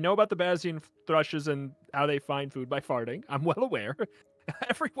 I know about the Bazian thrushes and how they find food by farting. I'm well aware.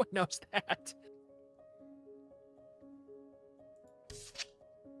 Everyone knows that.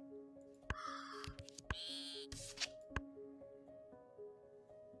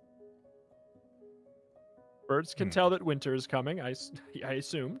 Birds can tell that winter is coming. I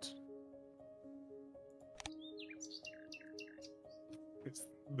assumed. It's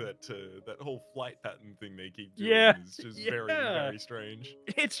that whole flight pattern thing they keep doing Yeah, is just yeah. very, very strange.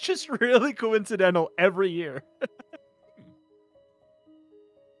 It's just really coincidental every year.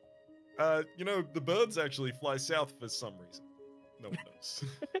 You know, the birds actually fly south for some reason. No one knows.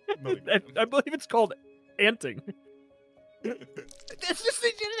 Not even I believe it's called anting. This just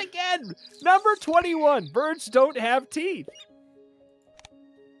did it again. Number 21. Birds don't have teeth.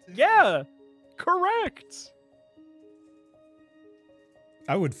 Yeah, correct.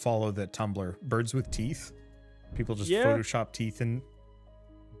 I would follow that Tumblr. Birds with teeth. People just Yeah. Photoshop teeth in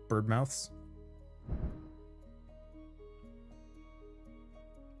bird mouths.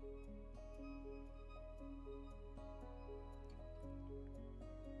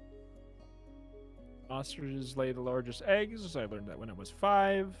 Ostriches lay the largest eggs. I learned that when I was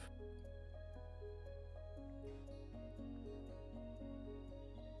 5.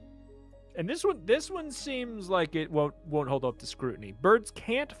 And this one seems like it won't hold up to scrutiny. Birds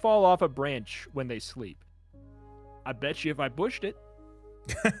can't fall off a branch when they sleep. I bet you if I pushed it,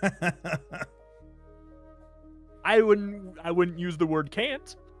 I wouldn't use the word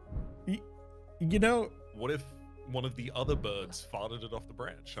can't. You know, What if one of the other birds farted it off the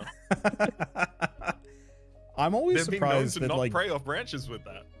branch? Huh? I'm always They've been known surprised to that not like prey off branches with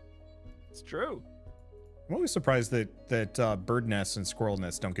that. It's true. I'm always surprised that bird nests and squirrel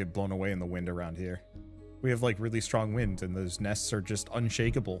nests don't get blown away in the wind around here. We have like really strong wind, and those nests are just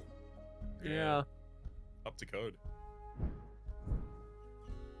unshakable. Yeah. Up to code.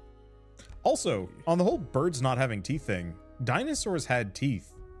 Also, on the whole birds not having teeth thing, dinosaurs had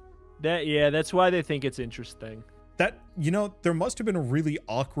teeth. That's why they think it's interesting. That, you know, there must have been a really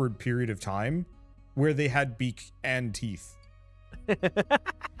awkward period of time where they had beak and teeth.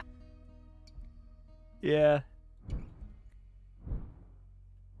 Yeah.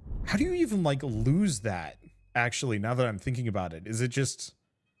 How do you even like lose that? Actually, now that I'm thinking about it, is it just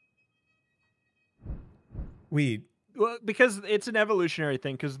wait? Well, because it's an evolutionary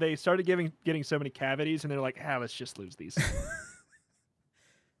thing. Because they started getting so many cavities, and they're like, let's just lose these.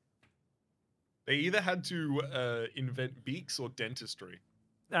 They either had to invent beaks or dentistry.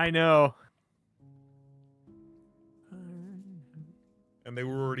 I know. And they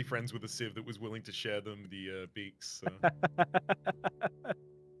were already friends with a sieve that was willing to share them the beaks. So.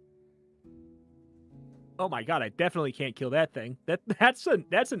 Oh my god! I definitely can't kill that thing. That's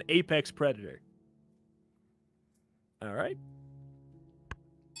an apex predator. All right.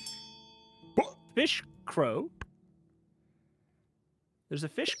 Fish crow. There's a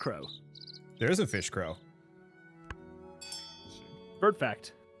fish crow. There's a fish crow. Bird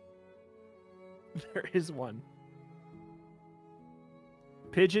fact. There is one.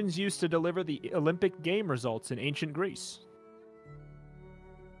 Pigeons used to deliver the Olympic game results in ancient Greece.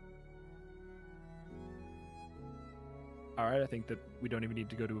 All right, I think that we don't even need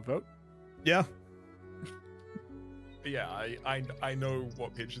to go to a vote. Yeah. Yeah, I know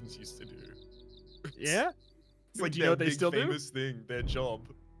what pigeons used to do. Yeah? It's like Do you know what their they big still do? famous thing, their job.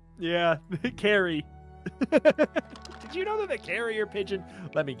 Yeah, carry. Did you know that the carrier pigeon?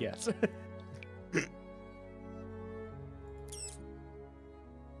 Let me guess.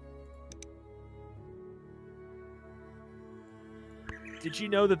 Did you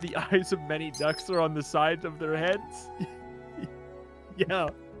know that the eyes of many ducks are on the sides of their heads? Yeah.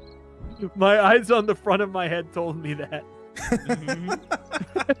 My eyes on the front of my head told me that.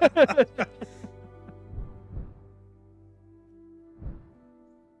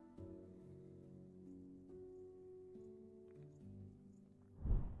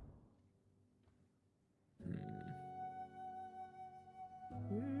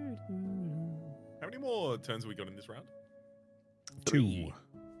 How many more turns have we got in this round? Two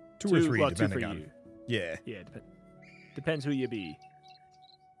or three, well, two depending for on. you. Yeah. Yeah, depends who you be.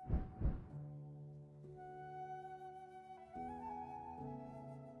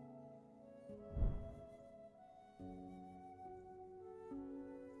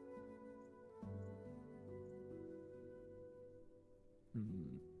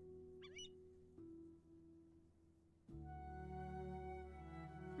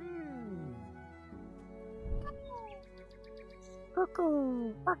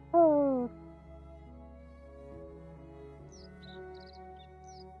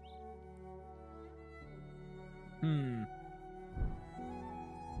 Hmm.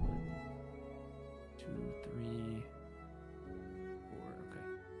 2, 3, 4. Okay.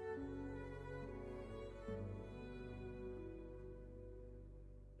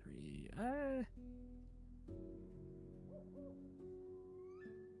 Three.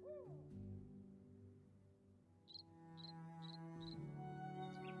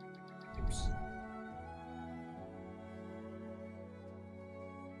 Oops.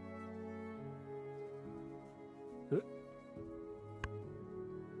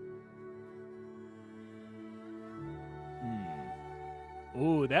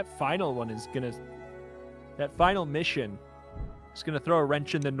 Ooh, that final one is gonna... That final mission is gonna throw a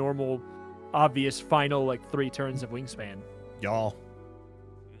wrench in the normal, obvious final, like, 3 turns of Wingspan. Y'all.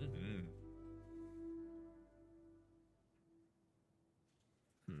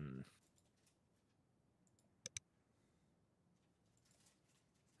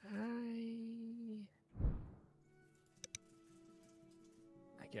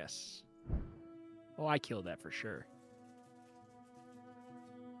 I guess. Oh, I killed that for sure.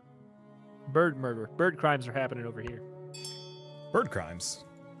 Bird murder. Bird crimes are happening over here. Bird crimes.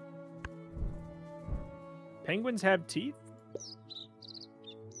 Penguins have teeth?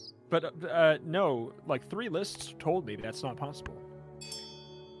 But, no. Like, 3 lists told me that's not possible.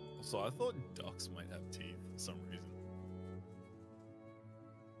 Also, I thought ducks might have teeth for some reason.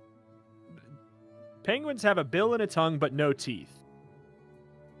 Penguins have a bill and a tongue, but no teeth.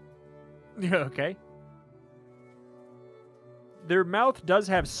 Okay. Their mouth does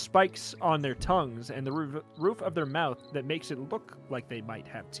have spikes on their tongues and the roof of their mouth that makes it look like they might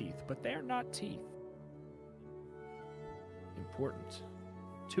have teeth, but they're not teeth. Important.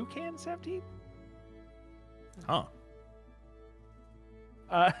 Toucans have teeth? Huh.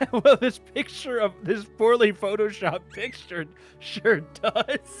 Well, this picture of this poorly photoshopped picture sure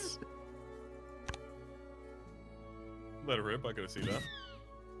does. Let it rip, I gotta see that.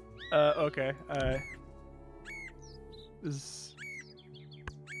 Okay. This...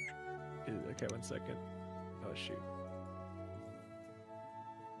 Okay, 1 second. Oh, shoot.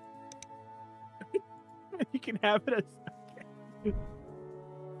 You can have it as...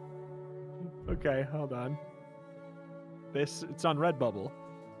 Okay, hold on. It's on Redbubble.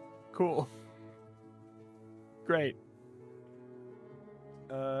 Cool. Great.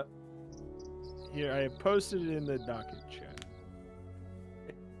 Here, I posted it in the docket chat.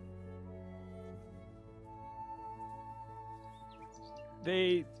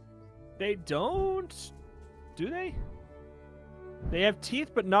 They don't, do they? They have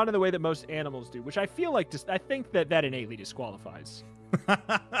teeth, but not in the way that most animals do, which I feel like I think that innately disqualifies.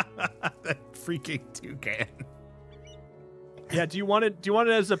 That freaking toucan. Yeah, do you want it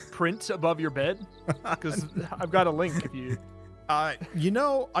as a print above your bed? Because I've got a link if you... You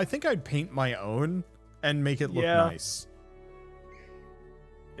know, I think I'd paint my own and make it look nice.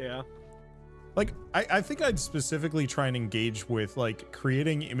 Yeah. Like, I think I'd specifically try and engage with, like,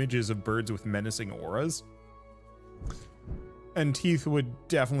 creating images of birds with menacing auras. And teeth would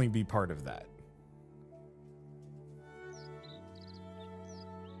definitely be part of that.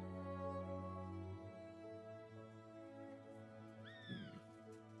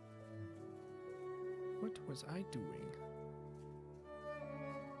 What was I doing?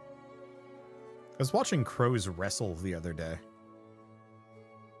 I was watching crows wrestle the other day.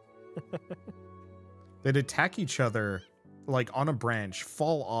 They'd attack each other, like, on a branch,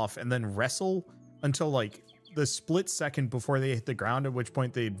 fall off, and then wrestle until, like, the split second before they hit the ground, at which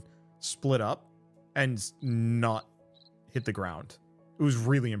point they'd split up and not hit the ground. It was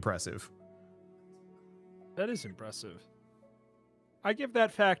really impressive. That is impressive. I give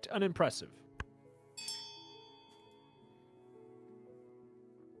that fact unimpressive.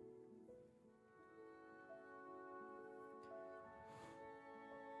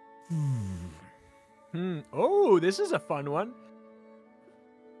 Oh, this is a fun one.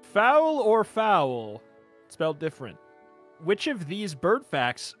 Fowl or foul? Spelled different. Which of these bird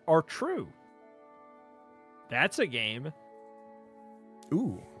facts are true? That's a game.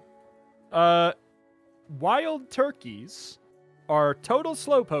 Ooh. Wild turkeys are total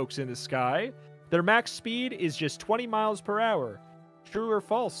slowpokes in the sky. Their max speed is just 20 miles per hour. True or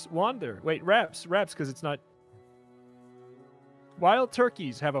false? Wander. Wait, raps, because it's not. Wild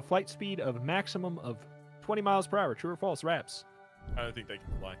turkeys have a flight speed of maximum of 20 miles per hour. True or false? Raps. I don't think they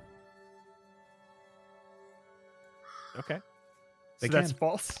can fly. Okay. They So that's can.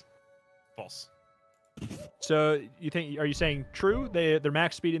 false. False. So are you saying true? Their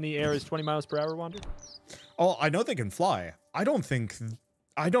max speed in the air is 20 miles per hour, Wander? Oh, I know they can fly. I don't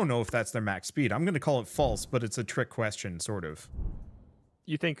know if that's their max speed. I'm going to call it false, but it's a trick question, sort of.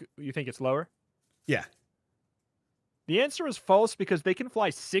 You think it's lower? Yeah. The answer is false because they can fly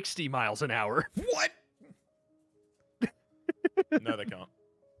 60 miles an hour. What? No, they can't.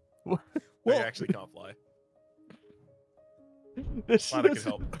 What? They Well- actually can't fly. This Glad I could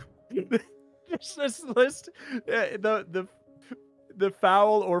help. This list, the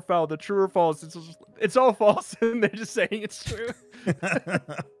foul or foul, the true or false. It's all false, and they're just saying it's true.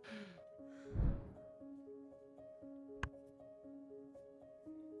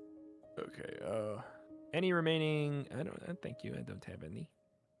 Okay. Any remaining? I don't. Thank you. I don't have any.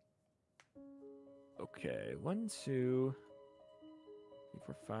 Okay. 1, 2, 3,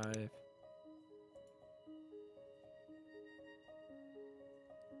 4, 5.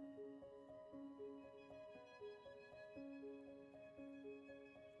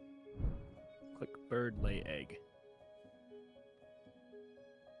 Click bird lay egg.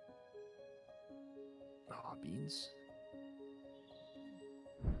 Oh, beans.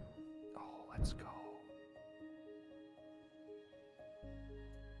 Oh, let's go.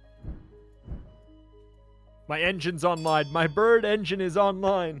 My engine's online. My bird engine is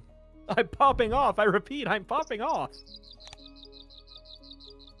online. I'm popping off. I repeat, I'm popping off.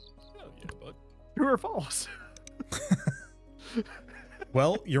 Oh, yeah, bud. True or false?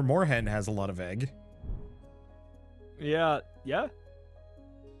 Well, your moorhen has a lot of egg. Yeah. Yeah.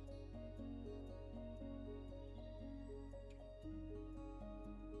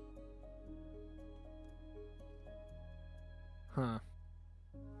 Huh.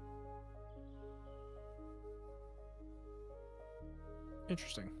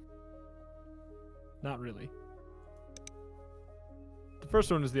 Interesting. Not really. The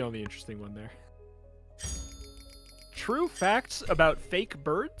first one is the only interesting one there. True facts about fake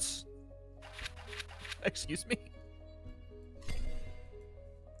birds? Excuse me?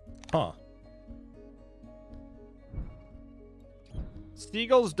 Huh.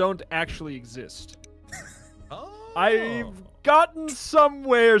 Seagulls don't actually exist. Oh. I've gotten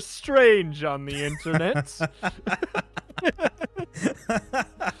somewhere strange on the internet.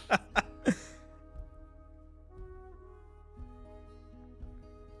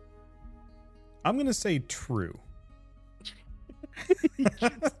 I'm going to say true.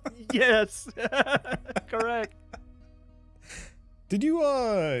 Yes. Correct. Did you,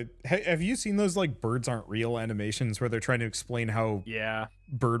 have you seen those, like, birds aren't real animations where they're trying to explain how Yeah.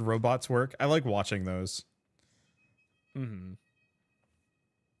 bird robots work? I like watching those. Mm-hmm.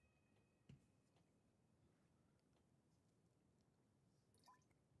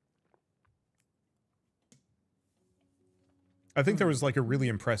 I think there was, like, a really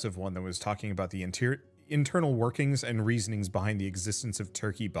impressive one that was talking about the internal workings and reasonings behind the existence of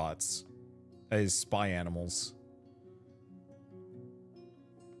turkey bots as spy animals.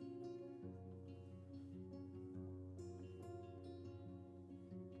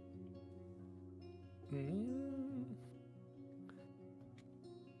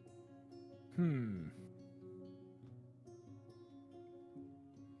 Hmm.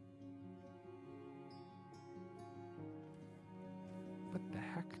 What the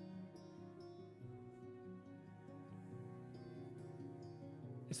heck?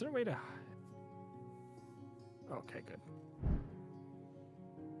 Is there a way to... Okay, good.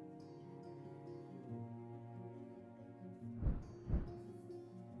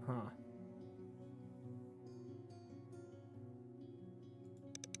 Huh.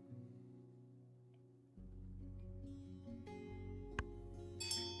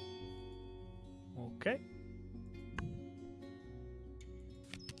 Okay.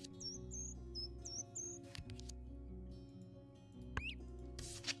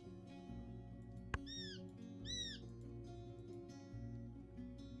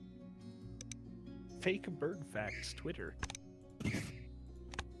 Fake bird facts, Twitter.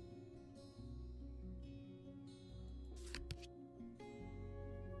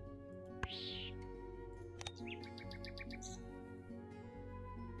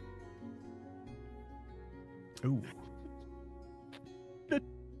 Ooh.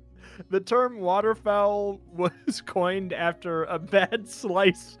 The term waterfowl was coined after a bad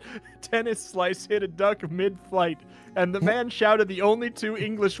tennis slice hit a duck mid-flight, and the man shouted the only two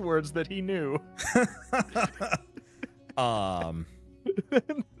English words that he knew.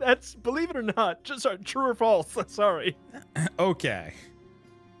 That's, believe it or not, just true or false. Sorry. Okay.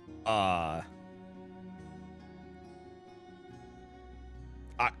 I'm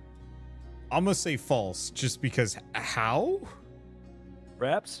gonna say false, just because how?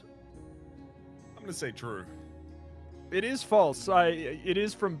 Raps? I'm gonna say true. It is false. It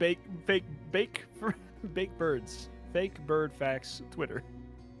is from Fake Birds. Fake Bird Facts Twitter.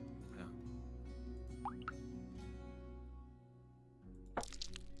 Yeah.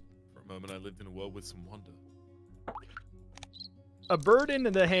 For a moment, I lived in a world with some wonder. A bird in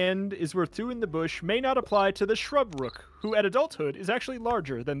the hand is worth two in the bush may not apply to the shrub rook, who at adulthood is actually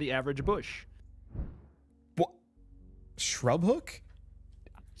larger than the average bush. What? Shrub hook?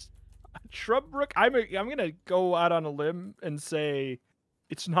 Shrub rook? I'm gonna go out on a limb and say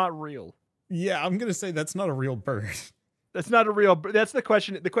it's not real. Yeah, I'm gonna say that's not a real bird. That's not a real bird. That's the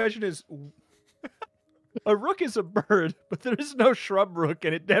question. The question is, a rook is a bird, but there is no shrub rook,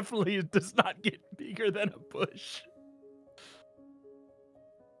 and it definitely does not get bigger than a bush.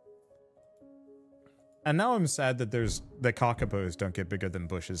 And now I'm sad that the cockapos don't get bigger than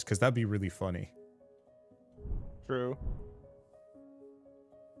bushes, because that'd be really funny. True.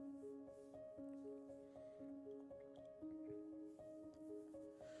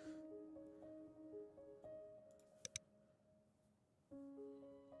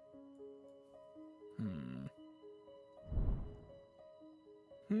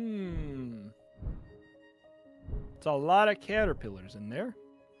 It's a lot of caterpillars in there.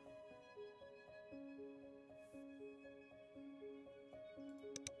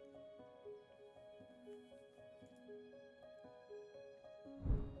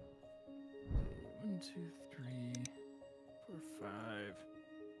 One, two, three, 4,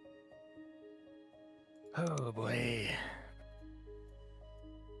 5. Oh boy.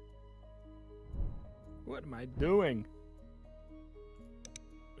 What am I doing?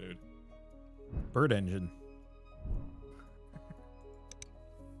 Dude. Bird engine.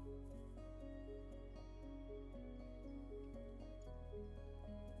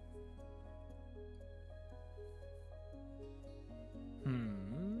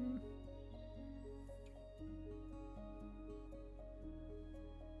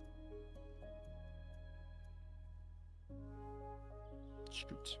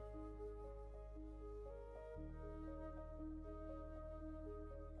 Shoot.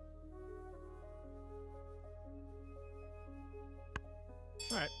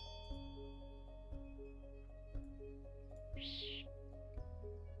 All right.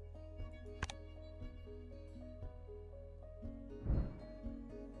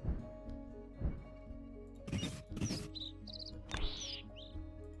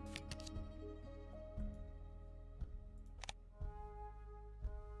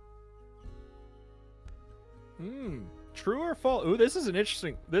 True or false? Ooh, this is an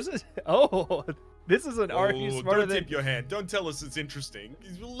interesting. This is this is an are you smarter don't than? tip your hand. Don't tell us it's interesting.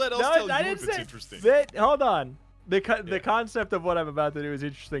 Let us No, tell I you didn't if it's say interesting. hold on. The concept of what I'm about to do is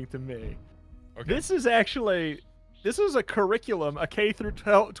interesting to me. Okay. This is a curriculum, a K through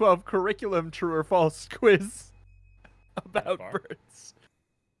 12 curriculum true or false quiz about birds.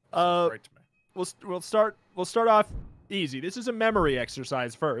 Great to me. We'll start off easy. This is a memory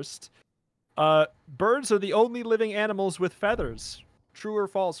exercise first. Birds are the only living animals with feathers. True or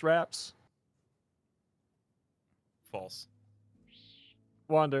false, Raps? False.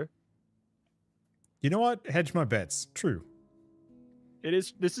 Wander. You know what? Hedge my bets. True.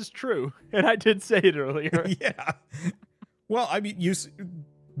 This is true, and I did say it earlier. Yeah. Well, I mean,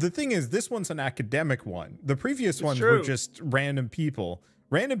 the thing is, this one's an academic one. The previous ones were just random people.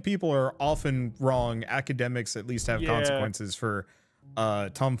 Random people are often wrong. Academics at least have consequences for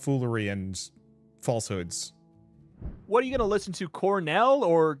tomfoolery and falsehoods. What are you going to listen to, Cornell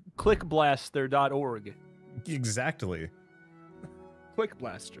or clickblaster.org? Exactly.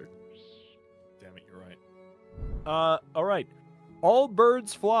 Clickblaster. Damn it, you're right. All right. All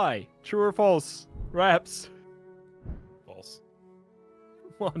birds fly. True or false? Raps. False.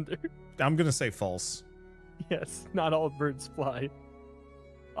 Wander. I'm going to say false. Yes, not all birds fly.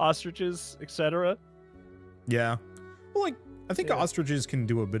 Ostriches, etc. Yeah. Well, like, I think ostriches can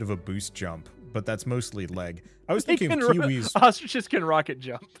do a bit of a boost jump, but that's mostly leg. I was thinking kiwis. Ostriches can rocket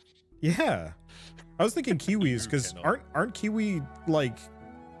jump. Yeah. I was thinking kiwis, because aren't kiwi, like,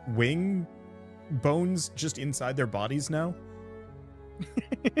 wing bones just inside their bodies now?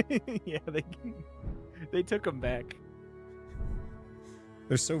 Yeah, They took them back.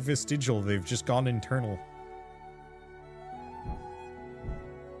 They're so vestigial, they've just gone internal.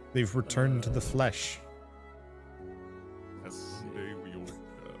 They've returned to the flesh. As they will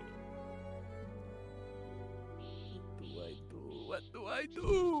go. What do I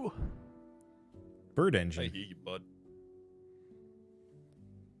do? Bird I engine. hear you, bud.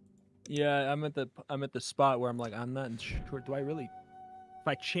 Yeah, I'm at the spot where I'm like, I'm not sure. Do I really? If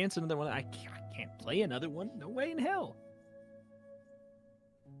I chance another one, I can't play another one. No way in hell.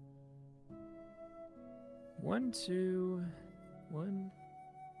 1, 2, 1,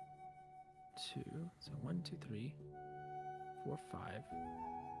 2. So 1, 2, 3, 4, 5.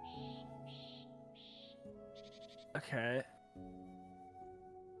 Okay.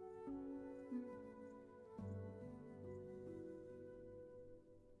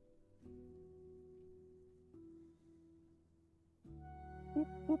 Whoop,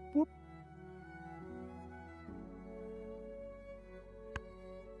 whoop, whoop.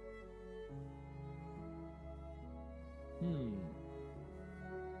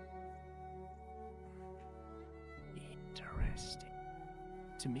 Interesting.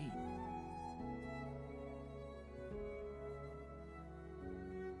 To me.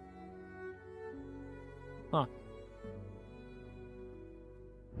 Huh.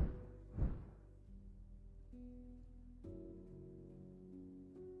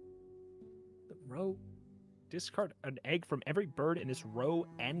 The row. Discard an egg from every bird in this row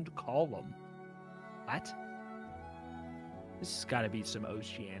and column. What? This has got to be some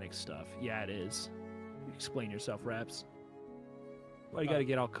oceanic stuff. Yeah, it is. Explain yourself, Raps. Why you got to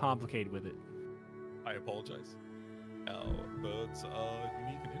get all complicated with it? I apologize. Our birds are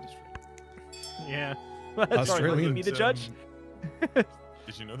unique in industry. Yeah. Sorry, you me the judge? Did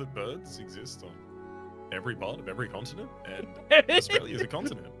you know that birds exist on every part of every continent? And Australia is a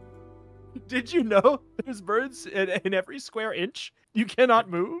continent. Did you know there's birds in every square inch? You cannot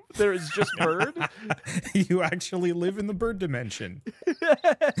move. There is just bird. You actually live in the bird dimension.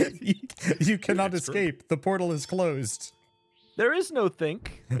 You cannot escape. The portal is closed. There is no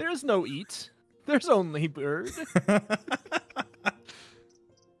think. There is no eat. There's only bird.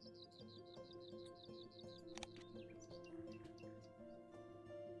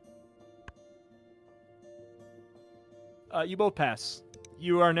 You both pass.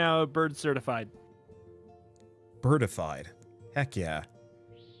 You are now bird certified. Birdified. Heck yeah.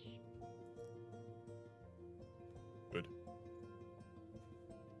 Good.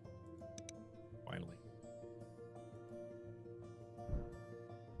 Finally.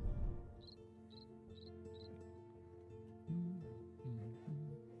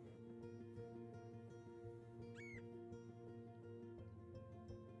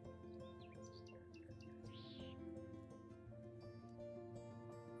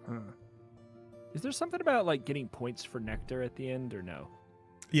 Huh. Is there something about like getting points for nectar at the end or no?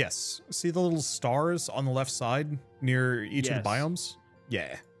 Yes. See the little stars on the left side near each of the Yes. biomes?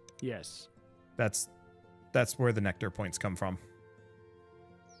 Yeah. Yes. That's where the nectar points come from.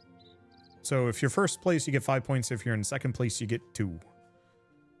 So if you're first place, you get 5 points. If you're in second place, you get 2.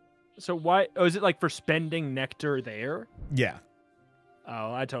 So why? Oh, is it like for spending nectar there? Yeah.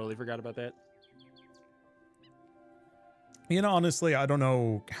 Oh, I totally forgot about that. You know, honestly, I don't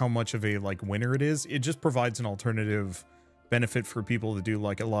know how much of a like winner it is. It just provides an alternative benefit for people to do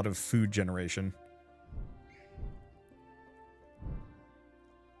like a lot of food generation.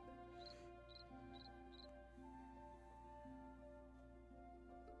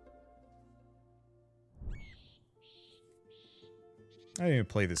 I need to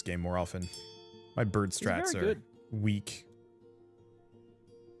play this game more often. My bird strats very are good. weak.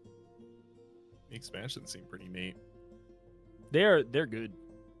 The expansions seem pretty neat. They're good.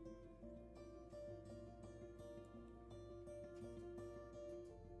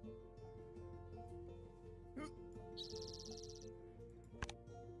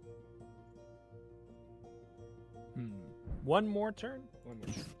 One more turn? One more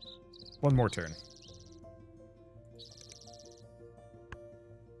turn. One more turn.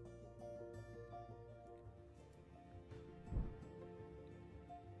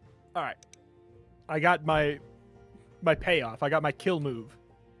 All right. I got my payoff. I got my kill move.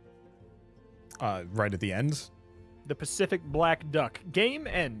 Right at the end. The Pacific Black Duck. Game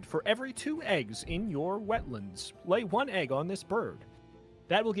end. For every 2 eggs in your wetlands, lay 1 egg on this bird.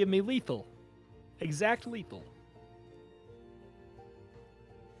 That will give me lethal. Exact lethal.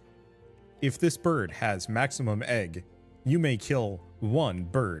 If this bird has maximum egg, you may kill 1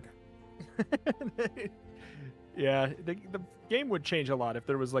 bird. Yeah, the game would change a lot if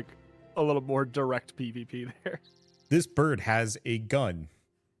there was like a little more direct PvP there. This bird has a gun.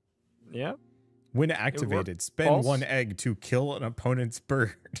 Yeah. When activated, spend False. 1 egg to kill an opponent's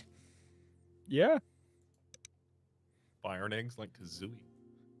bird. Yeah. Fire and eggs like Kazooie.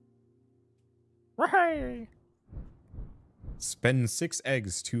 Right. Spend 6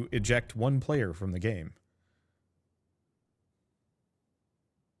 eggs to eject 1 player from the game.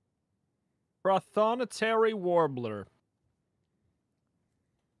 Prothonotary Warbler.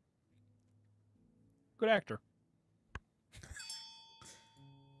 Good actor.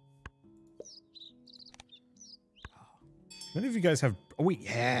 Many of you guys have... Oh, wait,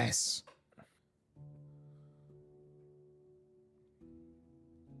 yes!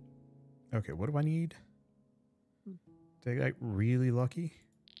 Okay, what do I need? Did I get really lucky?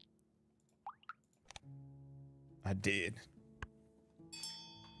 I did.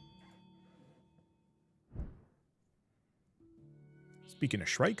 Speaking of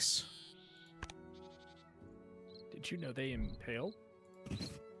shrikes... Did you know they impale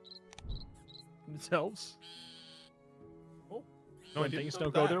themselves? Oh, no, I When didn't things know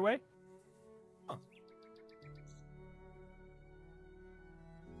don't go that. their way? Huh.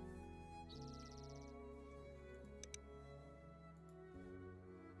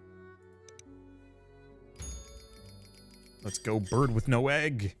 Let's go bird with no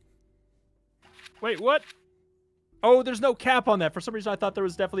egg. Wait, what? Oh, there's no cap on that. For some reason, I thought there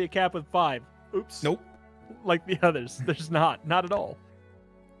was definitely a cap with 5. Oops. Nope. Like the others. There's not. Not at all.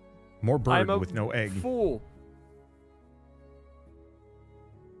 More bird I'm a with no egg. Fool.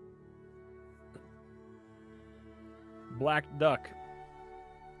 Black duck.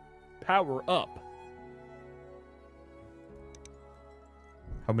 Power up.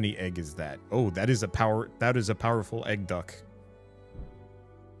 How many egg is that? Oh, that is a powerful egg duck.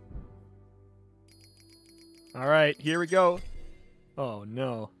 All right, here we go. Oh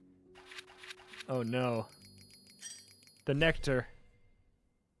no. Oh no. The nectar.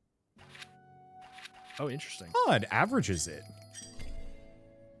 Oh, interesting. Oh, it averages it.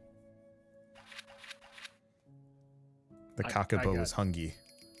 The I Kakabo got- is hungry.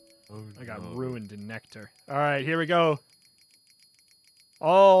 Oh, I got no. ruined in nectar. All right, here we go.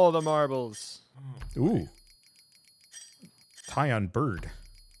 All the marbles. Oh, Ooh. Tie on bird.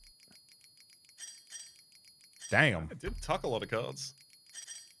 Damn. I did tuck a lot of cards.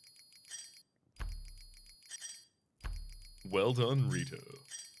 Well done, Rito.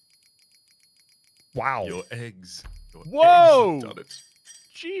 Wow. Your eggs. Your Whoa! eggs have done it.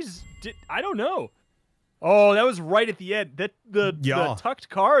 Jeez, I don't know. Oh, that was right at the end. The Yeah. tucked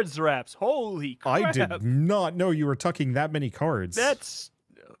cards wraps. Holy crap! I did not know you were tucking that many cards. That's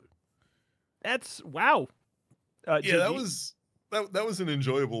wow. Yeah, GG. that was an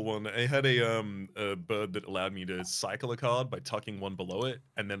enjoyable one. I had a bird that allowed me to cycle a card by tucking one below it,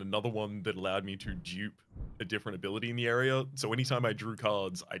 and then another one that allowed me to dupe a different ability in the area. So anytime I drew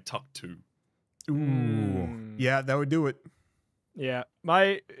cards, I tucked 2. Ooh. Mm. Yeah, that would do it. Yeah,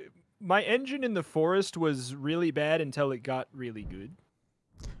 my engine in the forest was really bad until it got really good.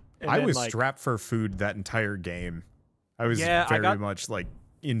 And I then, was like, strapped for food that entire game. I was Yeah, I very got- much like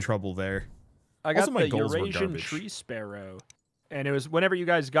in trouble there. I got Also, my the goals were Eurasian garbage. tree sparrow, and it was whenever you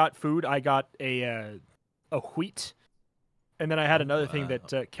guys got food, I got a wheat, and then I had another thing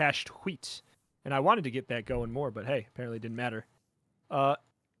that cached wheat, and I wanted to get that going more, but hey, apparently it didn't matter. That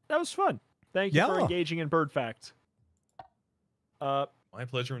was fun. Thank you for Yeah. engaging in bird fact. My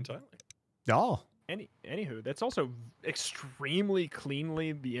pleasure entirely. Oh, Anywho, that's also extremely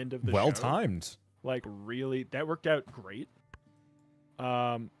cleanly the end of the well show. timed. Like really, that worked out great.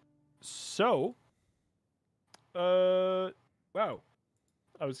 So, wow.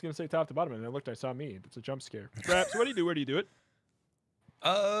 I was gonna say top to bottom, and I looked, I saw me. It's a jump scare. Raps, what do you do? Where do you do it?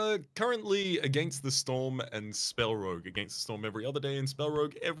 Currently Against the Storm and Spell Rogue. Against the Storm every other day, and Spell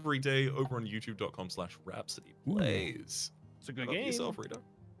Rogue every day over on youtube.com/Rhapsody Plays. It's a good Love game. yourself, Rita.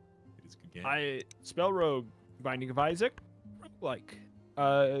 It is a good game. I Spell Rogue, Binding of Isaac, like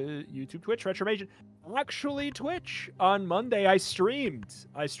YouTube, Twitch, Retromation. Actually, Twitch on Monday I streamed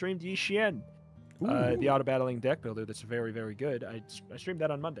Yi Xian, the auto battling deck builder. That's very, very good. I streamed that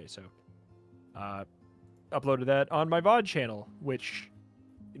on Monday, so uploaded that on my VOD channel, which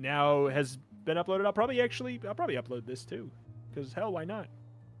now has been uploaded. I'll probably upload this too, because hell, why not?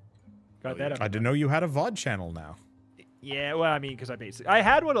 Got Oh, that yeah. up. I didn't know you had a VOD channel now. Yeah, well, I mean, because I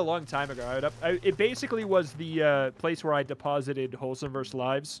had one a long time ago. It basically was the place where I deposited Wholesomeverse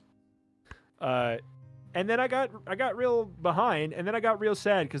lives. And then I got real behind, and then I got real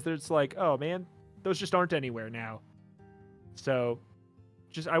sad because there's like, oh man, those just aren't anywhere now. So,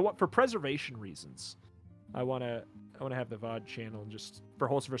 for preservation reasons, I wanna have the VOD channel just for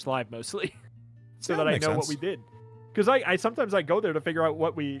Wholesomeverse Live mostly, so Yeah, that I makes know what sense. we did. Because I sometimes I go there to figure out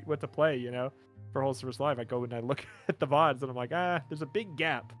what to play, you know. for Wholesomeverse Live, I go and I look at the VODs and I'm like, there's a big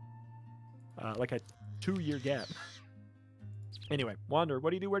gap. Like a 2-year gap. Anyway, Wander, what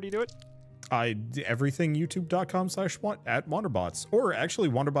do you do? Where do you do it? Everything youtube.com/@Wanderbots, or actually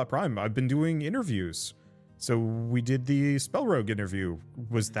Wanderbot Prime. I've been doing interviews. So we did the Spell Rogue interview.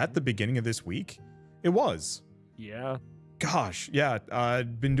 Was that the beginning of this week? It was. Yeah. Gosh, yeah.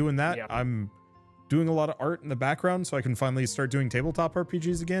 I've been doing that. Yeah. I'm doing a lot of art in the background so I can finally start doing tabletop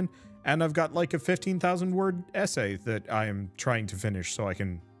RPGs again. And I've got like a 15,000 word essay that I am trying to finish so I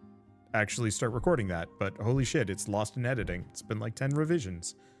can actually start recording that. But holy shit, it's lost in editing. It's been like 10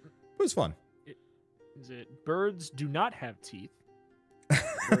 revisions. It was fun. Is it birds do not have teeth?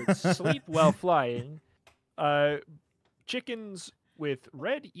 Birds sleep while flying. Chickens with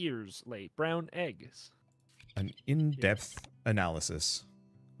red ears lay brown eggs. An in-depth analysis.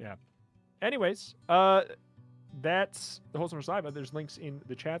 Yeah. Anyways, that's the Wholesomeverse Live. There's links in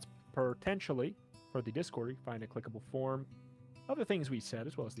the chats potentially for the Discord. You can find a clickable form. Other things we said,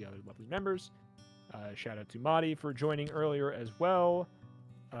 as well as the other lovely members. Shout out to Madi for joining earlier as well.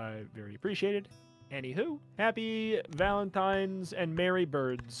 Very appreciated. Anywho, happy Valentines and merry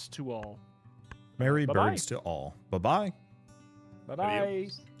birds to all. Merry Bye-bye. birds to all. Bye-bye. Bye-bye.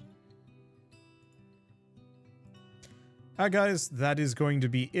 Adios. Hi guys, that is going to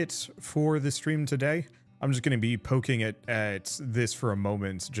be it for the stream today. I'm just going to be poking at this for a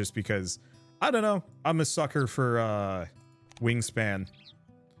moment just because, I don't know, I'm a sucker for Wingspan.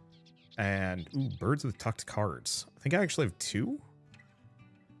 And, ooh, birds with tucked cards. I think I actually have 2.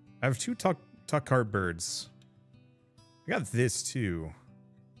 I have 2 tuck card birds. I got this too.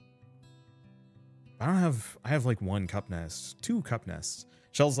 I have like 1 cup nest, 2 cup nests.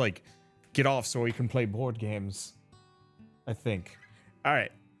 Shell's like, get off so we can play board games. I think. All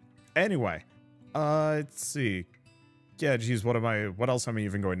right. Anyway, let's see. Yeah, geez, what else am I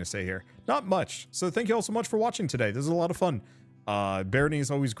even going to say here? Not much. So thank you all so much for watching today. This is a lot of fun. Barony is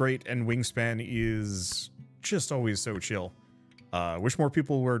always great, and Wingspan is just always so chill. Wish more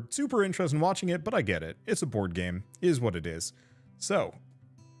people were super interested in watching it, but I get it. It's a board game. It is what it is. So,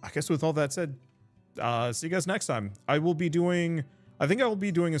 I guess with all that said, see you guys next time. I think I will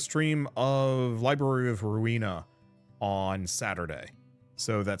be doing a stream of Library of Ruina on Saturday.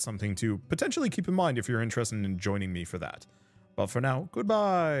 So that's something to potentially keep in mind if you're interested in joining me for that. But for now,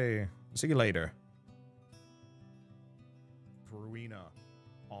 goodbye. See you later. Ruina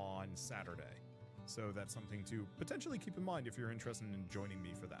on Saturday. So that's something to potentially keep in mind if you're interested in joining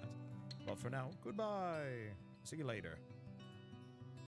me for that. But for now, goodbye. See you later.